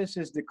crisis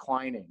is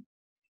declining,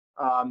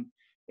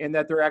 and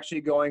that they're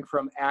actually going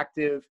from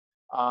active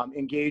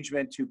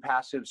engagement to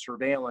passive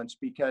surveillance,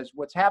 because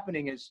what's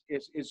happening is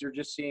they're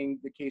just seeing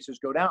the cases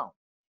go down.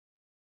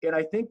 And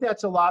I think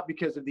that's a lot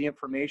because of the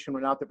information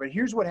went out there. But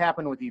here's what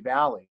happened with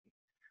E-Valley.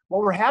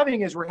 What we're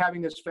having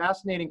this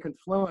fascinating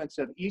confluence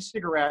of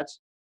e-cigarettes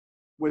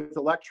with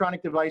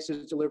electronic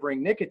devices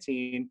delivering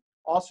nicotine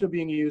also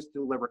being used to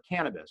deliver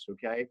cannabis,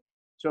 okay?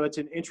 So it's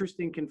an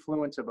interesting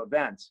confluence of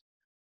events.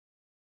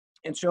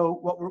 And so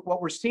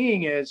what we're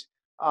seeing is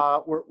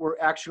we're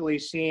actually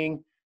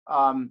seeing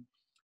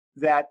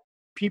that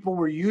people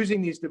were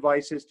using these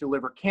devices to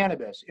deliver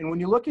cannabis. And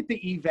when you look at the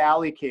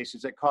E-Valley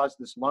cases that caused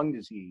this lung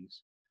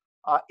disease,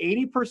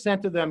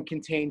 80% of them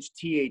contains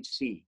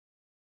THC.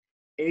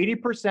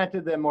 80%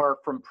 of them are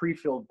from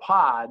pre-filled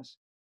pods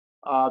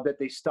that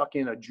they stuck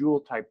in a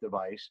Juul type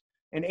device.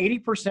 And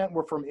 80%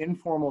 were from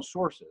informal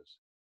sources.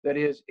 That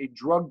is, a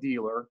drug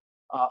dealer,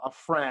 a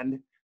friend,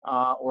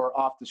 or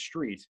off the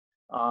street,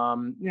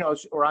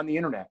 or on the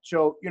internet.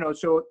 So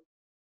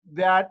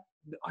that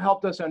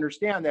helped us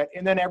understand that.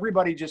 And then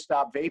everybody just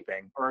stopped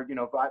vaping, or,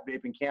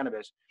 vaping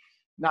cannabis.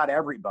 Not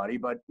everybody,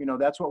 but,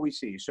 that's what we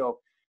see. So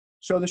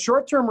the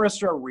short-term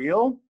risks are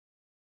real.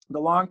 The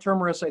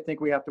long-term risks, I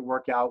think we have to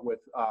work out with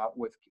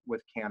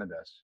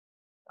cannabis.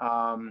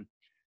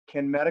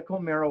 Can medical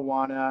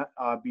marijuana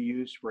be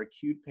used for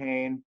acute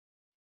pain?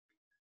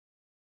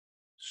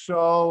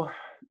 So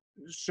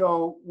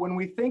when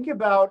we think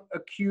about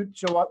acute,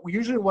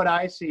 usually what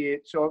I see,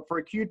 so for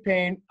acute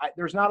pain,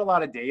 there's not a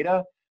lot of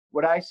data.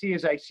 What I see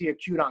is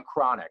acute on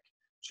chronic.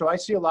 So I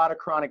see a lot of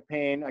chronic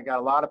pain. I got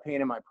a lot of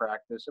pain in my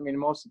practice. I mean,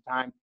 most of the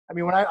time,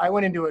 when I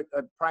went into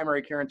a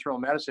primary care internal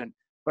medicine,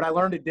 But I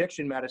learned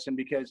addiction medicine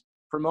because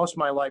for most of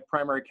my life,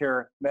 primary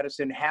care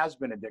medicine has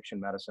been addiction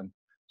medicine.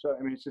 So,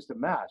 I mean, it's just a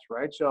mess,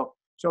 right? So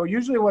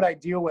usually what I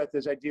deal with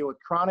is I deal with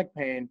chronic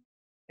pain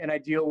and I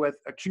deal with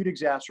acute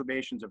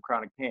exacerbations of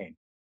chronic pain.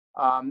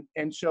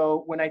 And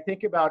so when I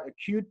think about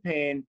acute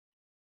pain,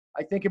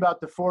 I think about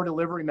the 4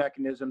 delivery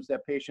mechanisms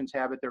that patients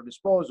have at their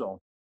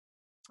disposal.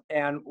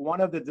 And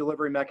one of the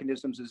delivery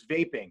mechanisms is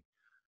vaping.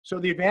 So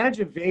the advantage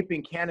of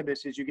vaping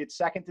cannabis is you get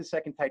second to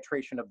second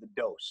titration of the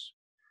dose.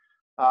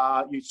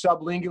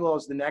 Sublingual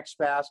is the next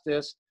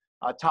fastest,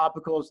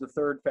 topical is the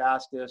 3rd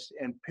fastest,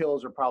 and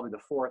pills are probably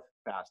the 4th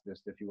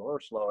fastest, if you will, or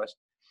slowest.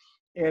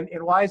 And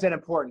why is that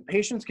important?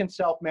 Patients can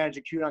self-manage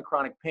acute on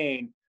chronic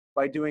pain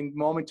by doing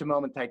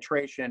moment-to-moment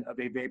titration of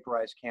a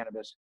vaporized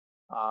cannabis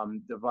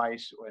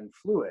device and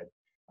fluid.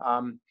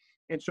 And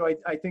so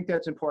I think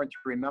that's important to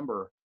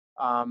remember.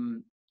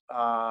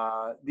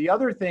 The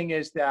other thing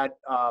is that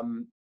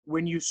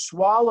when you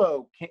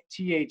swallow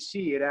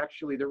THC, it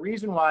actually, the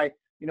reason why,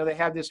 they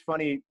have this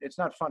funny, it's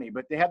not funny,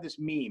 but they have this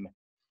meme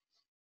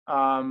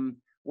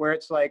where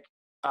it's like,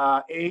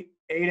 ate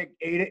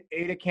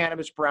a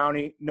cannabis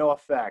brownie, no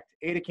effect.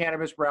 Ate a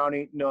cannabis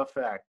brownie, no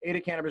effect. Ate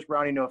a cannabis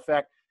brownie, no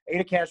effect.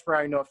 Ate a cannabis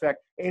brownie, no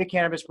effect. Ate a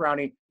cannabis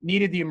brownie,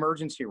 needed the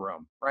emergency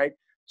room, right?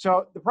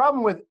 So the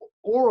problem with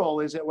oral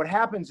is that what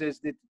happens is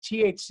that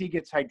THC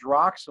gets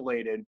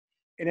hydroxylated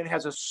and it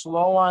has a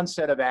slow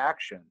onset of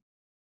action.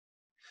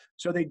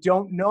 So they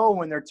don't know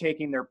when they're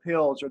taking their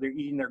pills or they're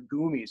eating their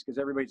gummies, because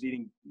everybody's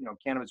eating,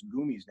 cannabis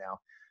gummies now.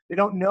 They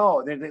don't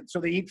know. So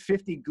they eat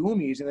 50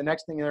 gummies and the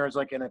next thing there is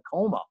like in a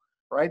coma,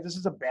 right? This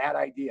is a bad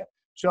idea.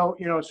 So,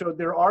 so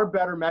there are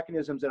better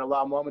mechanisms that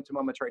allow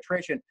moment-to-moment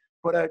titration,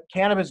 but a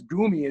cannabis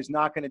gummy is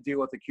not going to deal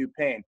with acute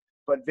pain,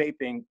 but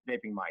vaping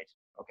might.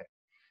 Okay.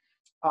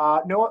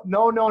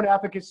 No known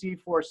efficacy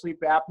for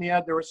sleep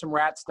apnea. There were some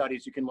rat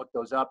studies. You can look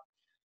those up.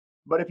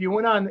 But if you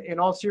went on, in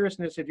all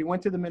seriousness, if you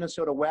went to the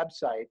Minnesota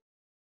website,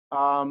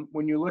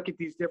 when you look at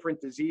these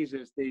different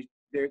diseases,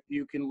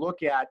 you can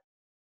look at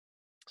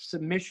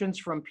submissions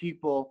from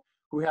people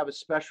who have a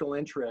special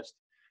interest,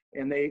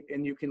 and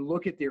you can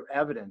look at their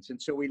evidence.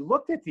 And so we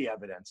looked at the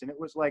evidence, and it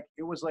was like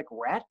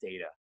rat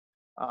data,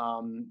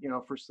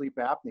 for sleep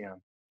apnea.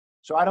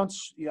 So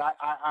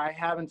I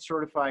haven't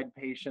certified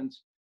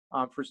patients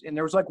and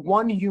there was like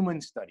one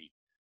human study,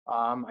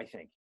 I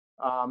think.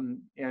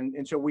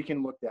 And so we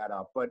can look that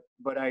up,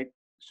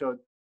 so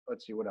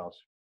let's see what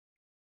else.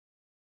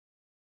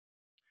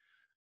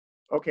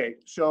 Okay,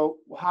 so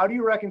how do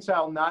you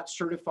reconcile not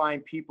certifying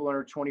people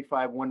under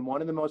 25 when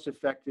one of the most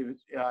effective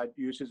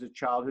uses is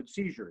childhood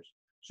seizures?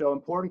 So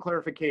important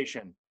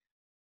clarification.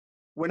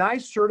 When I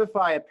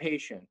certify a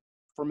patient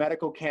for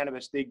medical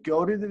cannabis, they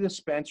go to the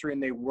dispensary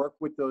and they work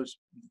with those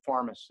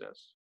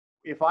pharmacists.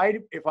 If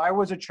I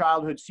was a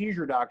childhood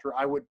seizure doctor,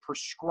 I would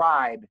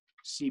prescribe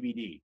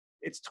CBD.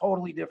 It's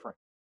totally different.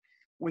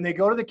 When they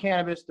go to the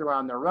cannabis, they're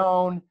on their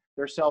own.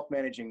 They're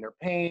self-managing their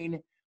pain.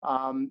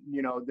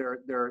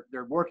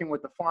 They're working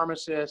with the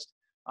pharmacist.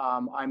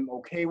 I'm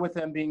okay with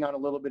them being on a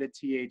little bit of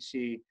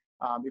THC.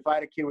 If I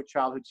had a kid with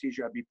childhood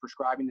seizure, I'd be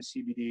prescribing the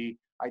CBD.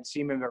 I'd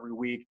see him every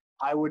week.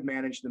 I would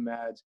manage the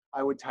meds.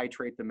 I would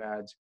titrate the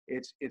meds.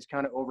 It's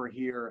kind of over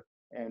here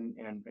and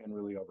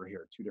really over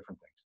here, two different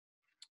things.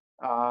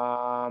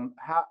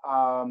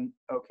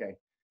 Okay.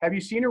 Have you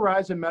seen a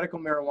rise in medical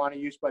marijuana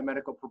use by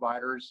medical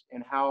providers,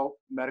 and how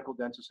medical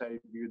dental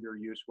societies view their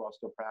use while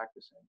still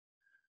practicing?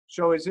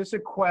 So is this a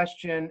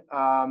question?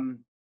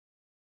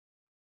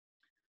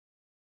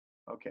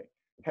 Okay.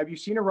 Have you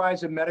seen a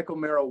rise in medical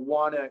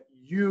marijuana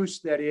use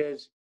that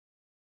is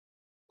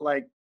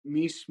like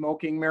me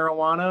smoking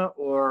marijuana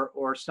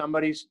or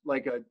somebody's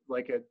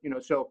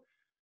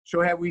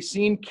so have we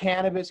seen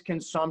cannabis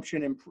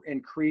consumption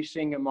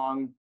increasing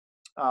among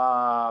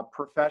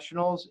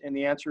professionals? And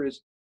the answer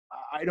is,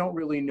 I don't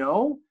really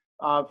know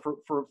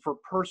for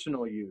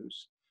personal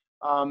use.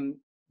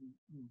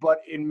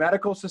 But in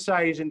medical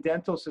societies and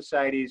dental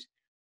societies,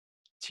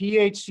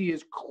 THC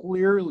is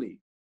clearly,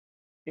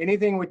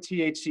 anything with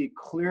THC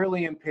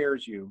clearly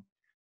impairs you.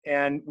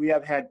 And we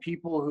have had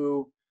people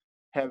who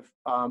have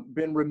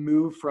been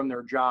removed from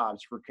their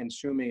jobs for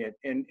consuming it.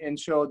 And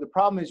so the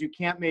problem is you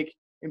can't make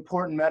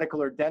important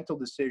medical or dental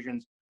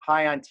decisions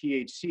high on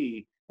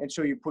THC. And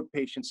so you put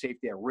patient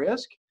safety at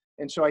risk.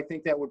 And so I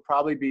think that would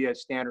probably be a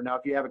standard. Now,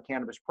 if you have a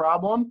cannabis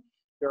problem,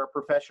 there are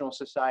professional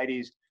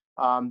societies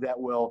that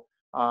will,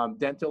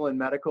 dental and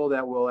medical,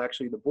 that will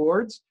actually, the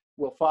boards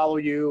will follow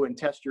you and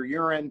test your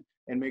urine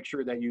and make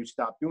sure that you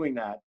stop doing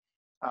that.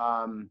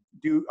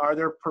 Are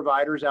there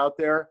providers out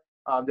there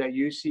that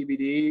use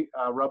CBD,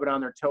 rub it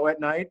on their toe at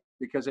night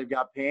because they've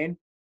got pain?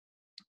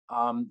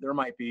 There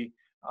might be,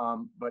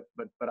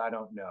 but I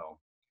don't know.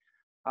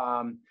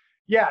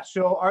 Yeah,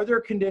 so are there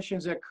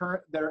conditions that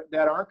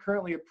aren't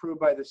currently approved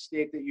by the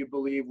state that you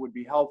believe would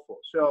be helpful?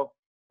 So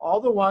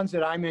all the ones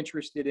that I'm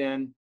interested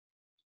in,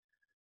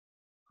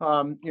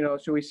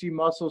 so we see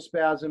muscle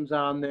spasms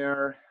on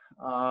there.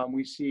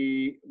 We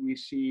see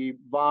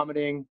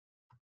vomiting.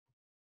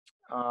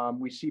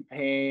 We see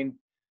pain.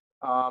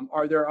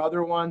 Are there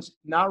other ones?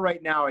 Not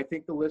right now. I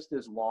think the list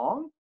is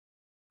long,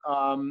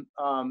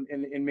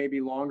 and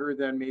maybe longer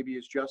than maybe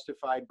is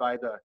justified by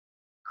the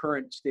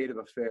current state of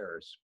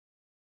affairs.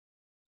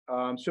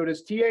 So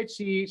does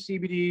THC,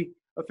 CBD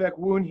affect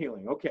wound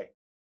healing? Okay.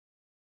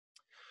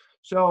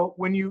 So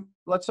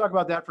let's talk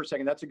about that for a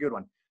second. That's a good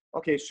one.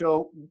 Okay,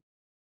 so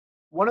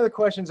one of the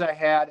questions I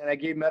had, and I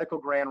gave medical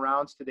grand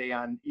rounds today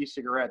on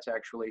e-cigarettes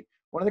actually.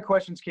 One of the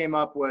questions came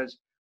up was,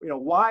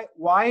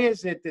 why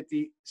is it that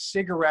the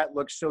cigarette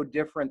looks so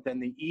different than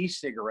the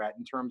e-cigarette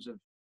in terms of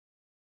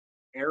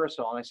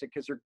aerosol? And I said,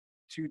 because they're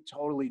two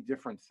totally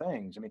different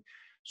things. I mean,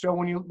 so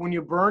when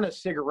you burn a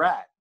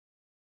cigarette,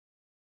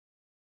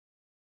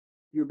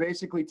 you're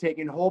basically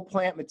taking whole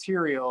plant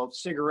material,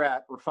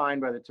 cigarette refined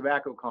by the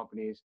tobacco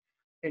companies,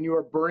 and you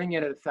are burning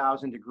it at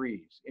 1,000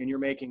 degrees, and you're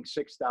making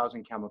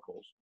 6,000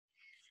 chemicals.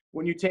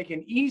 When you take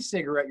an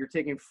e-cigarette, you're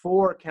taking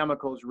 4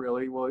 chemicals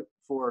really, well,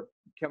 4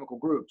 chemical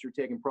groups. You're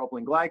taking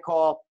propylene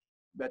glycol,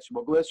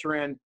 vegetable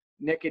glycerin,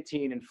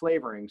 nicotine, and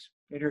flavorings,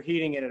 and you're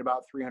heating it at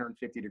about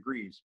 350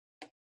 degrees.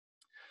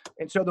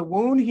 And so the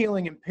wound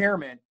healing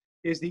impairment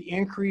is the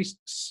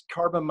increased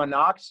carbon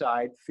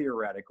monoxide,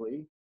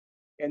 theoretically,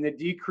 and the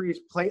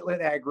decreased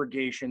platelet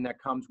aggregation that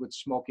comes with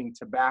smoking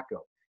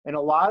tobacco. And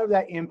a lot of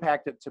that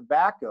impact of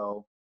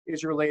tobacco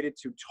is related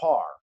to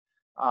tar,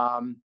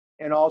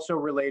 and also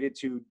related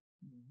to,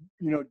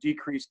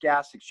 decreased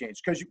gas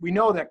exchange. Because we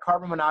know that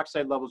carbon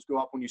monoxide levels go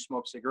up when you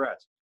smoke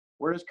cigarettes.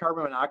 Where does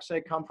carbon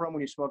monoxide come from when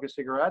you smoke a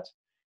cigarette?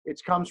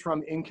 It comes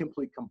from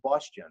incomplete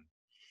combustion.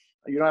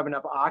 You don't have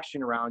enough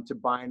oxygen around to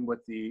bind with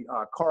the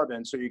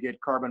carbon, so you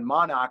get carbon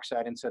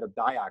monoxide instead of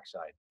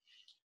dioxide.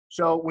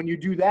 So when you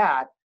do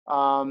that,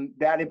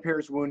 that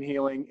impairs wound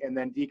healing and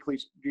then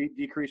decrease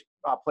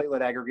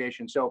platelet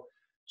aggregation. So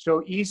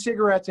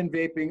e-cigarettes and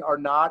vaping are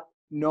not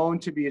known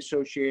to be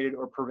associated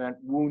or prevent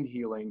wound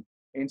healing,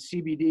 and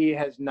CBD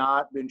has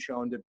not been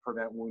shown to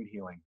prevent wound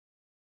healing.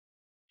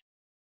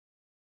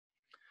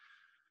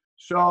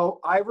 So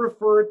I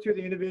refer to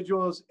the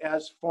individuals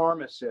as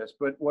pharmacists,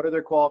 but what are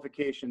their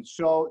qualifications?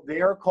 So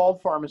they are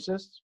called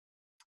pharmacists,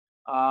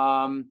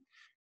 and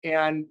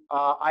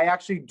I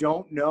actually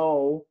don't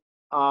know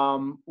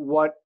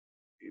what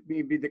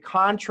the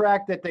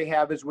contract that they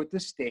have is with the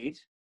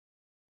state.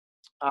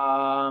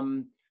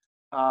 I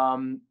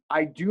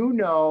do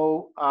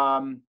know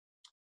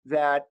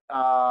that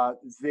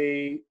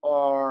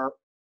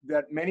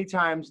that many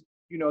times,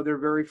 they're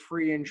very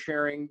free in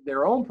sharing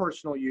their own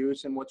personal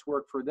use and what's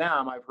worked for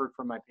them. I've heard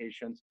from my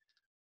patients.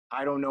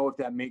 I don't know if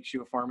that makes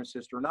you a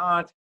pharmacist or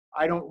not.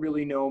 I don't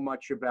really know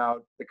much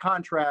about the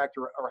contract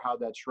or how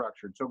that's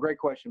structured. So great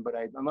question, but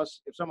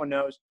if someone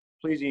knows,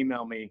 please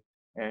email me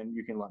and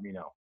you can let me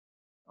know.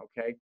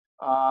 Okay.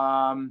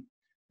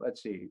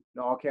 Let's see.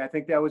 No, okay, I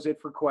think that was it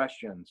for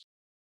questions.